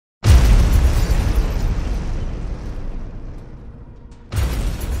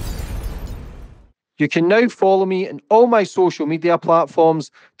You can now follow me on all my social media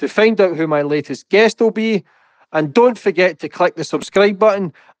platforms to find out who my latest guest will be. And don't forget to click the subscribe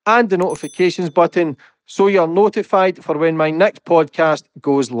button and the notifications button so you're notified for when my next podcast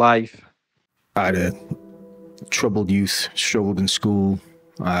goes live. I had a troubled youth, struggled in school.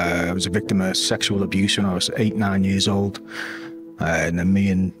 I was a victim of sexual abuse when I was 8, 9 years old. And then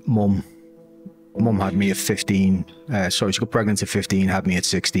me and Mum had me at 15. Sorry, she got pregnant at 15, had me at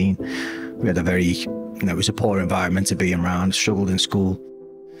 16. We had a very, it was a poor environment to be around, struggled in school.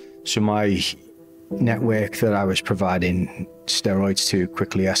 So my network that I was providing steroids to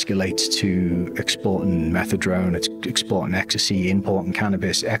quickly escalates to exporting methadone, exporting ecstasy, importing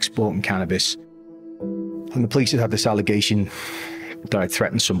cannabis, exporting cannabis. And the police had this allegation that I'd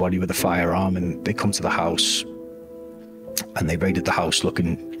threatened somebody with a firearm, and they come to the house and they raided the house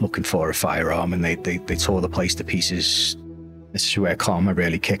looking for a firearm, and they tore the place to pieces. This is where karma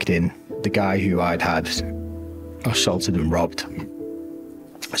really kicked in. The guy who I'd had assaulted and robbed,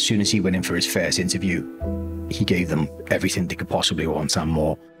 as soon as he went in for his first interview, he gave them everything they could possibly want and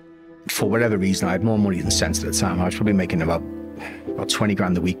more. For whatever reason, I had more money than sense at the time. I was probably making about 20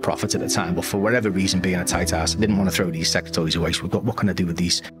 grand a week profit at the time, but for whatever reason, being a tight ass, I didn't want to throw these sex toys away, so we thought, what can I do with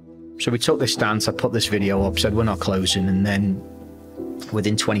these? So we took this stance, I put this video up, said we're not closing, and then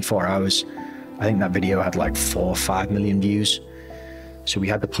within 24 hours, I think that video had like 4 or 5 million views. So we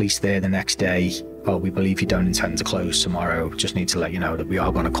had the police there the next day. Oh, we believe you don't intend to close tomorrow. Just need to let you know that we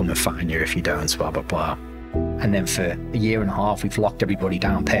are going to come and fine you if you don't, blah, blah, blah. And then for a year and a half, we've locked everybody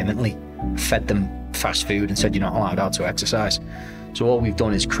down permanently, fed them fast food and said you're not allowed out to exercise. So all we've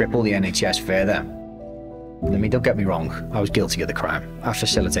done is cripple the NHS further. I mean, don't get me wrong, I was guilty of the crime. I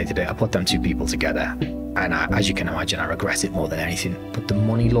facilitated it, I put them 2 people together. And as you can imagine, I regret it more than anything. But the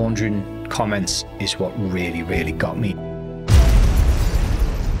money laundering comments is what really, really got me.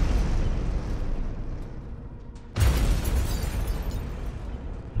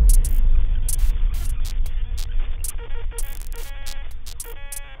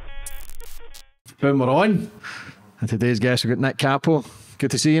 Boom, we're on. And today's guest, we've got Nick Capo. Good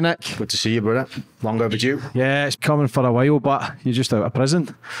to see you, Nick. Good to see you, brother. Long overdue. Yeah, it's coming for a while, but you're just out of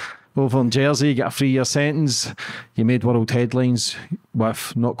prison. Over in Jersey, you get a 3-year sentence. You made world headlines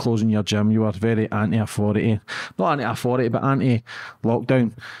with not closing your gym. You were very anti-authority. Not anti-authority, but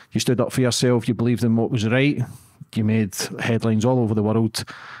anti-lockdown. You stood up for yourself. You believed in what was right. You made headlines all over the world.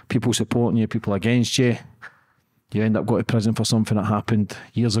 People supporting you, people against you. You end up going to prison for something that happened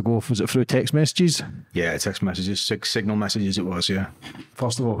years ago. Was it through text messages? Yeah, text messages, signal messages it was, yeah.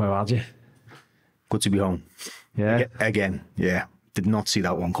 First of all, how are you? Good to be home. Yeah. Again, yeah. Did not see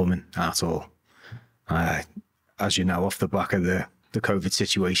that one coming at all. As you know, off the back of the COVID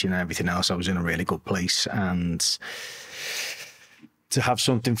situation and everything else, I was in a really good place. And to have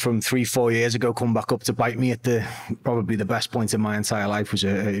something from 3-4 years ago come back up to bite me at probably the best point in my entire life was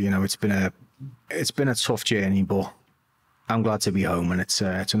it's been a tough journey, but I'm glad to be home, and it's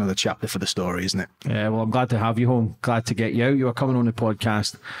another chapter for the story, isn't it? Yeah, well, I'm glad to have you home. Glad to get you out. You were coming on the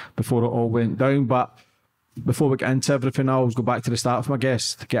podcast before it all went down, but before we get into everything, I'll always go back to the start of my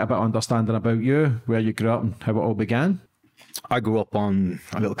guest, get a bit of understanding about you, where you grew up and how it all began. I grew up on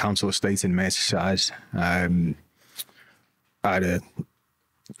a little council estate in Merseyside. I had a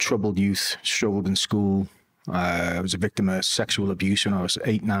troubled youth, struggled in school. I was a victim of sexual abuse when I was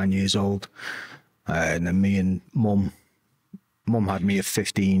 8, 9 years old. And then me and Mum had me at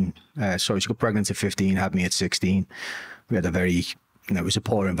 15. Sorry, she got pregnant at 15, had me at 16. We had a very, it was a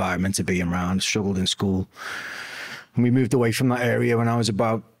poor environment to be around, struggled in school. And we moved away from that area when I was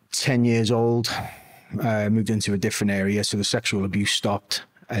about 10 years old. Moved into a different area, so the sexual abuse stopped.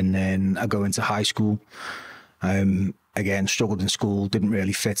 And then I go into high school. Again, struggled in school, didn't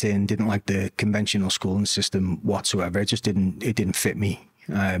really fit in, didn't like the conventional schooling system whatsoever. It just didn't fit me.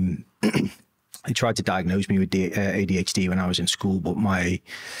 They tried to diagnose me with ADHD when I was in school, but my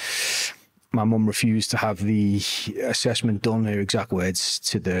mum refused to have the assessment done. Her exact words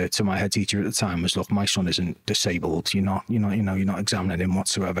to my head teacher at the time was, "Look, my son isn't disabled. You're not examining him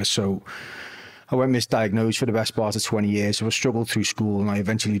whatsoever." So I went misdiagnosed for the best part of 20 years. So I struggled through school, and I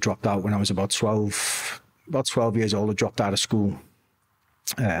eventually dropped out when I was about 12 years old. I dropped out of school.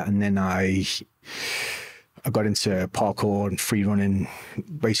 And then I got into parkour and free running.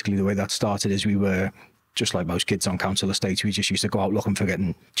 Basically, the way that started is we were, just like most kids on council estates, we just used to go out looking for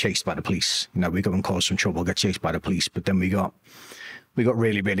getting chased by the police. We go and cause some trouble, get chased by the police. But then we got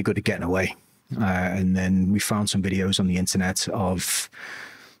really, really good at getting away. And then we found some videos on the internet of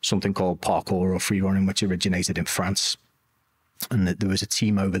something called parkour or free running, which originated in France. And there was a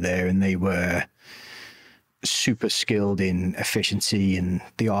team over there, and they were super skilled in efficiency and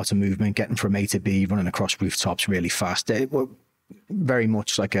the art of movement, getting from A to B, running across rooftops really fast. It was very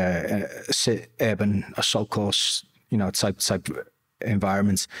much like a urban assault course, you know, type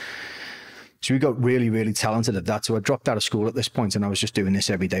environment. So we got really, really talented at that. So I dropped out of school at this point, and I was just doing this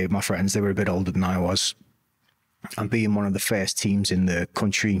every day with my friends. They were a bit older than I was. And being one of the first teams in the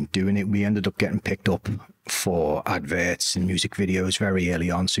country doing it, we ended up getting picked up for adverts and music videos very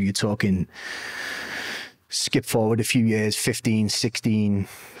early on. So you're talking, skip forward a few years, 15, 16,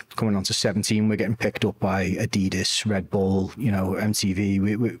 coming on to 17, we're getting picked up by Adidas, Red Bull, you know,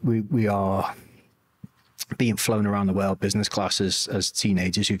 MTV. We are being flown around the world business class as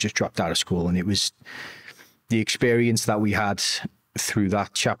teenagers who've just dropped out of school. And it was the experience that we had through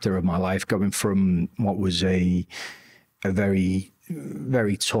that chapter of my life, going from what was a very,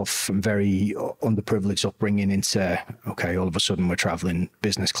 very tough and very underprivileged upbringing into, okay, all of a sudden we're traveling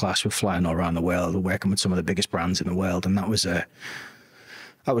business class, we're flying all around the world, we're working with some of the biggest brands in the world. And that was a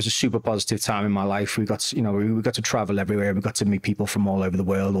super positive time in my life. We got, you know, we got to travel everywhere. We got to meet people from all over the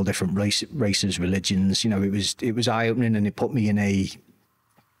world, all different races, religions. You know, it was eye-opening, and it put me in a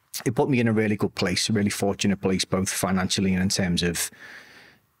really good place, a really fortunate place, both financially and in terms of,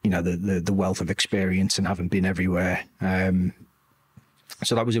 you know, the wealth of experience and having been everywhere.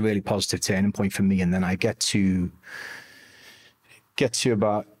 So that was a really positive turning point for me. And then I get to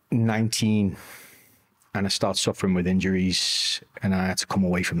about 19. And I start suffering with injuries, and I had to come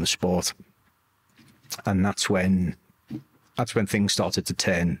away from the sport. And that's when things started to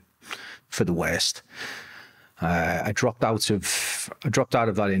turn for the worst. I dropped out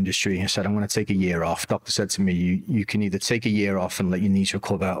of that industry. I said, I'm going to take a year off. Doctor said to me, you can either take a year off and let your knees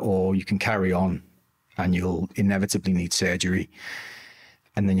recover, or you can carry on and you'll inevitably need surgery,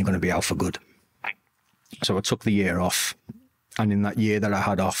 and then you're going to be out for good. So I took the year off. And in that year that I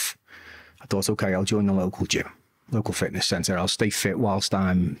had off, I thought, okay, I'll join the local gym, local fitness center. I'll stay fit whilst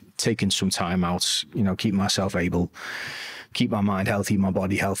I'm taking some time out, you know, keep myself able, keep my mind healthy, my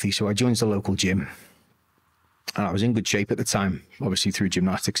body healthy. So I joined the local gym, and I was in good shape at the time, obviously through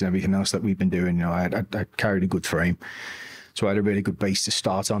gymnastics and everything else that we've been doing. You know, I carried a good frame. So I had a really good base to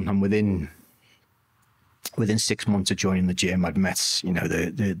start on. And within 6 months of joining the gym, I'd met, you know,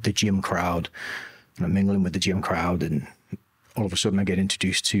 the gym crowd, and I'm mingling with the gym crowd, and all of a sudden I get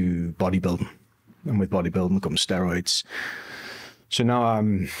introduced to bodybuilding, and with bodybuilding comes steroids. So now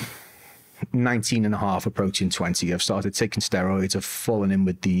I'm 19 and a half, approaching 20. I've started taking steroids. I've fallen in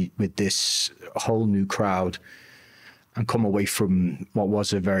with this whole new crowd, and come away from what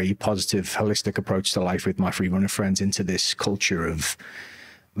was a very positive, holistic approach to life with my free runner friends into this culture of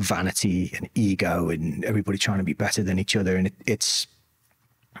vanity and ego and everybody trying to be better than each other. And it's,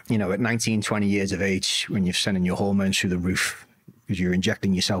 you know, at 19, 20 years of age, when you're sending your hormones through the roof because you're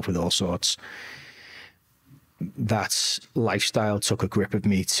injecting yourself with all sorts, that lifestyle took a grip of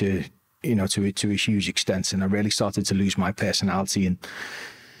me to a huge extent. And I really started to lose my personality. And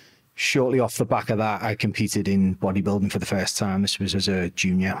shortly off the back of that, I competed in bodybuilding for the first time. This was as a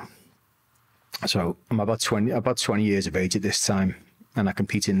junior. So I'm about 20 years of age at this time. And I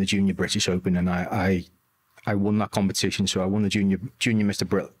competed in the Junior British Open, and I won that competition. So I won the Junior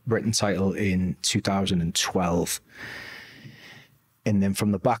Mr. Britain title in 2012. And then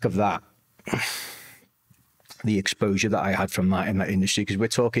from the back of that, the exposure that I had from that in that industry, because we're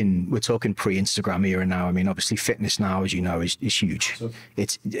talking pre-Instagram era now. I mean, obviously fitness now, as you know, is huge. So,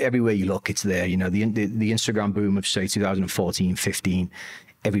 it's everywhere you look, it's there. You know, the Instagram boom of, say, 2014, 15,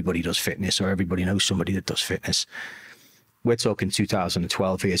 everybody does fitness, or everybody knows somebody that does fitness. We're talking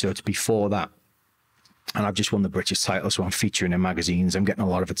 2012 here, so it's before that. And I've just won the British title, so I'm featuring in magazines. I'm getting a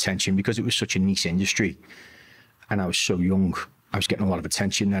lot of attention because it was such a niche industry, and I was so young. I was getting a lot of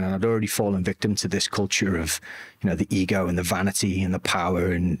attention then, and I'd already fallen victim to this culture of, you know, the ego and the vanity and the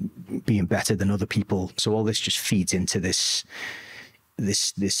power and being better than other people. So all this just feeds into this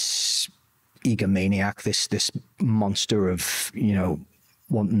egomaniac, this monster of,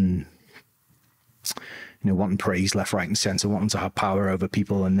 wanting praise left, right, and centre, wanting to have power over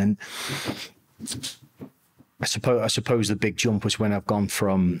people. And then I suppose the big jump was when I've gone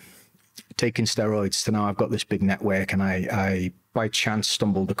from taking steroids to now I've got this big network, and I by chance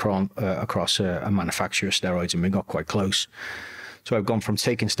stumbled across a manufacturer of steroids, and we got quite close. So I've gone from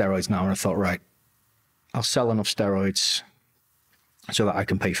taking steroids now, and I thought, right, I'll sell enough steroids so that I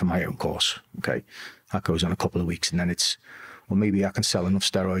can pay for my own course. Okay, that goes on a couple of weeks, and then it's, well, maybe I can sell enough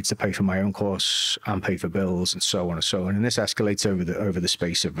steroids to pay for my own course and pay for bills, and so on and so on. And this escalates over the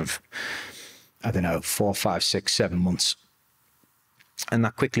space of I don't know, 4, 5, 6, 7 months. And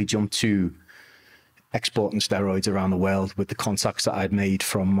that quickly jumped to exporting steroids around the world with the contacts that I'd made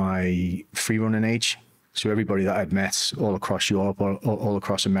from my free running age. So everybody that I'd met all across Europe, all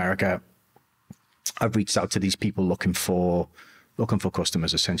across America, I've reached out to these people looking for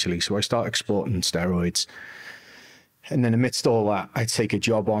customers, essentially. So I start exporting steroids. And then amidst all that, I take a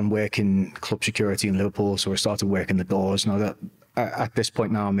job on working club security in Liverpool. So I started working the doors. Now that at this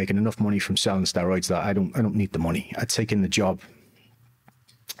point now, I'm making enough money from selling steroids that I don't need the money. I'd taken the job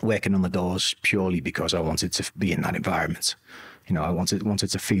working on the doors purely because I wanted to be in that environment. You know, I wanted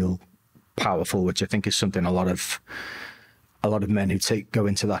to feel powerful, which I think is something a lot of men who go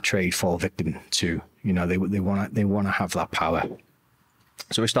into that trade fall victim to. You know, they want to have that power.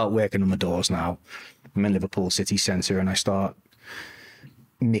 So I start working on the doors now. I'm in Liverpool city centre, and I start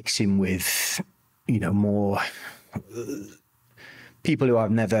mixing with, you know, more people who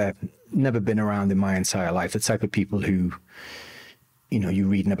I've never been around in my entire life. The type of people who, you know, you're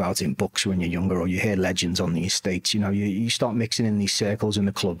reading about in books when you're younger, or you hear legends on the estates. You know, you start mixing in these circles in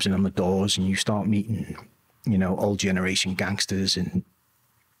the clubs and on the doors, and you start meeting, you know, old generation gangsters, and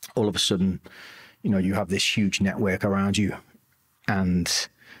all of a sudden, you know, you have this huge network around you, and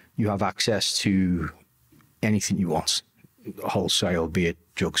you have access to anything you want, wholesale, be it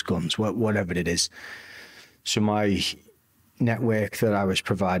drugs, guns, whatever it is. So my network that I was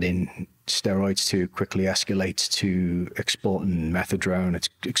providing steroids to quickly escalates to exporting methadone, it's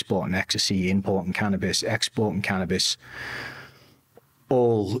exporting ecstasy, importing cannabis, exporting cannabis,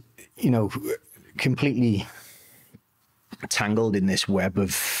 all, you know, completely tangled in this web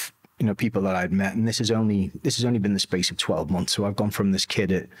of, you know, people that I'd met. And this has only been the space of 12 months. So I've gone from this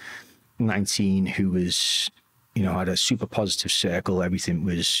kid at 19 who was, you know, had a super positive circle. Everything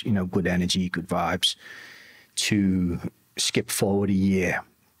was, you know, good energy, good vibes, to skip forward a year.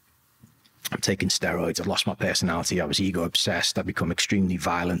 I'm taking steroids. I've lost my personality. I was ego obsessed. I've become extremely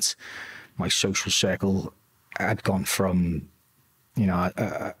violent. My social circle had gone from, you know,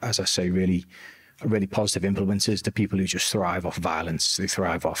 as I say, really positive influences to people who just thrive off violence. They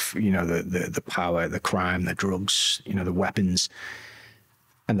thrive off, you know, the power, the crime, the drugs, you know, the weapons.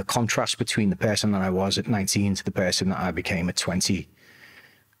 And the contrast between the person that I was at 19 to the person that I became at 20,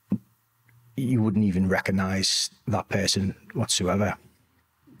 you wouldn't even recognize that person whatsoever.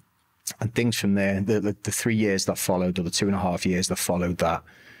 And things from there, the 3 years that followed, or the 2.5 years that followed that,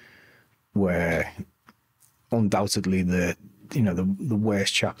 were undoubtedly the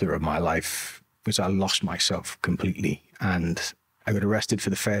worst chapter of my life, because I lost myself completely. And I got arrested for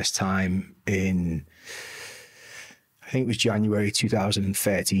the first time in, I think it was January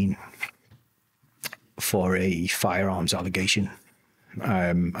 2013, for a firearms allegation.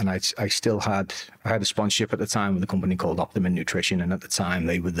 And I had a sponsorship at the time with a company called Optimum Nutrition, and at the time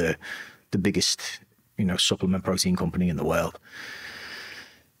they were the biggest, you know, supplement protein company in the world.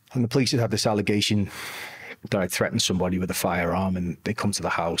 And the police had this allegation that I'd threatened somebody with a firearm, and they come to the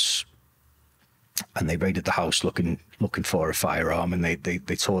house and they raided the house looking for a firearm, and they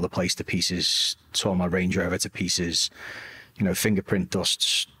tore the place to pieces, tore my Range Rover to pieces, you know, fingerprint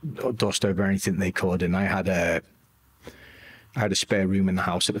dust over anything they could. And I had a spare room in the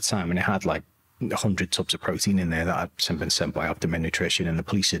house at the time, and it had like 100 tubs of protein in there that had been sent by Optimum Nutrition, and the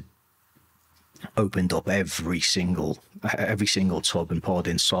police had opened up every single tub and poured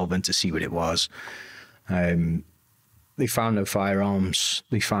in solvent to see what it was. They found no firearms.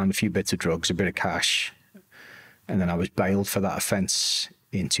 They found a few bits of drugs, a bit of cash, and then I was bailed for that offence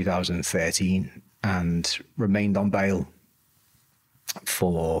in 2013 and remained on bail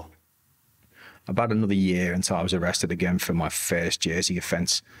for about another year until I was arrested again for my first Jersey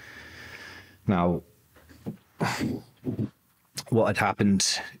offence. Now, what had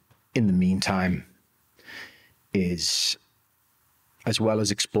happened in the meantime is, as well as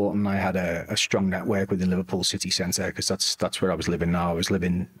exporting, I had a strong network within Liverpool city centre, because that's where I was living now. I was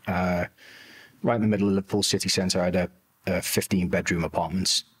living right in the middle of Liverpool city centre. I had a 15-bedroom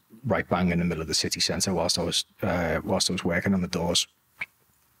apartment right bang in the middle of the city centre whilst I was working on the doors.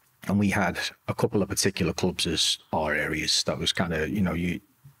 And we had a couple of particular clubs as our areas. That was kind of, you know,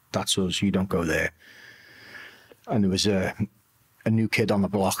 that's us, you don't go there. And there was a new kid on the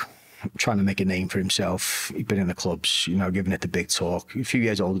block trying to make a name for himself. He'd been in the clubs, you know, giving it the big talk. A few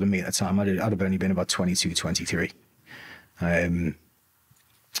years older than me at the time. I'd have only been about 22, 23. And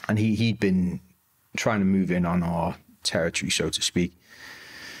he'd been trying to move in on our territory, so to speak.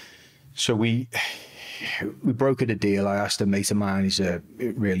 So we brokered a deal. I asked a mate of mine, he's a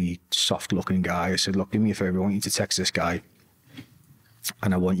really soft-looking guy. I said, look, do me a favor, I want you to text this guy,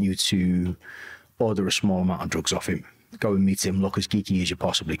 and I want you to order a small amount of drugs off him. Go and meet him, look as geeky as you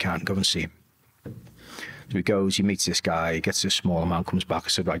possibly can, go and see him. So he goes, he meets this guy, he gets a small amount, comes back. I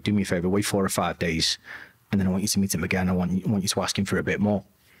said, right, do me a favor, wait 4 or 5 days, and then I want you to meet him again. I want you to ask him for a bit more.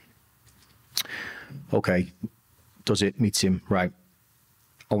 Okay, does it, meets him, right?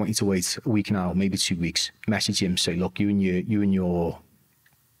 I want you to wait a week now, maybe 2 weeks. Message him, say, look, you and your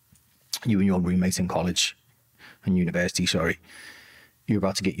roommate in college and university, sorry, you're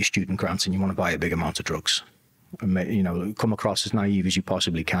about to get your student grants and you want to buy a big amount of drugs. And, you know, come across as naive as you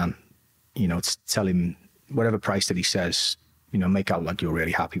possibly can. You know, tell him whatever price that he says, you know, make out like you're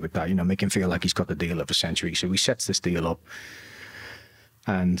really happy with that. You know, make him feel like he's got the deal of a century. So he sets this deal up,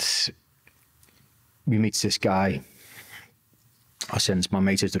 and we meet this guy. I sends my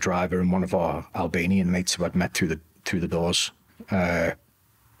mate as the driver and one of our Albanian mates who I'd met through the doors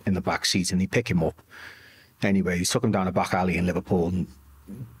in the back seat, and they pick him up. Anyway, he took him down a back alley in Liverpool and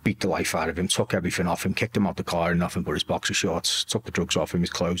beat the life out of him, took everything off him, kicked him out the car and nothing but his boxer shorts, took the drugs off him, his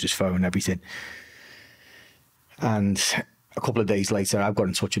clothes, his phone, everything. And a couple of days later, I've got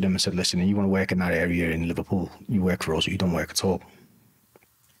in touch with him and said, listen, you want to work in that area in Liverpool, you work for us or you don't work at all.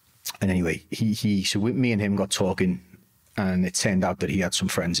 And anyway, so me and him got talking, and it turned out that he had some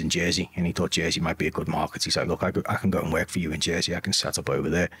friends in Jersey and he thought Jersey might be a good market. He's like, look, I can go and work for you in Jersey. I can set up over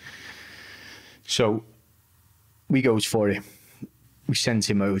there. So we goes for it. We sent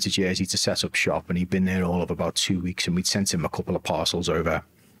him over to Jersey to set up shop, and he'd been there all of about 2 weeks, and we'd sent him a couple of parcels over,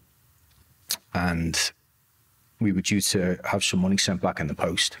 and we were due to have some money sent back in the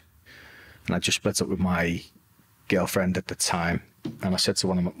post. And I just split up with my girlfriend at the time, and I said to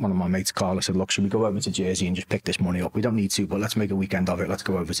one of my mates, Carl, I said, look, should we go over to Jersey and just pick this money up? We don't need to, but let's make a weekend of it. Let's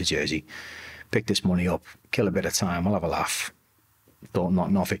go over to Jersey, pick this money up, kill a bit of time, we'll have a laugh. Thought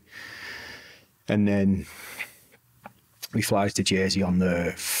nothing. And then we flies to Jersey on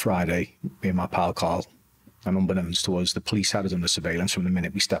the Friday, me and my pal Carl, and unbeknownst to us, the police had us under surveillance from the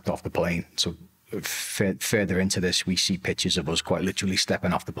minute we stepped off the plane. So further into this, we see pictures of us quite literally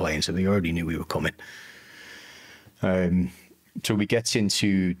stepping off the plane, so they already knew we were coming. So we get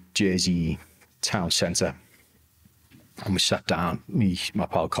into Jersey town centre, and we sat down, me, my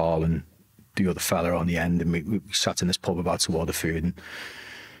pal Carl and the other fella on the end, and we sat in this pub about to order food, and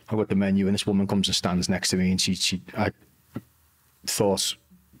I got the menu, and this woman comes and stands next to me, and I thought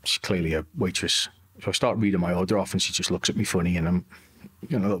she's clearly a waitress. So I start reading my order off, and she just looks at me funny, and I'm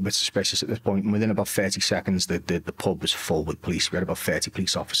a little bit suspicious at this point. And within about 30 seconds, the pub was full with police. We had about 30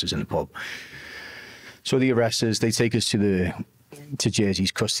 police officers in the pub. So they arrest us, they take us to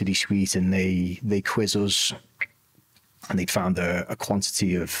Jersey's custody suite, and they quiz us, and they'd found a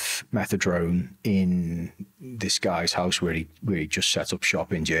quantity of methadone in this guy's house where he just set up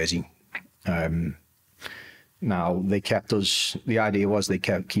shop in Jersey. Now, they kept us, the idea was they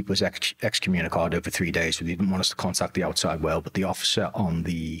keep us excommunicado for 3 days, so they didn't want us to contact the outside world, but the officer on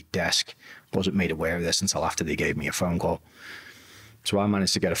the desk wasn't made aware of this until after they gave me a phone call. So I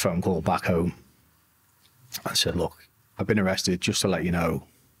managed to get a phone call back home. I said, look, I've been arrested, just to let you know.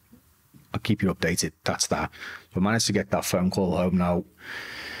 I'll keep you updated, that's that. So I managed to get that phone call home. Now,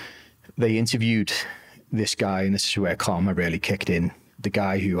 they interviewed this guy, and this is where karma really kicked in. The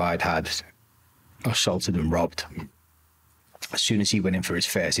guy who I'd had assaulted and robbed. As soon as he went in for his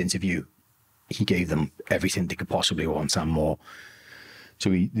first interview, he gave them everything they could possibly want and more. So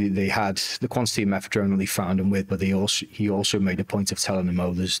they had the quantity of methadone that they found him with, but he also made a point of telling them,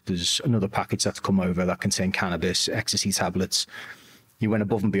 oh, there's another package that's come over that contained cannabis, ecstasy tablets. He went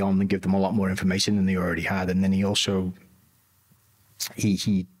above and beyond and gave them a lot more information than they already had. And then he also,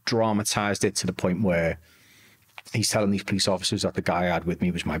 he dramatized it to the point where he's telling these police officers that the guy I had with me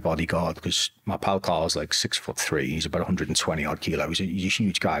was my bodyguard, because my pal Carl's like 6'3". He's about 120 odd kilos. He's a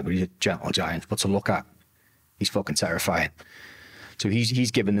huge guy, but he's a gentle giant. But to look at, he's fucking terrifying. So he's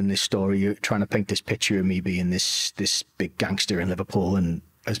given them this story, trying to paint this picture of me being this big gangster in Liverpool. And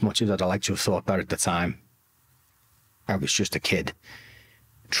as much as I'd like to have thought that at the time, I was just a kid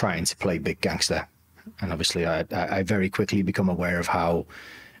trying to play big gangster. And obviously I very quickly become aware of how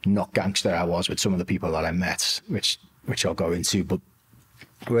not gangster I was with some of the people that I met, which I'll go into. But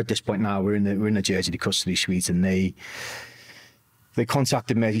we're at this point now, we're in the Jersey custody suite, and they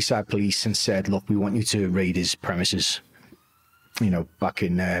contacted Merseyside police and said, look, we want you to raid his premises, you know, back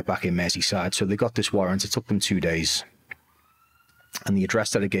in Merseyside. So they got this warrant. It took them 2 days, and the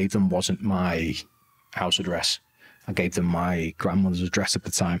address that I gave them wasn't my house address. I gave them my grandmother's address at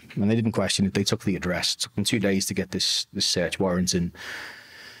the time, and they didn't question it. They took the address. It took them 2 days to get this search warrant, and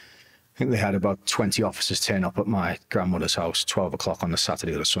I think they had about 20 officers turn up at my grandmother's house, 12 o'clock on the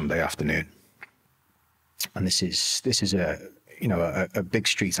Saturday or the Sunday afternoon. And this is a big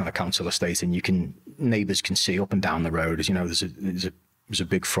street on a council estate, and neighbours can see up and down the road. As you know, there's a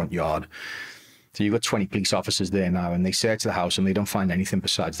big front yard. So you've got 20 police officers there now, and they search the house and they don't find anything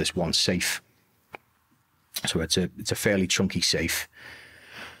besides this one safe. So it's a fairly chunky safe.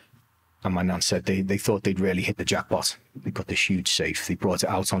 And my nan said they thought they'd really hit the jackpot. They got this huge safe. They brought it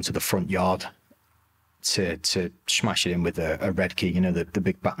out onto the front yard to smash it in with a red key, you know, the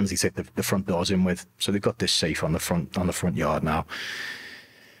big buttons they take the front doors in with. So they've got this safe on the front yard now.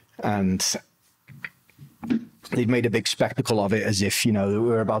 And they'd made a big spectacle of it, as if, you know, we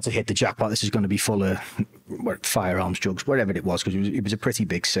were about to hit the jackpot. This is going to be full of firearms, drugs, whatever it was, because it was a pretty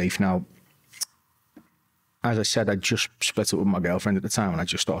big safe. Now, as I said, I just split up with my girlfriend at the time, and I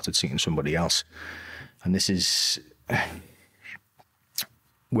just started seeing somebody else. And this is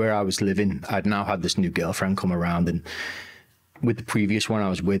where I was living. I'd now had this new girlfriend come around, and with the previous one I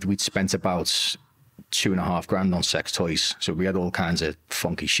was with, we'd spent about $2.5 grand on sex toys. So we had all kinds of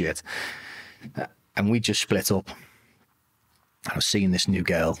funky shit. And we just split up. I was seeing this new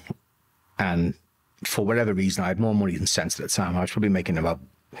girl, and for whatever reason, I had more money than sense at the time. I was probably making about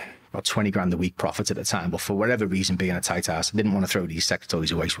 20 grand a week profit at the time, but for whatever reason, being a tight ass, I didn't want to throw these sex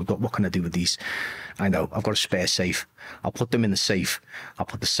toys away. So what can I do with these? I know, I've got a spare safe. I'll put them in the safe. I'll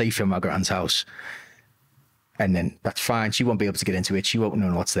put the safe in my grand's house, and then that's fine. She won't be able to get into it. She won't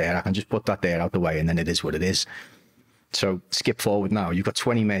know what's there. I can just put that there out the way, and then it is what it is. So skip forward now. You've got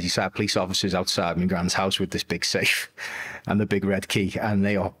 20 Merseyside police officers outside my grand's house with this big safe and the big red key, and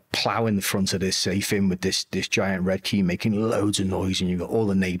they are ploughing the front of this safe in with this giant red key, making loads of noise, and you've got all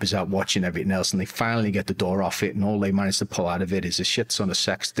the neighbours out watching everything else, and they finally get the door off it, and all they manage to pull out of it is a shit ton of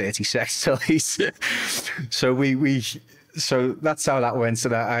dirty sex toys. So that's how that went. So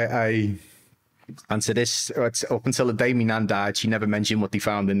that and to this, up until the day my nan died, she never mentioned what they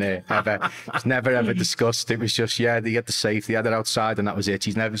found in there, ever. It's never, ever discussed. It was just, yeah, they had the safe, they had it outside, and that was it.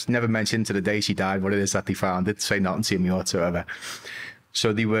 She's never mentioned to the day she died what it is that they found. Didn't say nothing to me whatsoever.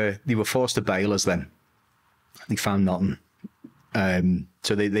 So they were forced to bail us then. They found nothing.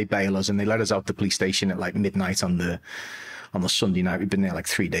 So they bail us, and they let us out the police station at like midnight on the Sunday night. We'd been there like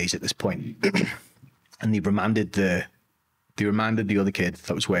 3 days at this point. And they remanded the other kid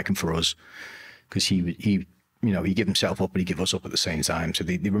that was working for us, because he gave himself up, but he gave us up at the same time. So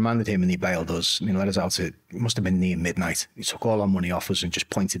they remanded him, and they bailed us, and they let us out at, it must have been near midnight. He took all our money off us and just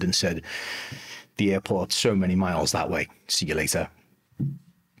pointed and said, the airport's so many miles that way. See you later.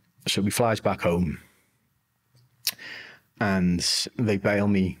 So we flies back home, and they bail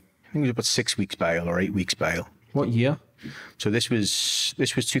me. I think it was about 6 weeks bail or 8 weeks bail. What year? So this was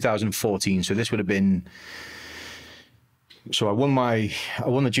 2014. So this would have been. So I won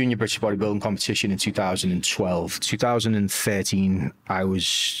the junior British bodybuilding competition in 2012. 2013, I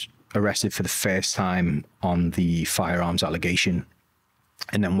was arrested for the first time on the firearms allegation.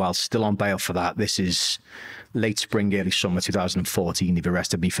 And then while still on bail for that, this is late spring, early summer 2014, they've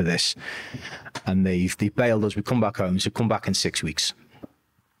arrested me for this. And they've bailed us. We come back home. So come back in 6 weeks.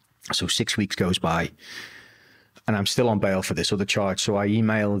 So 6 weeks goes by, and I'm still on bail for this other charge. So I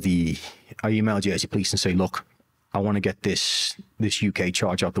emailed Jersey Police and say, look, I want to get this UK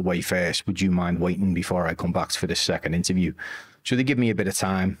charge out the way first. Would you mind waiting before I come back for this second interview? So they give me a bit of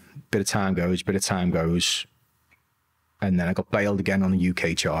time. Bit of time goes. And then I got bailed again on the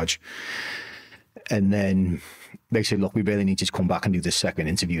UK charge. And then they said, look, we really need you to come back and do this second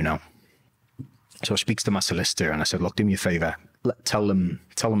interview now. So I speaks to my solicitor, and I said, look, do me a favour. Tell them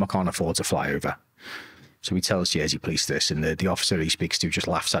I can't afford to fly over. So he tells Jersey Police this, and the officer he speaks to just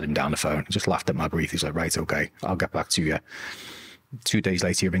laughs at him down the phone. Just laughed at my brief. He's like, right, okay, I'll get back to you. 2 days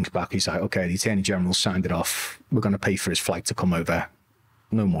later, he rings back. He's like, okay, the Attorney General signed it off. We're going to pay for his flight to come over.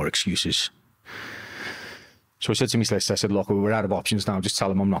 No more excuses. So I said to my solicitor, I said, look, we're out of options now. Just tell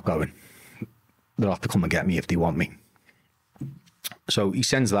them I'm not going. They'll have to come and get me if they want me. So he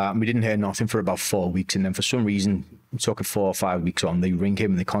sends that, and we didn't hear nothing for about 4 weeks. And then for some reason, we took it 4 or 5 weeks on. They ring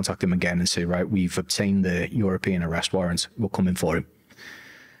him and they contact him again and say, right, we've obtained the European arrest warrant. We're coming for him.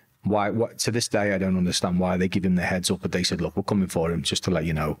 Why? What? To this day, I don't understand why they give him the heads up. But they said, look, we're coming for him just to let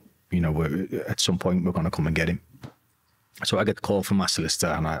you know, at some point we're going to come and get him. So I get the call from my solicitor,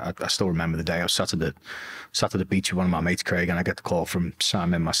 and I still remember the day. I was sat at the beach with one of my mates, Craig, and I get the call from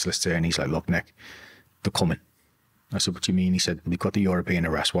Simon, my solicitor, and he's like, look, Nick, they're coming. I said, what do you mean? He said, we've got the European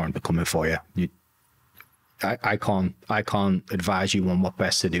arrest warrant, they're coming for you. I can't advise you on what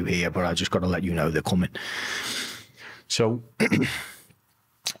best to do here, but I just got to let you know they're coming. So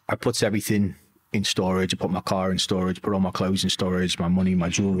I put everything in storage. I put my car in storage, put all my clothes in storage, my money, my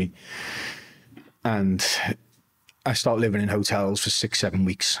jewelry. And I start living in hotels for 6-7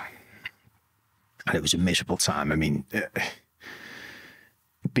 weeks. And it was a miserable time. I mean,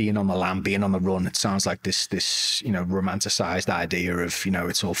 being on the lam, being on the run, it sounds like this romanticized idea of,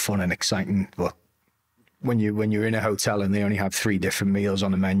 it's all fun and exciting, but when you're in a hotel and they only have 3 different meals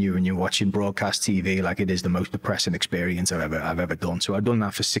on the menu and you're watching broadcast TV, like, it is the most depressing experience I've ever done. So I've done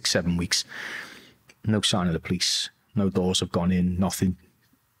that for 6-7 weeks. No sign of the police. No doors have gone in. Nothing.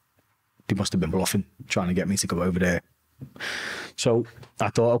 They must have been bluffing, trying to get me to go over there. So I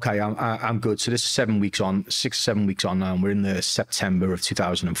thought, okay, I'm good. So this is 7 weeks on, 6 or 7 weeks on now, and we're in the September of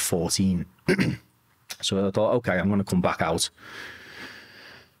 2014. So I thought, okay, I'm going to come back out.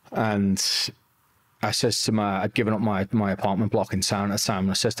 And I says to I'd given up my apartment block in town at the time,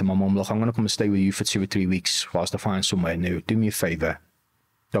 and I says to my mum, look, I'm going to come and stay with you for 2 or 3 weeks whilst I find somewhere new. Do me a favour.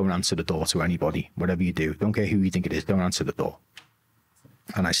 Don't answer the door to anybody. Whatever you do, don't care who you think it is, don't answer the door.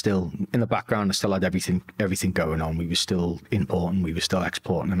 And I still, in the background, I still had everything going on. We were still importing, we were still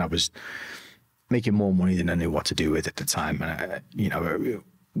exporting, and I was making more money than I knew what to do with at the time. And,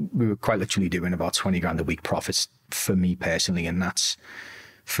 we were quite literally doing about 20 grand a week profits for me personally. And that's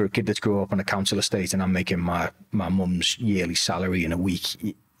for a kid that's grew up on a council estate, and I'm making my mum's yearly salary in a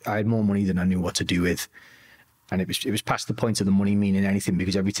week. I had more money than I knew what to do with. And it was past the point of the money meaning anything,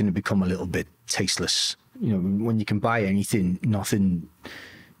 because everything had become a little bit tasteless. When you can buy anything, nothing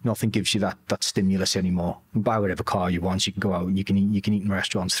gives you that stimulus anymore. You can buy whatever car you want. You can go out and you can eat in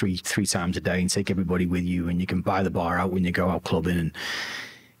restaurants three times a day and take everybody with you. And you can buy the bar out when you go out clubbing. And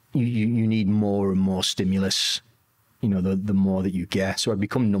you need more and more stimulus, the more that you get. So I'd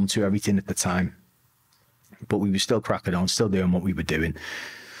become numb to everything at the time. But we were still cracking on, still doing what we were doing.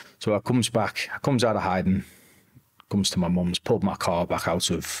 So I comes out of hiding, comes to my mum's, pulled my car back out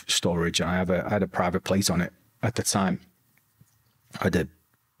of storage, and I had a private plate on it at the time. I had a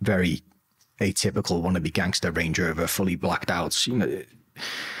very atypical wannabe gangster Range Rover, fully blacked out.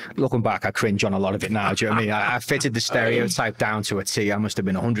 Looking back, I cringe on a lot of it now. Do you know what I mean? I fitted the stereotype down to a T. I must have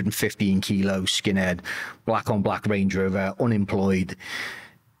been 115 kilo, skinhead, black on black Range Rover, unemployed.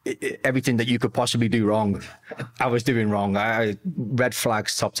 Everything that you could possibly do wrong, I was doing wrong. I red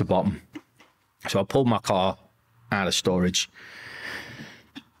flags top to bottom. So I pulled my car out of storage,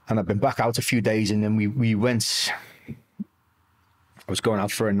 and I've been back out a few days, and then we went. I was going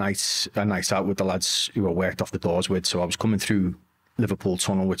out for a night out with the lads who I worked off the doors with. So I was coming through Liverpool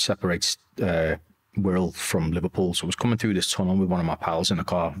tunnel, which separates Wirral from Liverpool. So I was coming through this tunnel with one of my pals in a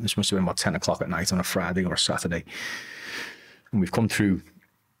car. This must have been about 10 o'clock at night on a Friday or a Saturday, and we've come through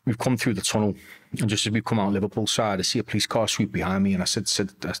the tunnel, and just as we've come out Liverpool side, I see a police car sweep behind me, and I said to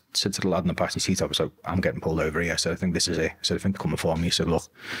the lad in the passenger seat, I was like, I'm getting pulled over here. I said, I think this is it. I said, I think they're coming for me. He said, look,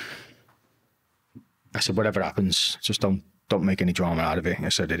 I said, whatever happens, just don't make any drama out of it. I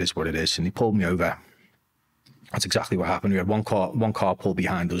said, it is what it is. And he pulled me over. That's exactly what happened. We had one car pull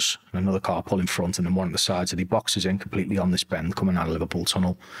behind us, and another car pull in front, and then one on the side. So he boxes in completely on this bend coming out of Liverpool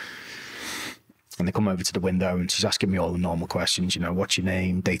tunnel. And they come over to the window, and she's asking me all the normal questions, what's your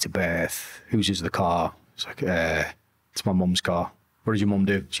name, date of birth, whose is the car? It's like, it's my mum's car. What does your mum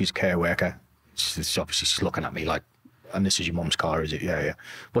do? She's a care worker. She's looking at me like, and this is your mum's car, is it? Yeah.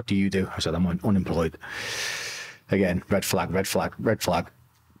 What do you do? I said, I'm unemployed. Again, red flag, red flag, red flag.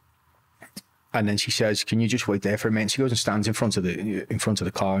 And then she says, can you just wait there for a minute? She goes and stands in front of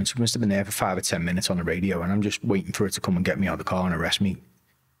the car, and she must have been there for 5 or 10 minutes on the radio, and I'm just waiting for her to come and get me out of the car and arrest me.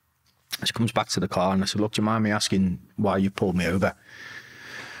 She comes back to the car, and I said, look, do you mind me asking why you pulled me over?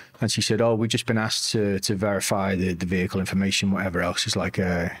 And she said, oh, we've just been asked to verify the vehicle information, whatever else. She's like,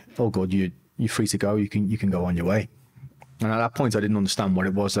 oh, good, you're free to go. You can go on your way. And at that point, I didn't understand what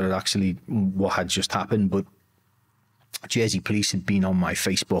it was what had just happened. But Jersey Police had been on my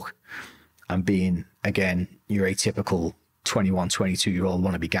Facebook and being, again, your atypical 21, 22-year-old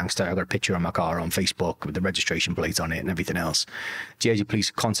wannabe gangster. I got a picture of my car on Facebook with the registration plate on it and everything else. Jersey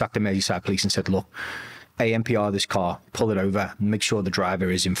Police contacted Merseyside Police and said, look, ANPR this car, pull it over, and make sure the driver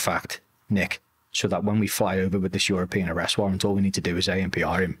is in fact Nick, so that when we fly over with this European arrest warrant, all we need to do is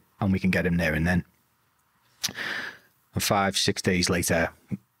ANPR him and we can get him there and then. And 5-6 days later,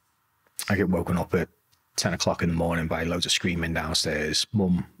 I get woken up at 10 o'clock in the morning by loads of screaming downstairs.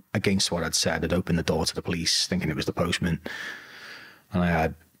 Mum, against what I'd said, had opened the door to the police thinking it was the postman, and I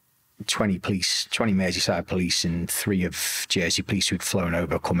had 20 Merseyside police and 3 of Jersey Police who'd flown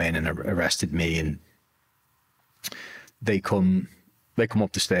over come in and arrested me. And they come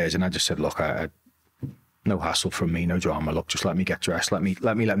up the stairs, and I just said, look, no hassle from me, no drama. Look, just let me get dressed, let me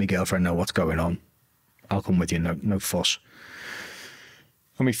let my girlfriend know what's going on. I'll come with you, no fuss.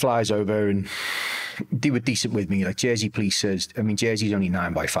 And he flies over, and they were decent with me. Like Jersey Police says, I mean, Jersey's only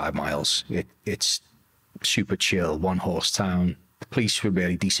 9 by 5 miles. It's super chill, one horse town. The police were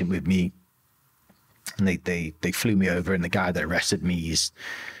really decent with me, and they flew me over. And the guy that arrested me, you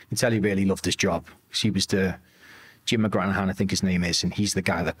can tell he really loved his job. He was the Jim McGranahan, I think his name is, and he's the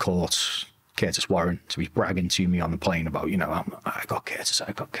guy that caught Curtis Warren. So he's bragging to me on the plane about, you know, I got Curtis.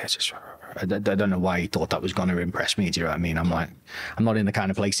 I don't know why he thought that was going to impress me. Do you know what I mean? I'm like, I'm not in the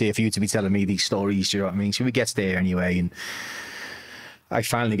kind of place here for you to be telling me these stories. Do you know what I mean? So he gets there anyway, and I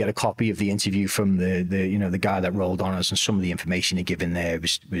finally get a copy of the interview from the guy that rolled on us, and some of the information he given there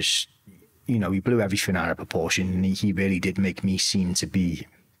was, you know, he blew everything out of proportion, and he really did make me seem to be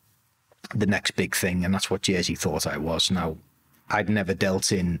the next big thing, and that's what Jersey thought I was. Now, I'd never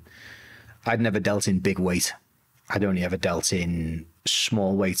dealt in big weight. I'd only ever dealt in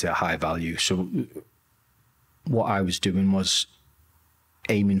small weight at high value. So what I was doing was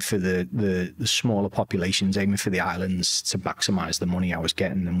aiming for the smaller populations, aiming for the islands to maximize the money I was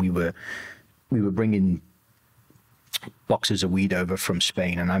getting. And we were bringing boxes of weed over from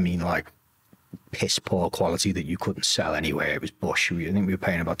Spain, and I mean like piss poor quality that you couldn't sell anywhere. It was bush. I think we were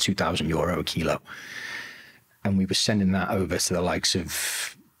paying about €2,000 a kilo, and we were sending that over to the likes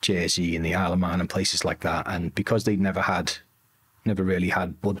of Jersey and the Isle of Man and places like that. And because they'd never really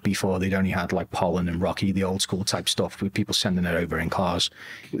had bud before, they'd only had like pollen and rocky, the old school type stuff, with people sending it over in cars.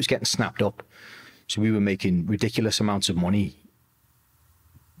 It was getting snapped up. So we were making ridiculous amounts of money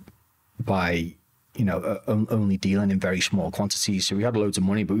by, you know, only dealing in very small quantities. So we had loads of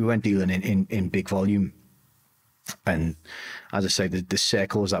money, but we weren't dealing in big volume. And as I say, the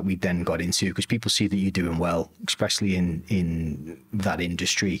circles that we then got into, because people see that you're doing well, especially in that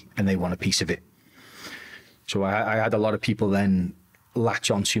industry, and they want a piece of it. So I had a lot of people then latch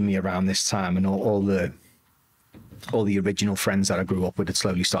onto me around this time, and all the original friends that I grew up with had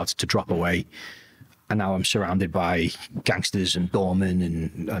slowly started to drop away. And now I'm surrounded by gangsters and doormen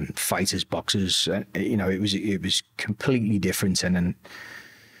and fighters, boxers. You know, it was completely different. And then,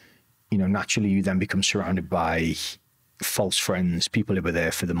 you know, naturally you then become surrounded by false friends, people who were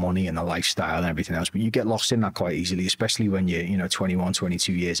there for the money and the lifestyle and everything else. But you get lost in that quite easily, especially when you're, you know, 21,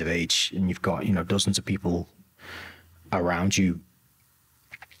 22 years of age, and you've got, you know, dozens of people around you,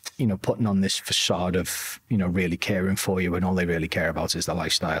 you know, putting on this facade of, you know, really caring for you, and all they really care about is the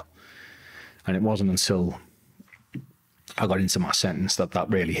lifestyle. And it wasn't until I got into my sentence that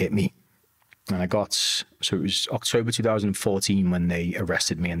really hit me. And so it was October 2014 when they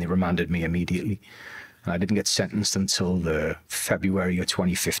arrested me, and they remanded me immediately. And I didn't get sentenced until the February of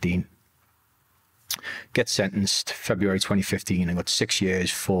 2015. Get sentenced February 2015, and got 6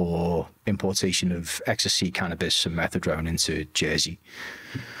 years for importation of ecstasy, cannabis, and methadone into Jersey.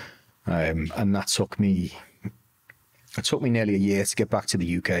 And that took me nearly a year to get back to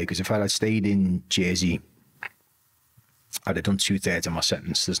the UK, because if I had stayed in Jersey, I'd have done 2/3 of my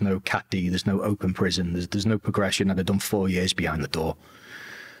sentence. There's no Cat D, there's no open prison, there's no progression. I'd have done 4 years behind the door.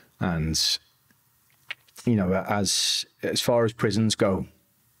 And, you know, as far as prisons go,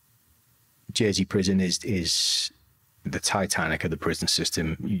 Jersey prison is the Titanic of the prison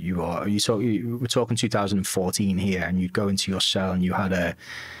system. We're talking 2014 here, and you'd go into your cell and you had a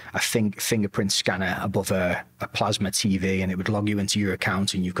fingerprint scanner above a plasma TV, and it would log you into your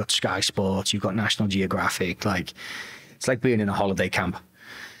account, and you've got Sky Sports, you've got National Geographic. Like, it's like being in a holiday camp.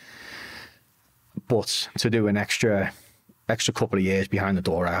 But to do an extra couple of years behind the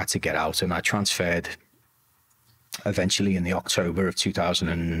door, I had to get out, and I transferred eventually in the October of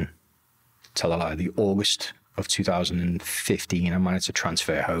 2000 the August of 2015. I managed to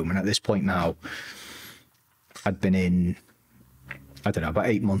transfer home, and at this point now, I'd been in, I don't know, about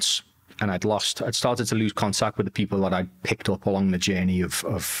 8 months, and I'd started to lose contact with the people that I'd picked up along the journey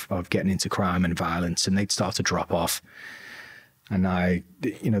of getting into crime and violence, and they'd start to drop off. And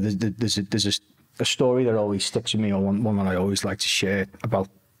you know, there's a story that always sticks with me, or one that I always like to share about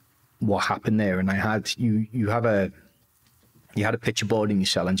what happened there. And you had a picture board in your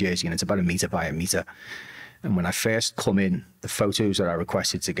cell in Jersey, and it's about 1 meter by 1 meter. And when I first come in, the photos that I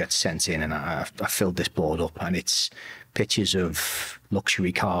requested to get sent in, and I filled this board up, and it's pictures of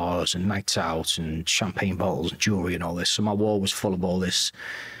luxury cars and nights out and champagne bottles and jewelry and all this. So my wall was full of all this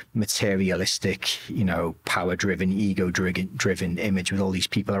materialistic, you know, power-driven, ego-driven image with all these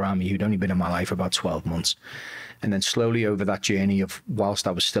people around me who'd only been in my life about 12 months. And then slowly over that journey of, whilst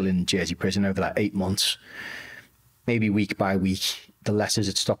I was still in Jersey prison, over that 8 months, maybe week by week, the letters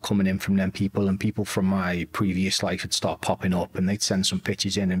had stopped coming in from them people, and people from my previous life had started popping up, and they'd send some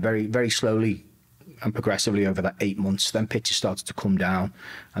pictures in, and very, very slowly and progressively over that 8 months, then pictures started to come down,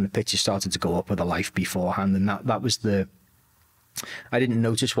 and the pictures started to go up with the life beforehand. And that was I didn't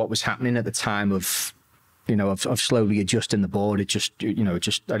notice what was happening at the time of, you know, of slowly adjusting the board. It just, you know,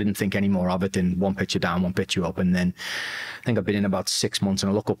 I didn't think any more of it than one picture down, one picture up. And then I think I've been in about 6 months,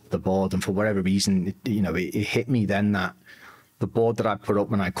 and I look up the board, and for whatever reason, it hit me then that the board that I put up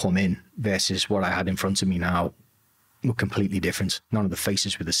when I come in versus what I had in front of me now, were completely different. None of the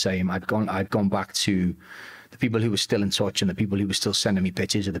faces were the same. I'd gone back to the people who were still in touch and the people who were still sending me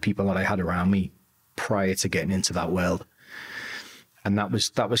pictures of the people that I had around me prior to getting into that world. And that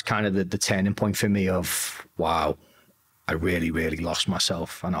was kind of the turning point for me of, wow, I really, really lost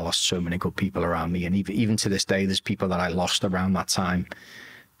myself, and I lost so many good people around me. And even to this day, there's people that I lost around that time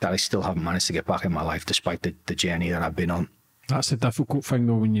that I still haven't managed to get back in my life, despite the journey that I've been on. That's a difficult thing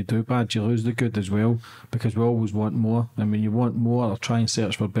though, when you do bad, you lose the good as well, because we always want more. And when you want more or try and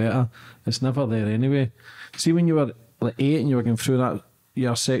search for better, it's never there anyway. See, when you were like 8 and you were going through that,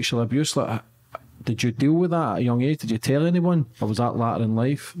 your sexual abuse, like, did you deal with that at a young age? Did you tell anyone, or was that later in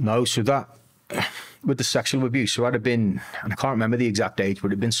life? No, so that, with the sexual abuse, so I'd have been, and I can't remember the exact age, but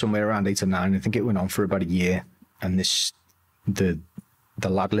it'd been somewhere around 8 or 9. I think it went on for about a year. And the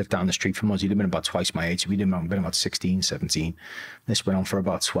lad lived down the street from us. He'd have been about twice my age. We'd been about 16, 17. This went on for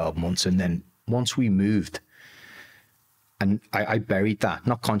about 12 months. And then once we moved, and I buried that,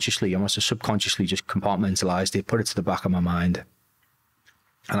 not consciously, I must have subconsciously just compartmentalized it, put it to the back of my mind.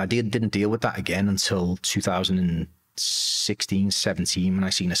 And I didn't deal with that again until 2016, 17, when I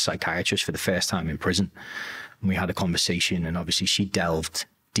seen a psychiatrist for the first time in prison. And we had a conversation, and obviously she delved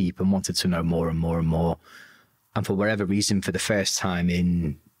deep and wanted to know more and more and more. And for whatever reason, for the first time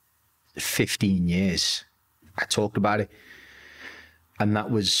in 15 years, I talked about it. And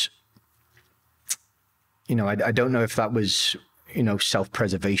that was, you know, I don't know if that was, you know,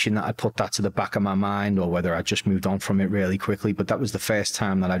 self-preservation that I put that to the back of my mind, or whether I just moved on from it really quickly. But that was the first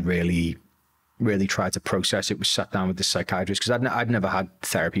time that I'd really tried to process it, was sat down with the psychiatrist, because I'd never had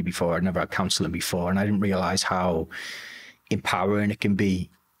therapy before. I'd never had counseling before. And I didn't realize how empowering it can be,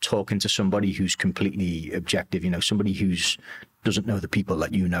 talking to somebody who's completely objective, you know, somebody who's doesn't know the people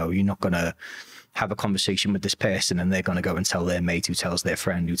that you know. You're not going to have a conversation with this person and they're going to go and tell their mate, who tells their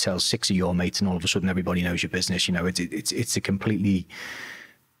friend, who tells 6 of your mates, and all of a sudden everybody knows your business. You know, it's a completely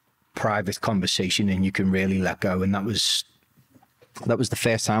private conversation, and you can really let go. And that was the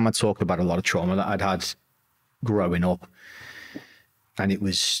first time I talked about a lot of trauma that I'd had growing up. And it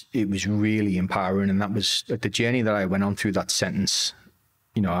was really empowering. And that was the journey that I went on through that sentence.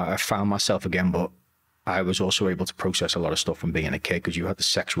 You know, I found myself again, but I was also able to process a lot of stuff from being a kid, because you had the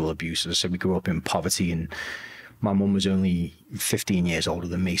sexual abuse. As I said, we grew up in poverty, and my mum was only 15 years older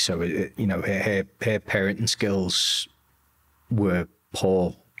than me. So, you know, her parenting skills were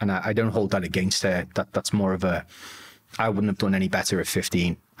poor. And I don't hold that against her. That's more of a, I wouldn't have done any better at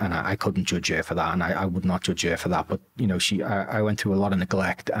 15. And I couldn't judge her for that. And I would not judge her for that. But, you know, I went through a lot of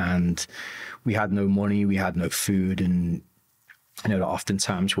neglect, and we had no money, we had no food. And I know that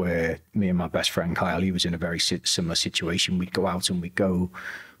oftentimes where me and my best friend Kyle, he was in a very similar situation. We'd go out and we'd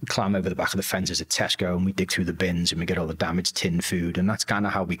climb over the back of the fences at Tesco, and we'd dig through the bins and we get all the damaged tin food. And that's kind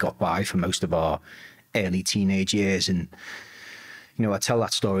of how we got by for most of our early teenage years. And, you know, I tell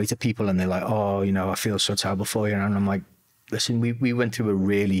that story to people and they're like, oh, you know, I feel so terrible for you. And I'm like, listen, we went through a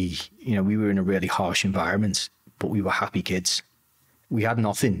really, you know, we were in a really harsh environment, but we were happy kids. We had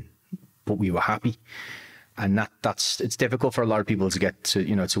nothing, but we were happy. And it's difficult for a lot of people to get to,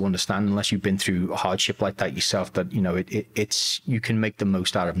 you know, to understand, unless you've been through a hardship like that yourself, that, you know, it's, you can make the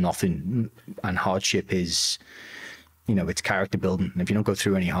most out of nothing. And hardship is, you know, it's character building. And if you don't go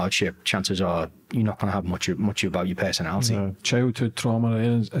through any hardship, chances are you're not going to have much about your personality. Yeah. Childhood trauma,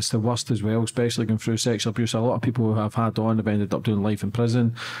 it's the worst as well, especially going through sexual abuse. A lot of people who have had on have ended up doing life in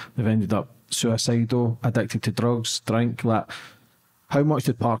prison. They've ended up suicidal, addicted to drugs, drink. Like, how much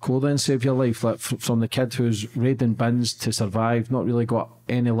did parkour then save your life? Like, from the kid who's raiding bins to survive, not really got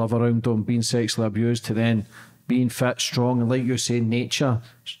any love around them, being sexually abused, to then being fit, strong, and like you say,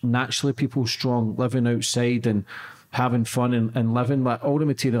 naturally people strong, living outside and having fun and living like all the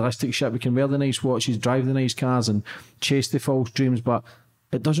materialistic shit. We can wear the nice watches, drive the nice cars, and chase the false dreams, but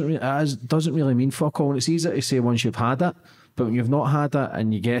it doesn't really mean fuck all. And it's easy to say once you've had it, but when you've not had it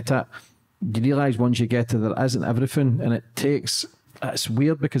and you get it, you realise once you get it, there isn't everything. And it's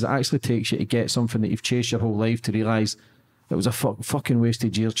weird, because it actually takes you to get something that you've chased your whole life to realise it was a fucking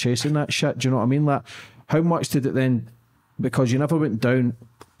wasted year chasing that shit. Do you know what I mean? Like, how much did it then, because you never went down,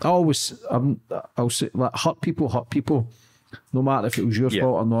 I'll say, like, hurt people, no matter if it was your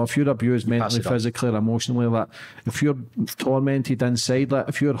fault or not. If you're abused mentally, physically, or emotionally, like, if you're tormented inside, like,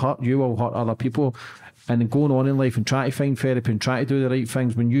 if you're hurt, you will hurt other people. And then going on in life and trying to find therapy and trying to do the right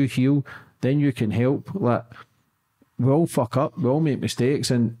things, when you heal, then you can help. Like, we all fuck up, we all make mistakes,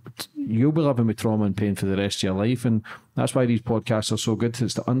 and you'll be living with trauma and pain for the rest of your life. And that's why these podcasts are so good,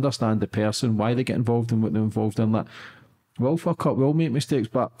 is to understand the person, why they get involved in what they're involved in. Like, we all fuck up, we all make mistakes,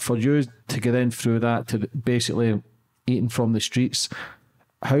 but for you to get in through that, to basically eating from the streets,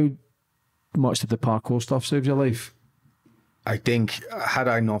 how much did the parkour stuff save your life? I think had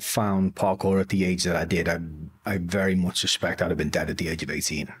I not found parkour at the age that I did, I very much suspect I'd have been dead at the age of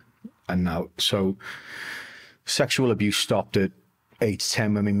 18. And now, so sexual abuse stopped at age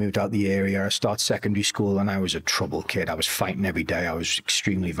 10 when we moved out the area. I started secondary school and I was a troubled kid. I was fighting every day. I was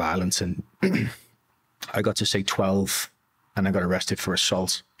extremely violent. And I got to say 12 and I got arrested for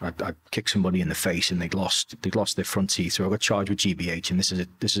assault. I kicked somebody in the face and they'd lost their front teeth. So I got charged with GBH, and this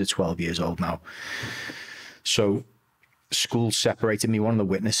is at 12 years old now. So school separated me. One of the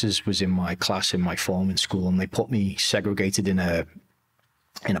witnesses was in my class in my form in school, and they put me segregated in a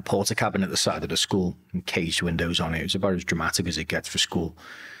porta cabin at the side of the school and caged windows on it. It was about as dramatic as it gets for school.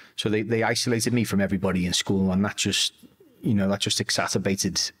 So they isolated me from everybody in school, and that just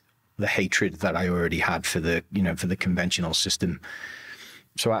exacerbated the hatred that I already had for the conventional system.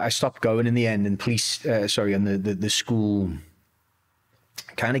 So I stopped going in the end, and the school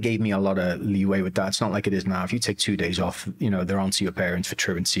kind of gave me a lot of leeway with that. It's not like it is now. If you take 2 days off, they're onto your parents for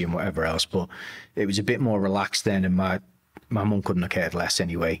truancy and whatever else. But it was a bit more relaxed then, and my mum couldn't have cared less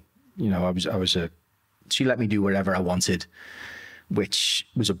anyway. She let me do whatever I wanted, which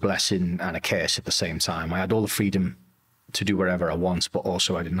was a blessing and a curse at the same time. I had all the freedom to do whatever I want, but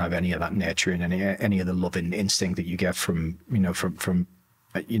also I didn't have any of that nurturing, any of the loving instinct that you get from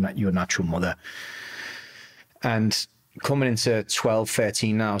your natural mother. And coming into 12,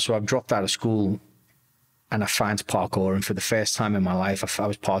 13 now, so I've dropped out of school and I found parkour, and for the first time in my life, I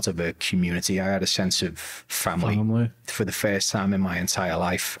was part of a community. I had a sense of family for the first time in my entire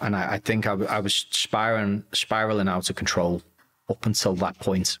life. And I think I was spiraling out of control up until that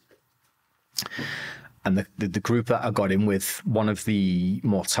point. And the group that I got in with, one of the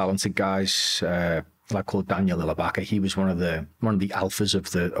more talented guys, called Daniel Ilabaka, he was one of the alphas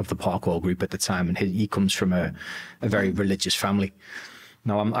of the parkour group at the time, and he comes from a very religious family.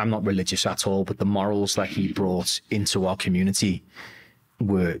 Now, I'm not religious at all, but the morals that he brought into our community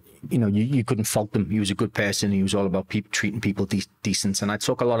were, you couldn't fault them. He was a good person. He was all about treating people decent. And I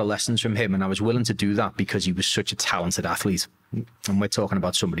took a lot of lessons from him, and I was willing to do that because he was such a talented athlete. And we're talking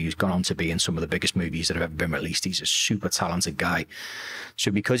about somebody who's gone on to be in some of the biggest movies that have ever been released. He's a super talented guy.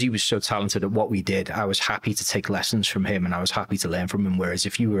 So because he was so talented at what we did, I was happy to take lessons from him, and I was happy to learn from him. Whereas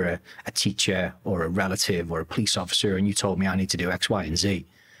if you were a teacher or a relative or a police officer and you told me I need to do X, Y, and Z,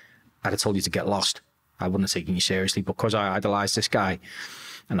 I'd have told you to get lost. I wouldn't have taken you seriously, because I idolized this guy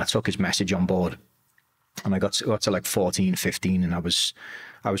and I took his message on board. And I got to like 14, 15, and I was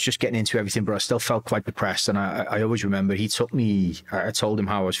just getting into everything, but I still felt quite depressed. And I always remember I told him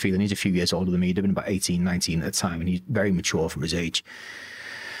how I was feeling. He's a few years older than me. He'd have been about 18, 19 at the time, and he's very mature for his age.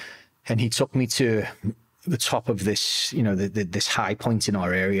 And he took me to the top of this, this high point in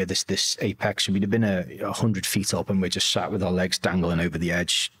our area, this apex. We'd have been 100 feet up, and we just sat with our legs dangling over the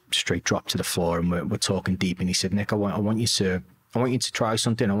edge, straight drop to the floor, and we're talking deep. And he said, "Nick, I want you to try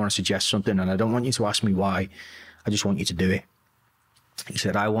something. I want to suggest something, and I don't want you to ask me why. I just want you to do it." He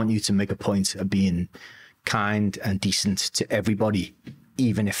said, "I want you to make a point of being kind and decent to everybody,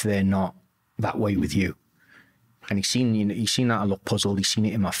 even if they're not that way with you." And he's seen that I look puzzled. He's seen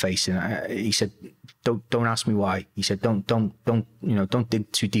it in my face, and he said, "Don't ask me why." He said, "Don't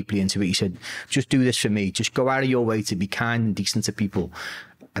dig too deeply into it." He said, "Just do this for me. Just go out of your way to be kind and decent to people,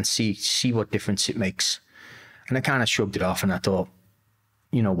 and see what difference it makes." And I kind of shrugged it off, and I thought,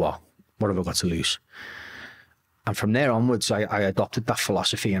 you know what have I got to lose? And from there onwards, I adopted that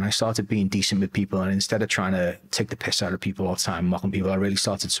philosophy, and I started being decent with people. And instead of trying to take the piss out of people all the time, mocking people, I really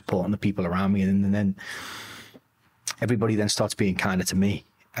started supporting the people around me. And then everybody then starts being kinder to me.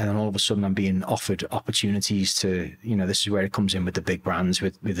 And then all of a sudden I'm being offered opportunities to, this is where it comes in with the big brands,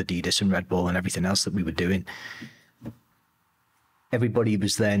 with Adidas and Red Bull and everything else that we were doing. Everybody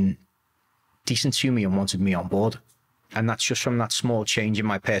was then decent to me and wanted me on board. And that's just from that small change in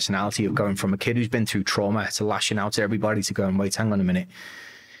my personality of going from a kid who's been through trauma to lashing out to everybody to going, wait, hang on a minute.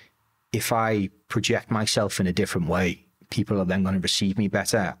 If I project myself in a different way, people are then going to receive me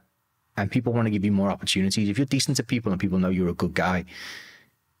better. And people want to give you more opportunities. If you're decent to people and people know you're a good guy,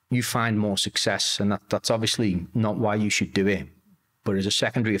 you find more success. And that's obviously not why you should do it. But as a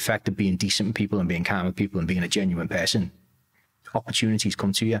secondary effect of being decent with people and being kind with people and being a genuine person, opportunities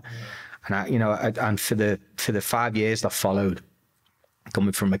come to you. And and for the 5 years that followed,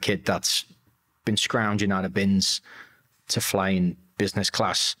 coming from a kid that's been scrounging out of bins to flying business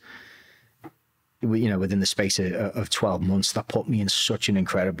class, within the space of 12 months, that put me in such an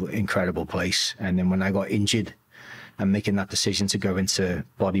incredible place. And then when I got injured and making that decision to go into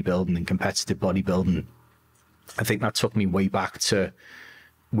bodybuilding and competitive bodybuilding, I think that took me way back to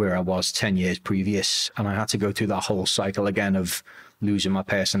where I was 10 years previous. And I had to go through that whole cycle again of losing my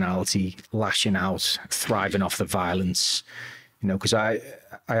personality, lashing out, thriving off the violence, you know, because I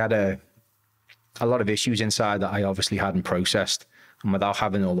had a lot of issues inside that I obviously hadn't processed. And without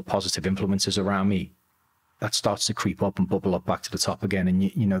having all the positive influences around me, that starts to creep up and bubble up back to the top again. And,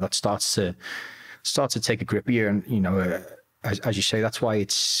 you know, that starts to take a grip of you. And, you know, as you say, that's why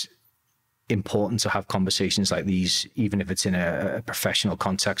it's important to have conversations like these, even if it's in a professional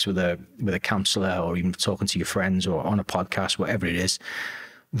context with a counselor, or even talking to your friends or on a podcast, whatever it is.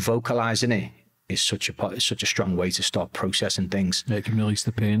 Vocalizing it is such a strong way to start processing things. It can release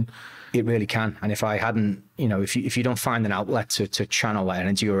the pain. It really can. And if I hadn't, you know, if you don't find an outlet to channel that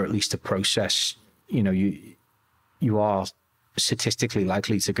energy, or at least to process, you know, you are statistically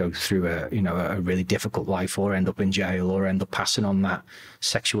likely to go through a really difficult life, or end up in jail, or end up passing on that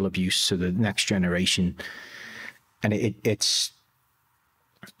sexual abuse to the next generation. And it's,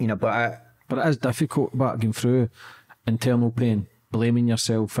 you know, but it is difficult going through internal pain, blaming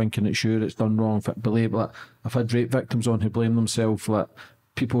yourself, thinking it's you that's done wrong. I've had rape victims on who blame themselves, like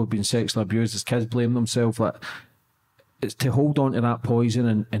people who've been sexually abused as kids blame themselves. Like, it's to hold on to that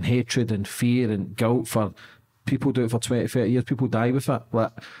poison and hatred and fear and guilt for. People do it for 20, 30 years. People die with it.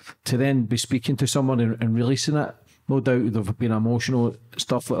 Like, to then be speaking to someone and releasing it, no doubt they've been emotional,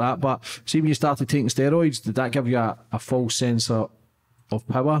 stuff like that. But see, when you started taking steroids, did that give you a false sense of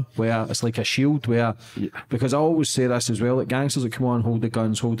power, where it's like a shield? Because I always say this as well, like gangsters that come on, hold the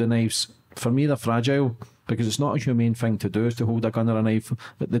guns, hold the knives, for me they're fragile, because it's not a humane thing to do, is to hold a gun or a knife.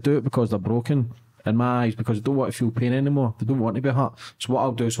 But they do it because they're broken, in my eyes, because they don't want to feel pain anymore. They don't want to be hurt. So what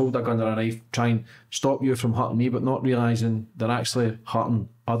I'll do is hold a gun or a knife, try and stop you from hurting me, but not realising they're actually hurting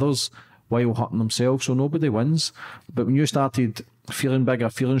others while hurting themselves. So nobody wins. But when you started feeling bigger,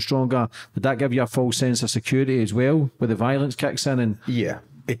 feeling stronger, did that give you a false sense of security as well, where the violence kicks in? And yeah,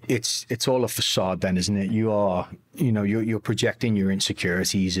 it's all a facade then, isn't it? You're projecting your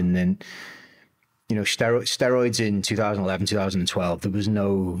insecurities, and then, you know, steroids in 2011, 2012, there was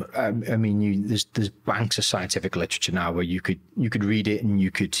no, there's banks of scientific literature now where you could read it, and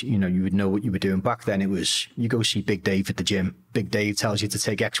you would know what you were doing. Back then it was, you go see Big Dave at the gym. Big Dave tells you to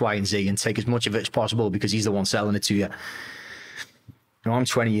take X, Y, and Z, and take as much of it as possible because he's the one selling it to you. You know, I'm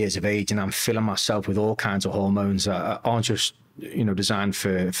 20 years of age, and I'm filling myself with all kinds of hormones that aren't just, you know, designed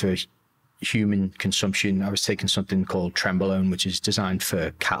for human consumption. I was taking something called Trenbolone, which is designed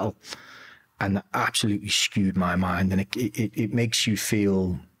for cattle. And that absolutely skewed my mind, and it makes you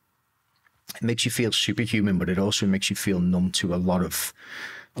feel superhuman, but it also makes you feel numb to a lot of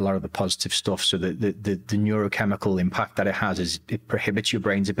the positive stuff. So the neurochemical impact that it has is it prohibits your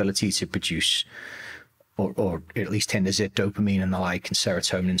brain's ability to produce, or at least hinders it, dopamine and the like, and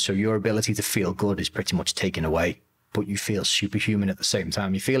serotonin. So your ability to feel good is pretty much taken away, but you feel superhuman at the same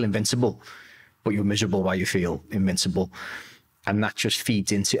time. You feel invincible, but you're miserable while you feel invincible. And that just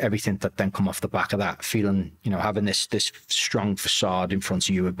feeds into everything that then come off the back of that, feeling, you know, having this strong facade in front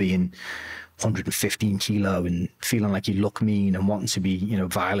of you of being 115 kilo and feeling like you look mean and wanting to be, you know,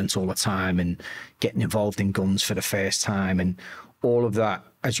 violent all the time and getting involved in guns for the first time. And all of that,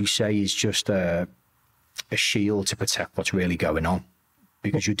 as you say, is just a shield to protect what's really going on,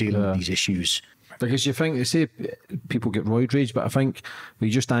 because you're dealing with these issues. Because you think, they say people get roid rage, but I think we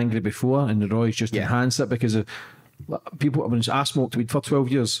were just angry before, and the roids just enhance it, because of people. I smoked weed for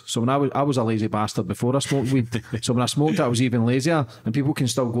 12 years, so when I was a lazy bastard before I smoked weed. So when I smoked it, I was even lazier, and people can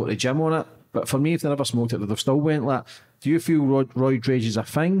still go to the gym on it. But for me, if they never smoked it, they've still went like. Do you feel roid rage is a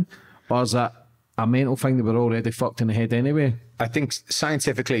thing, or is that a mental thing that we're already fucked in the head anyway? I think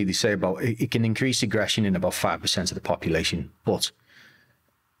scientifically they say about it can increase aggression in about 5% of the population, but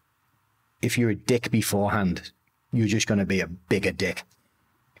if you're a dick beforehand, you're just going to be a bigger dick.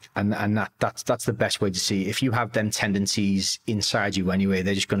 And that's the best way to see. If you have them tendencies inside you anyway,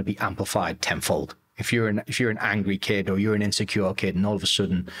 they're just going to be amplified tenfold. If you're an angry kid, or you're an insecure kid, and all of a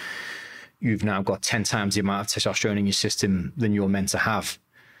sudden you've now got 10 times the amount of testosterone in your system than you're meant to have.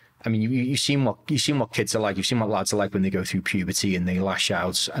 I mean, you've seen what kids are like. You've seen what lads are like when they go through puberty and they lash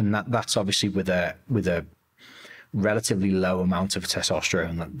out, and that's obviously with a relatively low amount of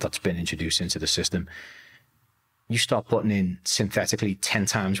testosterone that's been introduced into the system. You start putting in synthetically 10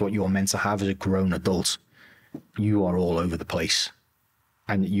 times what you're meant to have as a grown adult, you are all over the place.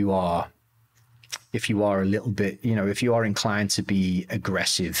 And you are, if you are a little bit, you know, if you are inclined to be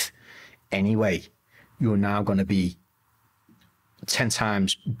aggressive anyway, you're now going to be 10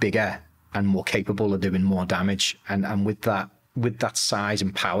 times bigger and more capable of doing more damage. And with that size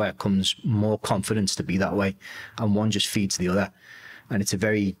and power comes more confidence to be that way. And one just feeds the other. And it's a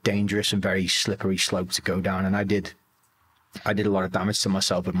very dangerous and very slippery slope to go down. And I did I did a lot of damage to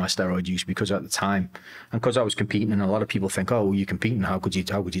myself with my steroid use, because at the time, and because I was competing, and a lot of people think, oh, well, you're competing, how could you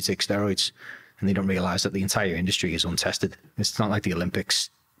take steroids? And they don't realize that the entire industry is untested. It's not like the Olympics.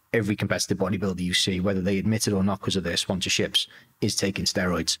 Every competitive bodybuilder you see, whether they admit it or not because of their sponsorships, is taking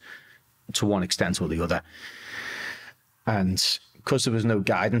steroids to one extent or the other. And because there was no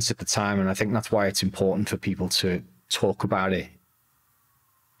guidance at the time, and I think that's why it's important for people to talk about it,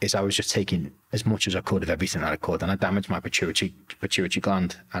 is I was just taking as much as I could of everything that I could, and I damaged my pituitary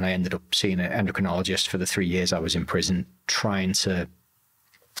gland, and I ended up seeing an endocrinologist for the 3 years I was in prison, trying to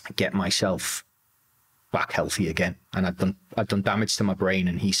get myself back healthy again. And I'd done damage to my brain,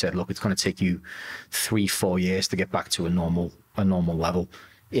 and he said, look, it's going to take you 3-4 years to get back to a normal level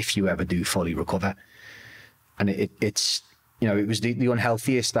if you ever do fully recover. And it's, you know, it was the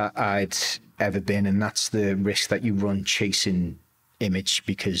unhealthiest that I'd ever been, and that's the risk that you run chasing image,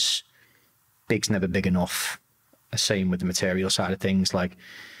 because big's never big enough. Same with the material side of things, like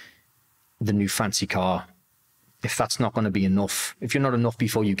the new fancy car. If that's not going to be enough, if you're not enough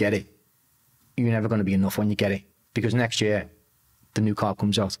before you get it, you're never going to be enough when you get it, because next year the new car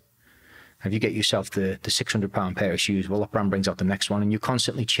comes out. If you get yourself the £600 pair of shoes, well, that brand brings out the next one, and you're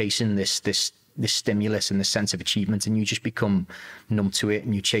constantly chasing this stimulus and this sense of achievement, and you just become numb to it,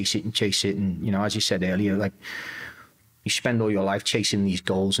 and you chase it and chase it. And, you know, as you said earlier, like, you spend all your life chasing these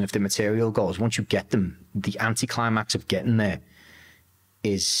goals, and if they're material goals, once you get them, the anticlimax of getting there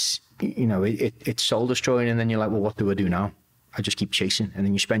is, you know, it's soul destroying. And then you're like, well, what do I do now? I just keep chasing, and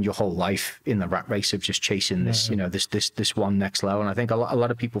then you spend your whole life in the rat race of just chasing this, you know, this one next level. And I think a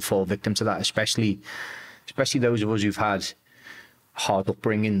lot of people fall victim to that, especially those of us who've had hard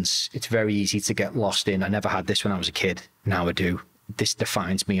upbringings. It's very easy to get lost in, I never had this when I was a kid, now I do. This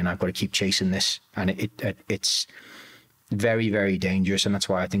defines me, and I've got to keep chasing this. And it's very, very dangerous. And that's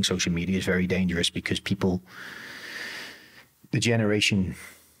why I think social media is very dangerous, because people, the generation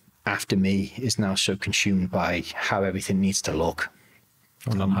after me, is now so consumed by how everything needs to look.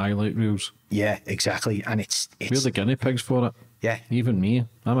 On highlight reels. Yeah, exactly. And it's we're the guinea pigs for it. Yeah. Even me.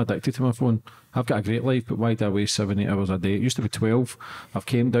 I'm addicted to my phone. I've got a great life, but why do I waste 7-8 hours a day? It used to be 12. I've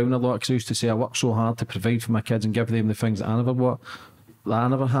came down a lot, because I used to say I work so hard to provide for my kids and give them the things that I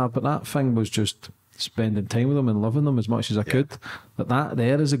never have. But that thing was just spending time with them and loving them as much as I could. That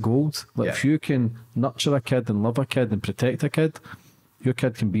there is a gold. Like, if you can nurture a kid and love a kid and protect a kid, your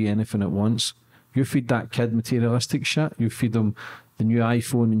kid can be anything it wants. You feed that kid materialistic shit, you feed them the new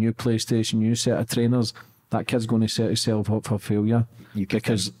iPhone, the new PlayStation, new set of trainers, that kid's going to set himself up for failure.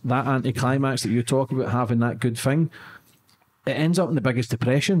 Because that anticlimax that you talk about, having that good thing, it ends up in the biggest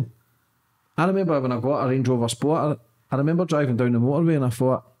depression. I remember when I got a Range Rover Sport, I remember driving down the motorway, and I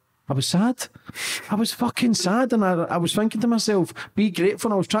thought, I was sad. I was fucking sad, and I was thinking to myself, be grateful.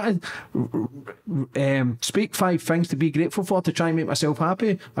 And I was trying to speak 5 things to be grateful for, to try and make myself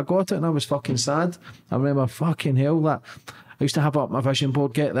happy. I got it, and I was fucking sad. I remember, fucking hell, that I used to have up my vision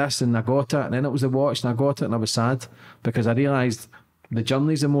board, get this, and I got it. And then it was the watch, and I got it, and I was sad, because I realised the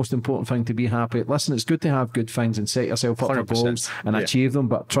journey is the most important thing to be happy. Listen, it's good to have good things and set yourself up for goals and achieve them,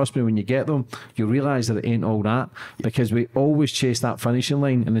 but trust me, when you get them, you realise that it ain't all that, because we always chase that finishing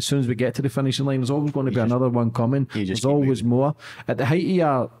line, and as soon as we get to the finishing line, there's always going to be another one coming. There's always more. At the height of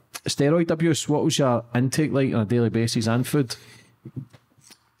your steroid abuse, what was your intake like on a daily basis and food?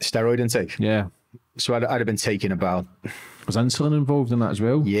 Steroid intake? Yeah. So I'd have been taking about... Was insulin involved in that as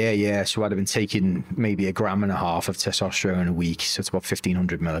well? Yeah. So I'd have been taking maybe 1.5 grams of testosterone a week. So it's about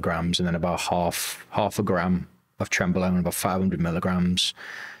 1,500 milligrams, and then about half a gram of trenbolone, about 500 milligrams.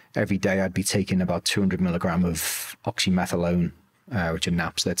 Every day I'd be taking about 200 milligram of oxymethylone, which are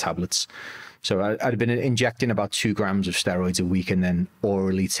naps, they're tablets. So I'd have been injecting about 2 grams of steroids a week, and then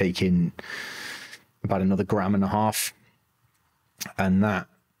orally taking about another 1.5 grams. And that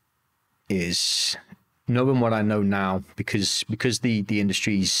is... knowing what I know now, because the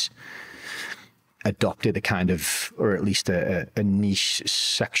industry's adopted a kind of, or at least a niche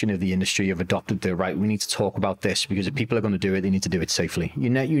section of the industry have adopted the right, we need to talk about this, because if people are going to do it, they need to do it safely.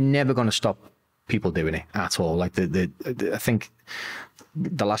 You're never going to stop people doing it at all. Like I think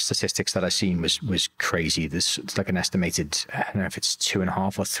the last statistics that I seen was crazy. It's like an estimated, I don't know if it's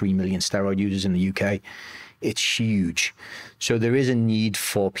 2.5 or 3 million steroid users in the UK. It's huge. So there is a need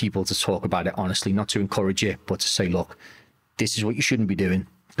for people to talk about it honestly, not to encourage it, but to say, look, this is what you shouldn't be doing.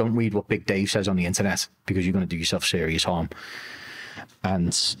 Don't read what Big Dave says on the internet, because you're going to do yourself serious harm.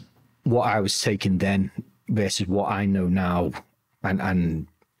 And what I was taking then versus what I know now, and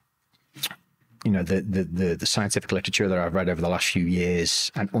you know, the scientific literature that I've read over the last few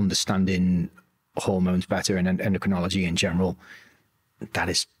years, and understanding hormones better and endocrinology in general, that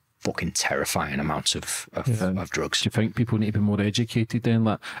is fucking terrifying amounts of drugs. Do you think people need to be more educated then?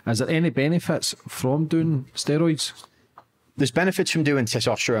 Like, is there any benefits from doing steroids? There's benefits from doing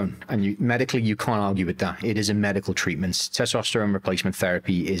testosterone, and medically you can't argue with that. It is a medical treatment. Testosterone replacement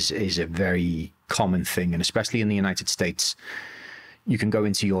therapy is a very common thing, and especially in the United States, you can go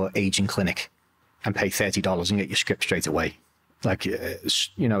into your aging clinic and pay $30 and get your script straight away. Like, you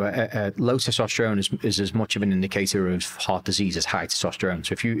know, low testosterone is as much of an indicator of heart disease as high testosterone.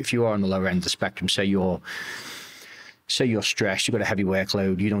 So if you are on the lower end of the spectrum, say you're stressed, you've got a heavy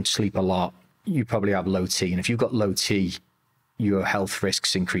workload, you don't sleep a lot, you probably have low T. And if you've got low T, your health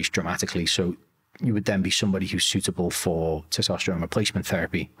risks increase dramatically. So you would then be somebody who's suitable for testosterone replacement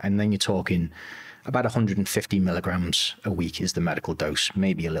therapy. And then you're talking about 150 milligrams a week is the medical dose,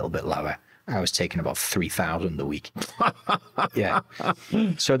 maybe a little bit lower. I was taking about 3,000 a week. Yeah.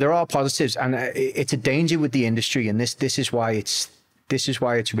 So there are positives, and it's a danger with the industry. And this is why it's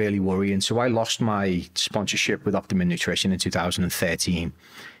really worrying. So I lost my sponsorship with Optimum Nutrition in 2013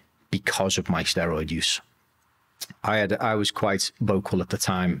 because of my steroid use. I was quite vocal at the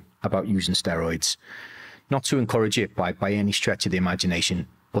time about using steroids, not to encourage it by any stretch of the imagination,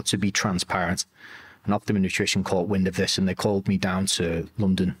 but to be transparent. And Optimum Nutrition caught wind of this, and they called me down to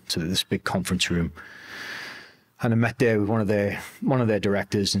London to this big conference room. And I met there with one of their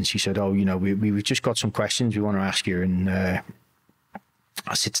directors, and she said, "Oh, you know, we've just got some questions we want to ask you." And I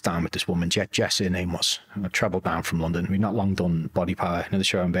sit down with this woman, Jess, her name was. I travelled down from London. We've not long done Body Power, another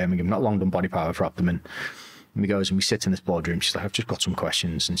show in Birmingham, not long done Body Power for Optimum. And we goes and we sit in this boardroom. She's like, "I've just got some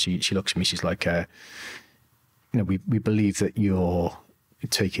questions." And she looks at me, she's like, "You know, we believe that you're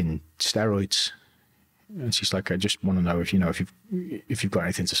taking steroids." And she's like, "I just want to know if you've got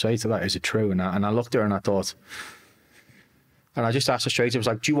anything to say to that. Is it true?" And I looked at her and I thought, and I just asked her straight. I was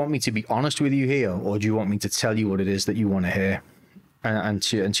like, "Do you want me to be honest with you here, or do you want me to tell you what it is that you want to hear?" And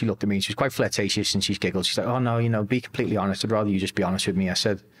she looked at me and she was quite flirtatious and she giggled. She's like, "Oh no, you know, be completely honest. I'd rather you just be honest with me." I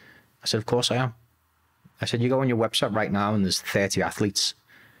said, "Of course I am." I said, "You go on your website right now and there's 30 athletes."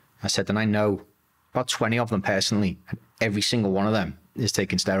 I said, "And I know about 20 of them personally, and every single one of them is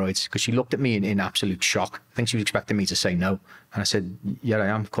taking steroids." Because she looked at me in absolute shock. I think she was expecting me to say no. And I said, "Yeah, I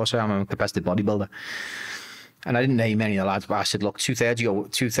am. Of course I am. I'm a competitive bodybuilder." And I didn't name any of the lads, but I said, "Look, two-thirds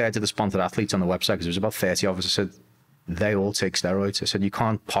of the sponsored athletes on the website," because there was about 30 of us, I said, "they all take steroids." I said, "You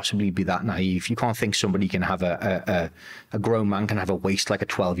can't possibly be that naive. You can't think somebody can have a grown man can have a waist like a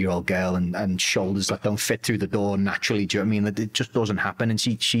 12-year-old girl and shoulders that don't fit through the door naturally." Do you know what I mean? It just doesn't happen. And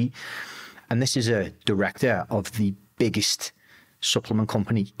and this is a director of the biggest supplement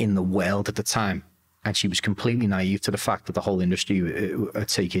company in the world at the time. And she was completely naive to the fact that the whole industry are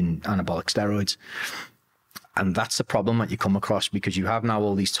taking anabolic steroids. And that's the problem that you come across, because you have now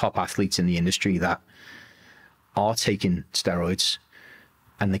all these top athletes in the industry that are taking steroids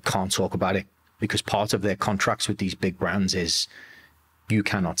and they can't talk about it, because part of their contracts with these big brands is you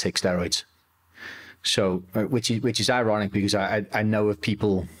cannot take steroids. So, which is ironic, because I know of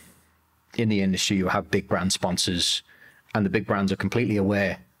people in the industry who have big brand sponsors, and the big brands are completely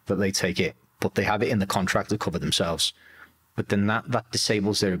aware that they take it, but they have it in the contract to cover themselves. But then that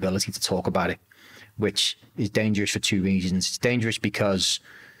disables their ability to talk about it, which is dangerous for two reasons. It's dangerous because,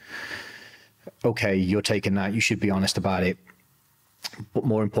 okay, you're taking that, you should be honest about it. But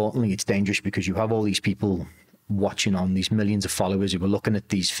more importantly, it's dangerous because you have all these people watching on, these millions of followers who are looking at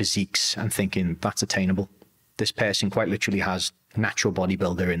these physiques and thinking that's attainable. This person quite literally has natural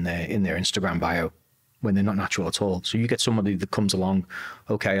bodybuilder in their Instagram bio when they're not natural at all. So you get somebody that comes along,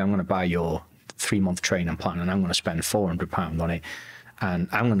 okay, I'm going to buy your 3-month training plan and I'm going to spend £400 on it and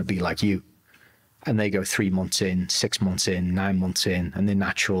I'm going to be like you. And they go 3 months in, 6 months in, 9 months in, and they're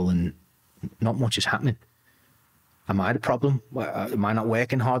natural and not much is happening. Am I the problem? Am I not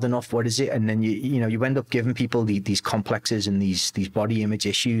working hard enough? What is it? And then you end up giving people these complexes and these body image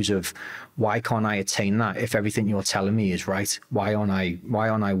issues of, why can't I attain that if everything you're telling me is right? Why aren't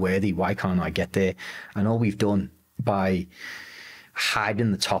I worthy? Why can't I get there? And all we've done by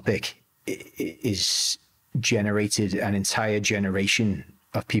hiding the topic is generated an entire generation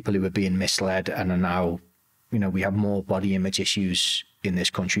of people who are being misled and are now, we have more body image issues in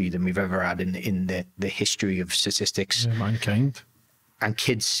this country than we've ever had in the history of statistics. Yeah, mankind. And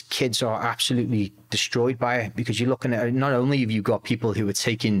kids are absolutely destroyed by it, because you're looking at, not only have you got people who are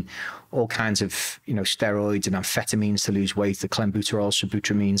taking all kinds of, steroids and amphetamines to lose weight, the clenbuterol,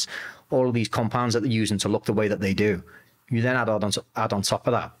 sibutramines, all of these compounds that they're using to look the way that they do. You then add on top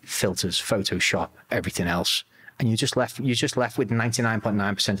of that filters, Photoshop, everything else. And you're just left with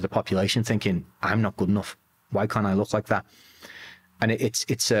 99.9% of the population thinking, I'm not good enough. Why can't I look like that? And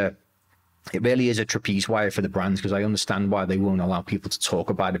it's a it really is a trapeze wire for the brands, because I understand why they won't allow people to talk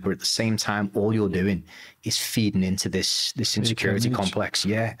about it. But at the same time, all you're doing is feeding into this insecurity complex.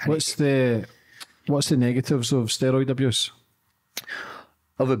 Yeah. And what's the negatives of steroid abuse?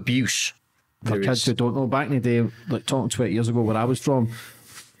 Of abuse. For kids who don't know, back in the day, like talking 20 years ago where I was from,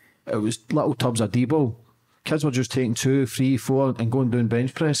 it was little tubs of Debo. Kids were just taking 2, 3, 4 and going down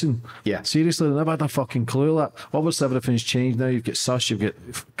bench pressing. Yeah. Seriously, they never had a fucking clue. Like, obviously, everything's changed now. You've got SUS, you've got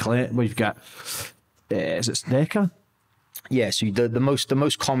you've got, is it Sneca? Yeah, so the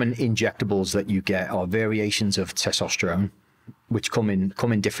most common injectables that you get are variations of testosterone, which come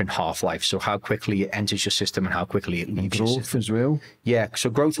in different half-life. So how quickly it enters your system and how quickly it leaves your system. Growth as well. Yeah, so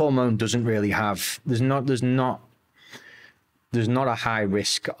growth hormone doesn't really have, there's not a high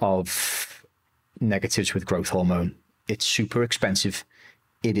risk of negatives with growth hormone. It's super expensive.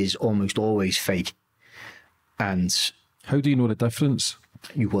 It is almost always fake. And how do you know the difference?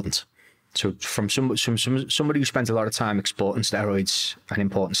 You wouldn't. So from somebody who spent a lot of time exporting steroids and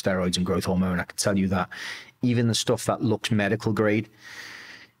importing steroids and growth hormone, I can tell you that even the stuff that looks medical grade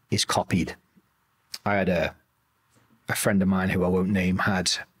is copied. I had a friend of mine who I won't name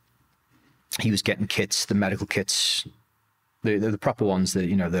he was getting kits, the medical kits, the proper ones, the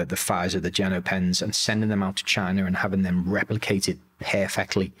Pfizer, the Genopens, and sending them out to China and having them replicated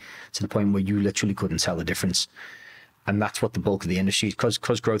perfectly to the point where you literally couldn't tell the difference. And that's what the bulk of the industry is,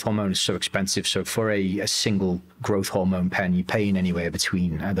 because growth hormone is so expensive. So for a single growth hormone pen, you're paying anywhere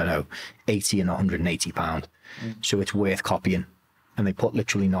between, I don't know, 80 and 180 pound. So it's worth copying, and they put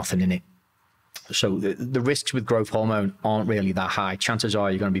literally nothing in it. So the risks with growth hormone aren't really that high. Chances are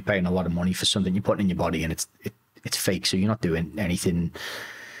you're going to be paying a lot of money for something you're putting in your body, and it's fake. So you're not doing anything.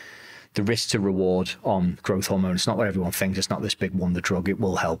 The risk to reward on growth hormone, it's not what everyone thinks. It's not this big wonder drug. It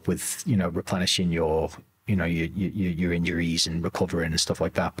will help with, replenishing your injuries and recovering and stuff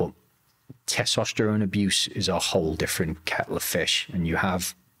like that. But testosterone abuse is a whole different kettle of fish. And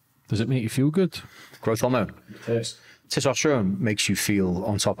does it make you feel good? Growth hormone. Yes. Testosterone makes you feel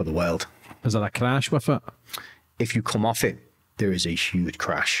on top of the world. Is there a crash with it? If you come off it, there is a huge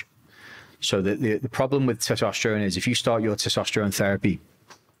crash. So the problem with testosterone is if you start your testosterone therapy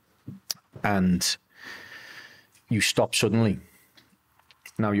and you stop suddenly,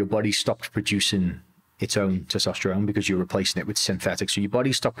 now your body stopped producing its own testosterone because you're replacing it with synthetic. So your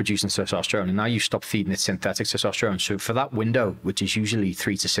body stopped producing testosterone, and now you stop feeding it synthetic testosterone. So for that window, which is usually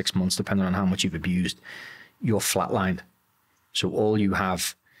 3 to 6 months, depending on how much you've abused, you're flatlined. So all you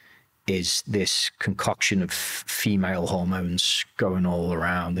have is this concoction of female hormones going all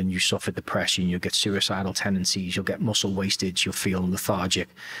around, and you suffer depression, you'll get suicidal tendencies, you'll get muscle wastage, you'll feel lethargic,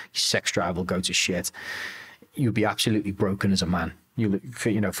 your sex drive will go to shit. You'll be absolutely broken as a man.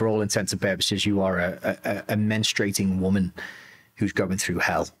 For all intents and purposes, you are a menstruating woman who's going through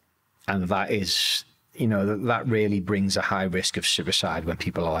hell. And that is, that really brings a high risk of suicide when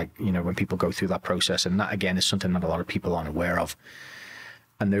people are when people go through that process. And that, again, is something that a lot of people aren't aware of.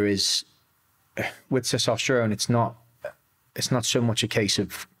 And there is, with testosterone, it's not so much a case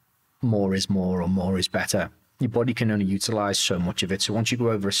of more is more or more is better. Your body can only utilize so much of it. So once you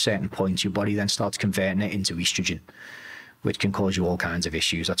go over a certain point, your body then starts converting it into estrogen, which can cause you all kinds of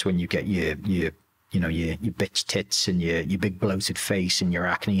issues. That's when you get your bitch tits and your big bloated face and your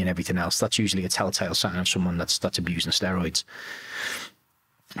acne and everything else. That's usually a telltale sign of someone that's abusing steroids.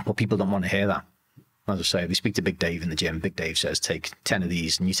 But people don't want to hear that. As I say, they speak to Big Dave in the gym. Big Dave says, take 10 of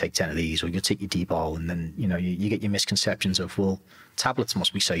these and you take 10 of these, or you take your D-ball, and then, you get your misconceptions of, well, tablets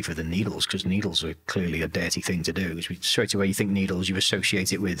must be safer than needles, because needles are clearly a dirty thing to do. Because straight away you think needles, you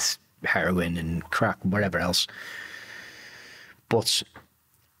associate it with heroin and crack and whatever else. But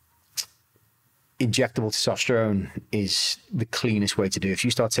injectable testosterone is the cleanest way to do it. If you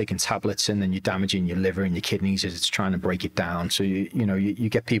start taking tablets and then you're damaging your liver and your kidneys as it's trying to break it down. So, you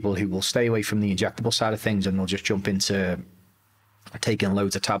get people who will stay away from the injectable side of things, and they'll just jump into taking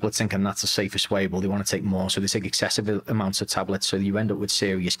loads of tablets thinking that's the safest way. Well, they want to take more. So they take excessive amounts of tablets. So you end up with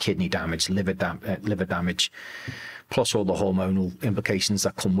serious kidney damage, liver damage, plus all the hormonal implications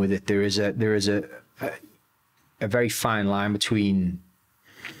that come with it. There is a very fine line between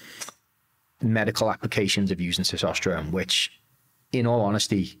medical applications of using testosterone, which, in all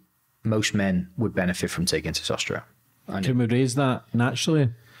honesty, most men would benefit from taking testosterone. Can we raise that naturally?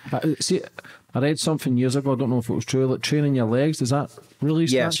 See, I read something years ago, I don't know if it was true, like training your legs, does that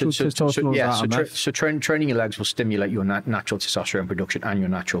release natural testosterone? So training your legs will stimulate your natural testosterone production and your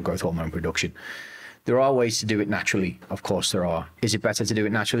natural growth hormone production. There are ways to do it naturally, of course there are. Is it better to do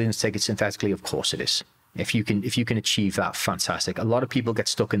it naturally than to take it synthetically? Of course it is. If you can achieve that, fantastic. A lot of people get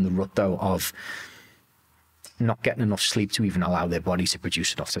stuck in the rut, though, of not getting enough sleep to even allow their body to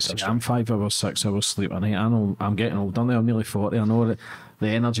produce enough testosterone. I'm 5 hours, 6 hours sleep a night. I know I'm getting older now. I'm nearly 40. I know that the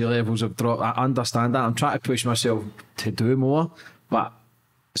energy levels have dropped. I understand that. I'm trying to push myself to do more, but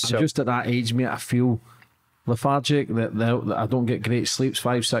I'm just at that age, mate. I feel lethargic, that I don't get great sleeps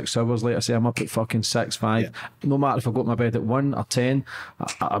 5, 6 hours. Like I say, I'm up at fucking 6, 5. Yeah. No matter if I go to my bed at 1 or 10,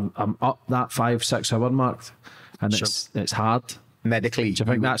 I'm up that 5, 6 hour mark, and it's hard. Medically, do you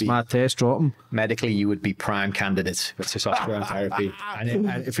think that's my test dropping? Medically, you would be prime candidate for testosterone therapy. And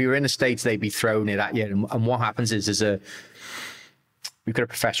if we were in the States, they'd be throwing it at you. And what happens is we've got a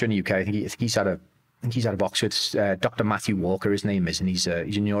professor in the UK. I think he's out of Oxford. Dr. Matthew Walker, his name is, and he's a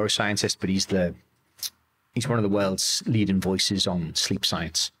neuroscientist, but he's one of the world's leading voices on sleep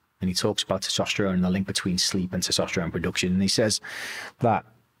science. And he talks about testosterone and the link between sleep and testosterone production. And he says that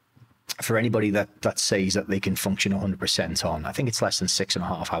for anybody that says that they can function 100% on, I think it's less than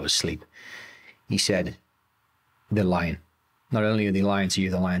 6.5 hours sleep, he said, they're lying. Not only are they lying to you,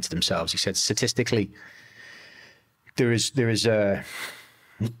 they're lying to themselves. He said, statistically, there is a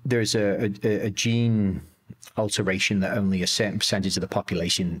gene alteration that only a certain percentage of the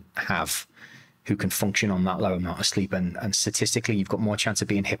population have who can function on that low amount of sleep. And statistically, you've got more chance of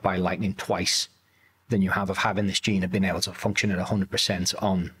being hit by lightning twice than you have of having this gene of being able to function at 100%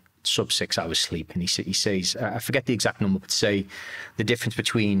 on sub 6 hours sleep. And he says, I forget the exact number, but say the difference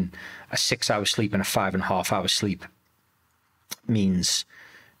between a 6 hour sleep and a 5.5 hour sleep means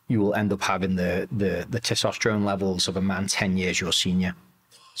you will end up having the testosterone levels of a man 10 years your senior.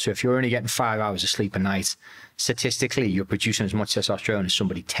 So if you're only getting 5 hours of sleep a night, statistically, you're producing as much testosterone as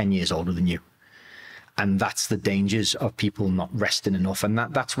somebody 10 years older than you. And that's the dangers of people not resting enough. And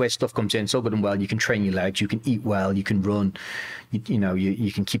that's where stuff comes in. It's all good and well. You can train your legs, you can eat well, you can run, you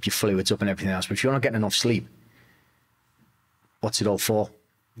can keep your fluids up and everything else. But if you're not getting enough sleep, what's it all for?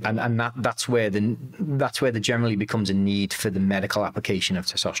 And that's where there generally becomes a need for the medical application of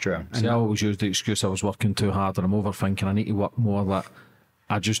testosterone. See, I always use the excuse I was working too hard and I'm overthinking. I need to work more. That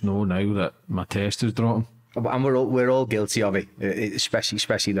I just know now that my test is dropping. And we're all guilty of it,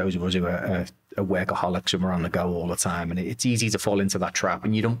 especially those of us who are workaholics and we're on the go all the time. And it's easy to fall into that trap.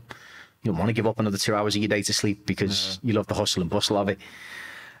 And you don't want to give up another 2 hours of your day to sleep because you love the hustle and bustle of it.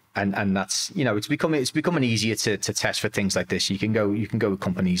 And that's, it's becoming easier to test for things like this. You can go with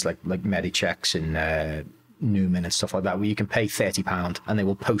companies like Medichecks and Newman and stuff like that, where you can pay £30 and they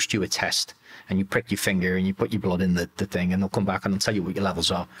will post you a test and you prick your finger and you put your blood in the thing and they'll come back and they'll tell you what your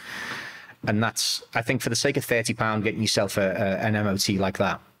levels are. And that's, I think, for the sake of £30, getting yourself an MOT like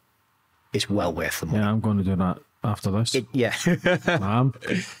that, it's well worth the money. Yeah, I'm going to do that after this. Yeah.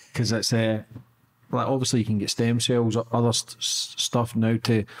 Because it's like obviously you can get stem cells or other stuff now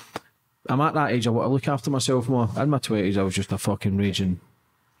I'm at that age, I want to look after myself more. In my 20s, I was just a fucking raging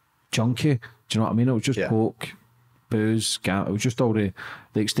junkie. Do you know what I mean? It was just coke, booze, it was just all the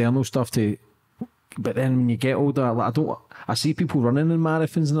external stuff but then when you get older, I see people running in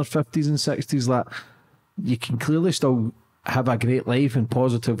marathons in their 50s and 60s, like you can clearly still have a great life and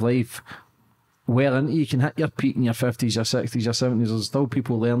positive life well into you can hit your peak in your 50s, your 60s, your 70s. There's still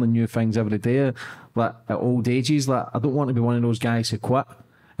people learning new things every day, like at old ages. Like I don't want to be one of those guys who quit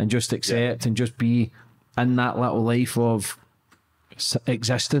and just accept and just be in that little life of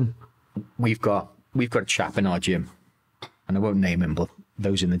existing. We've got a chap in our gym, and I won't name him, but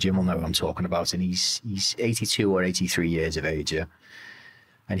those in the gym will know what I'm talking about. And he's 82 or 83 years of age, yeah.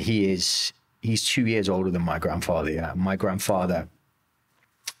 And he's 2 years older than my grandfather. Yeah, my grandfather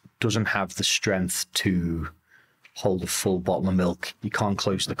doesn't have the strength to hold a full bottle of milk. He can't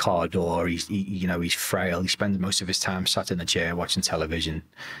close the car door. He's frail. He spends most of his time sat in a chair watching television.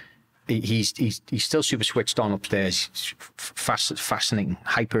 He's still super switched on upstairs. He's fascinating,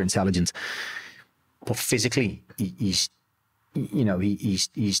 hyper intelligent, but physically he's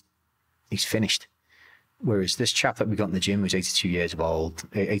finished. Whereas this chap that we got in the gym who's 82 years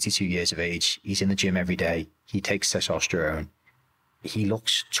of age, he's in the gym every day. He takes testosterone. He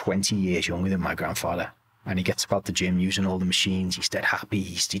looks 20 years younger than my grandfather. And he gets about the gym using all the machines. He's dead happy.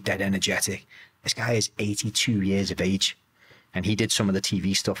 He's dead energetic. This guy is 82 years of age. And he did some of the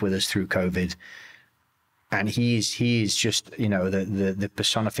TV stuff with us through COVID. And he is just, the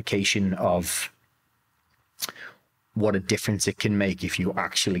personification of what a difference it can make if you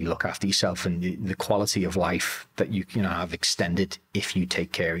actually look after yourself, and the quality of life that you have extended if you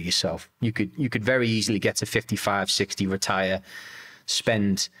take care of yourself. You could very easily get to 55, 60, retire,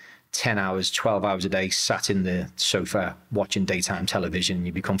 spend 10 hours, 12 hours a day sat in the sofa watching daytime television.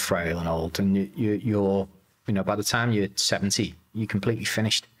 You become frail and old, and you're by the time you're 70, you're completely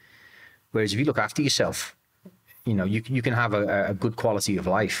finished. Whereas if you look after yourself, you can have a good quality of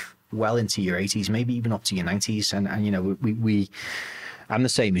life well into your 80s, maybe even up to your 90s. And you know, I'm the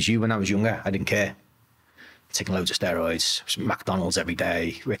same as you. When I was younger, I didn't care. Taking loads of steroids, McDonald's every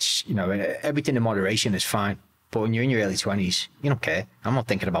day, which, you know, everything in moderation is fine. But when you're in your early 20s, you don't care. I'm not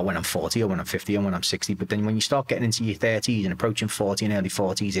thinking about when I'm 40 or when I'm 50 or when I'm 60. But then when you start getting into your 30s and approaching 40 and early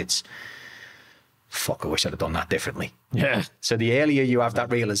 40s, it's, fuck, I wish I'd have done that differently. Yeah. So the earlier you have that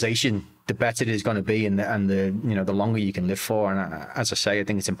realization, the better it is going to be, and the you know, the longer you can live for. And as I say, I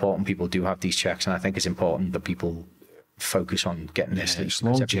think it's important people do have these checks, and I think it's important that people focus on getting this. It's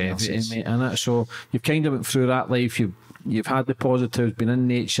longevity, mate, innit? So you've kind of went through that life. You've had the positives, been in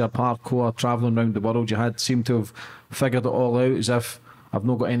nature, parkour, travelling around the world. You seem to have figured it all out, as if I've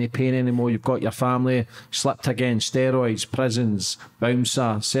not got any pain anymore. You've got your family, slipped again, steroids, prisons,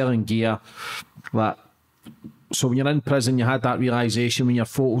 bouncer, selling gear. That. So when you're in prison, you had that realisation when your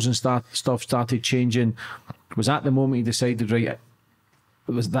photos and stuff started changing. Was that the moment you decided, right,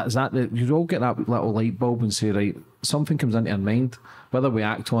 you all get that little light bulb and say, right, something comes into your mind, whether we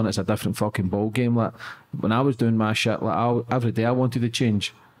act on it, it's a different fucking ball game. Like when I was doing my shit, like every day I wanted to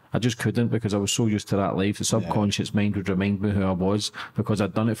change, I just couldn't, because I was so used to that life. The subconscious mind would remind me who I was, because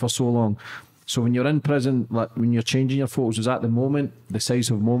I'd done it for so long. So when you're in prison, like when you're changing your photos, was that the moment, the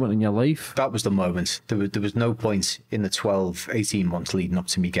decisive moment in your life? That was the moment. There was no point in the 12, 18 months leading up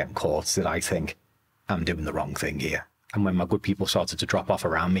to me getting caught that I think I'm doing the wrong thing here. And when my good people started to drop off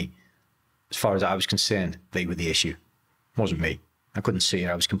around me, as far as I was concerned, they were the issue. It wasn't me. I couldn't see it.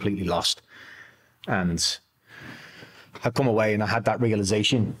 I was completely lost. And I come away and I had that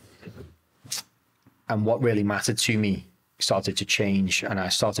realization. And what really mattered to me started to change. And I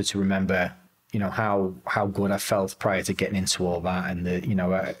started to remember, you know, how good I felt prior to getting into all that. And you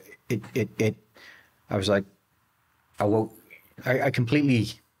know, I was like, I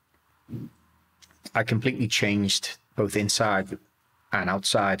completely changed both inside and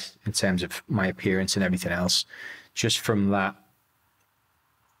outside in terms of my appearance and everything else. Just from that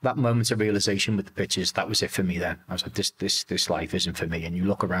moment of realization with the pictures, that was it for me then. I was like, this life isn't for me. And you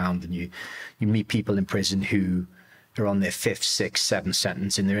look around and you meet people in prison who are on their 5th, 6th, 7th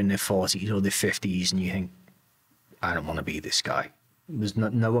sentence, and they're in their 40s or their 50s, and you think, I don't want to be this guy. There's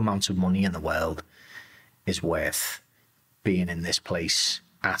no amount of money in the world is worth being in this place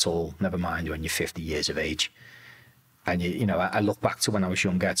at all, never mind when you're 50 years of age. And you know, I look back to when I was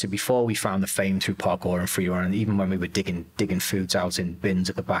younger, to before we found the fame through parkour and free run, and even when we were digging foods out in bins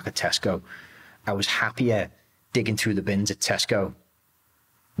at the back of Tesco, I was happier digging through the bins at Tesco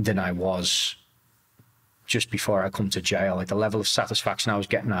than I was just before I come to jail. Like the level of satisfaction I was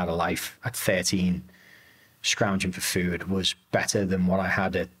getting out of life at 13, scrounging for food, was better than what I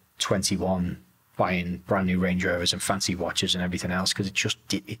had at 21, buying brand new Range Rovers and fancy watches and everything else, because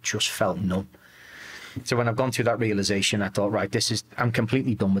it just felt numb. So when I've gone through that realization, I thought, right, I'm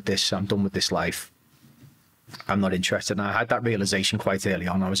completely done with this. I'm done with this life. I'm not interested. And I had that realization quite early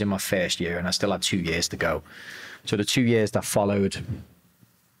on. I was in my first year and I still had 2 years to go. So the 2 years that followed,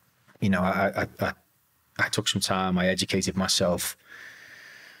 you know, I took some time, I educated myself,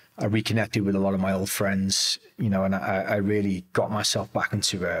 I reconnected with a lot of my old friends, you know, and I really got myself back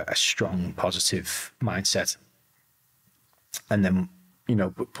into a strong, positive mindset. And then, you know,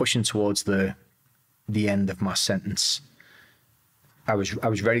 pushing towards the end of my sentence, I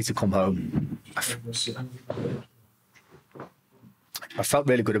was ready to come home. I felt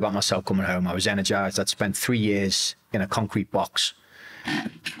really good about myself coming home. I was energized. I'd spent 3 years in a concrete box.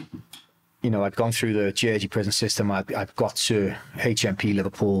 You know, I'd gone through the Jersey prison system. I'd got to HMP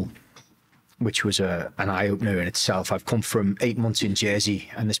Liverpool, which was an eye-opener in itself. I've come from 8 months in Jersey,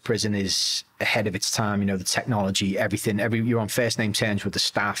 and this prison is ahead of its time. You know, the technology, everything, you're on first name terms with the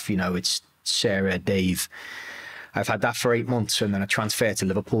staff. You know, it's Sarah, Dave. I've had that for 8 months, and then I transferred to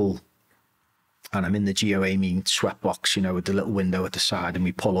Liverpool, and I'm in the GOA mean sweatbox, you know, with the little window at the side, and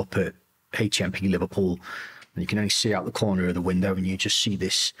we pull up at HMP Liverpool, and you can only see out the corner of the window, and you just see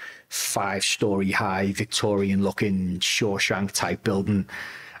this 5-story high Victorian looking Shawshank type building.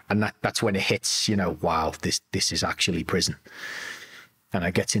 And that's when it hits, you know, wow, this is actually prison. And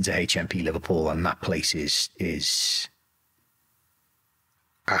I get into HMP Liverpool, and that place is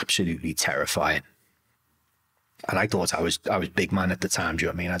absolutely terrifying. And I thought I was big man at the time. Do you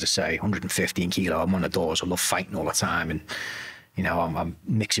know what I mean? As I say, 115 kilo. I'm on the doors. I love fighting all the time, and you know, I'm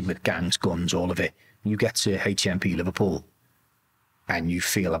mixing with gangs, guns, all of it. You get to HMP Liverpool, and you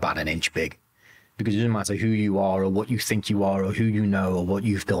feel about an inch big, because it doesn't matter who you are or what you think you are or who you know or what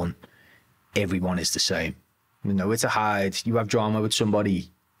you've done. Everyone is the same. You know, it's a hide. You have drama with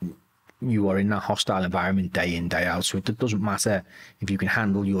somebody, you are in that hostile environment day in, day out. So it doesn't matter if you can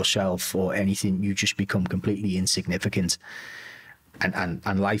handle yourself or anything. You just become completely insignificant.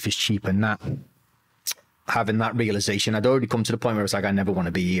 and life is cheap, and that, having that realization, I'd already come to the point where I was like, I never want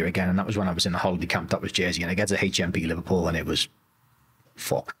to be here again. And that was when I was in the holiday camp. That was Jersey, and I get to HMP Liverpool, and it was,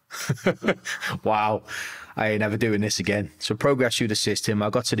 fuck. Wow, I ain't never doing this again. So progress through the system. I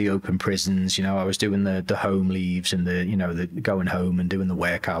got to the open prisons, you know, I was doing the home leaves and the, you know, the going home and doing the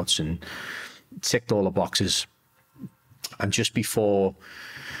workouts, and ticked all the boxes. And just before,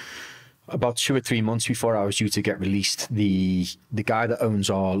 about 2 or 3 months before I was due to get released, the guy that owns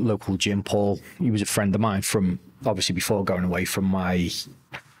our local gym, Paul, he was a friend of mine from, obviously before going away from my,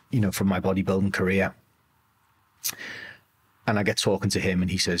 you know, from my bodybuilding career. And I get talking to him,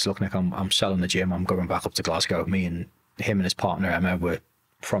 and he says, look, Nick, I'm selling the gym. I'm going back up to Glasgow. Me and him and his partner, Emma, were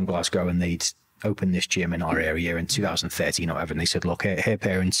from Glasgow, and they'd opened this gym in our area in 2013 or whatever. And they said, look, her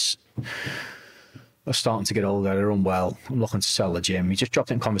parents are starting to get older, they're unwell, I'm looking to sell the gym. He just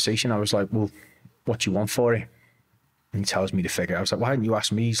dropped in conversation. I was like, well, what do you want for it? And he tells me the figure. I was like, why didn't you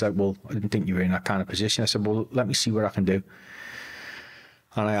ask me? He's like, well, I didn't think you were in that kind of position. I said, well, let me see what I can do.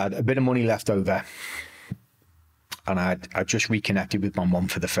 And I had a bit of money left over, and I just reconnected with my mum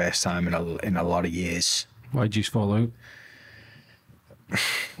for the first time in a lot of years. Why'd you fall out?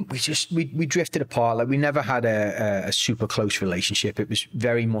 We drifted apart. Like, we never had a super close relationship. It was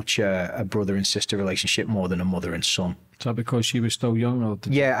very much a brother and sister relationship more than a mother and son. Is that because she was still young? Or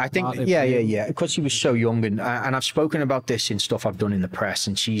yeah, I think, yeah. Because she was so young, and I've spoken about this in stuff I've done in the press,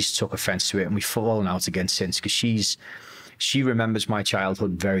 and she's took offense to it, and we've fallen out again since, because she remembers my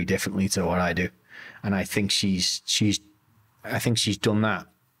childhood very differently to what I do. And I think she's done that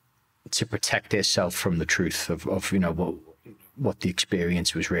to protect herself from the truth of you know, what the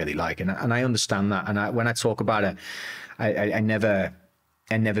experience was really like, and I understand that. And when I talk about it, I never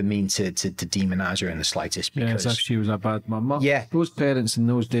mean to demonize her in the slightest. Because, yeah, as if she was a bad mum. Yeah, those parents in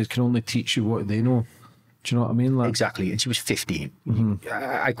those days can only teach you what they know. Do you know what I mean? Like, exactly. And she was 15.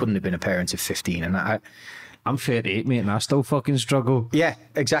 I couldn't have been a parent of 15, and I'm 38, mate, and I still fucking struggle. Yeah,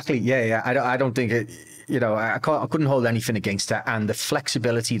 exactly. Yeah. I don't think it. You know, I couldn't hold anything against her, and the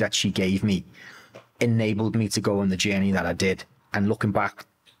flexibility that she gave me enabled me to go on the journey that I did. And looking back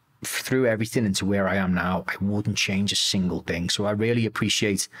through everything into where I am now, I wouldn't change a single thing. So I really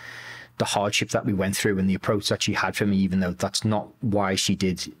appreciate the hardship that we went through and the approach that she had for me, even though that's not why she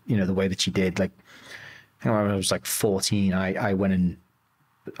did, you know, the way that she did. Like, you know, when I was like 14, I went and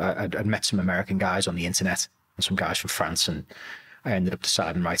I'd met some American guys on the internet, and some guys from France, and I ended up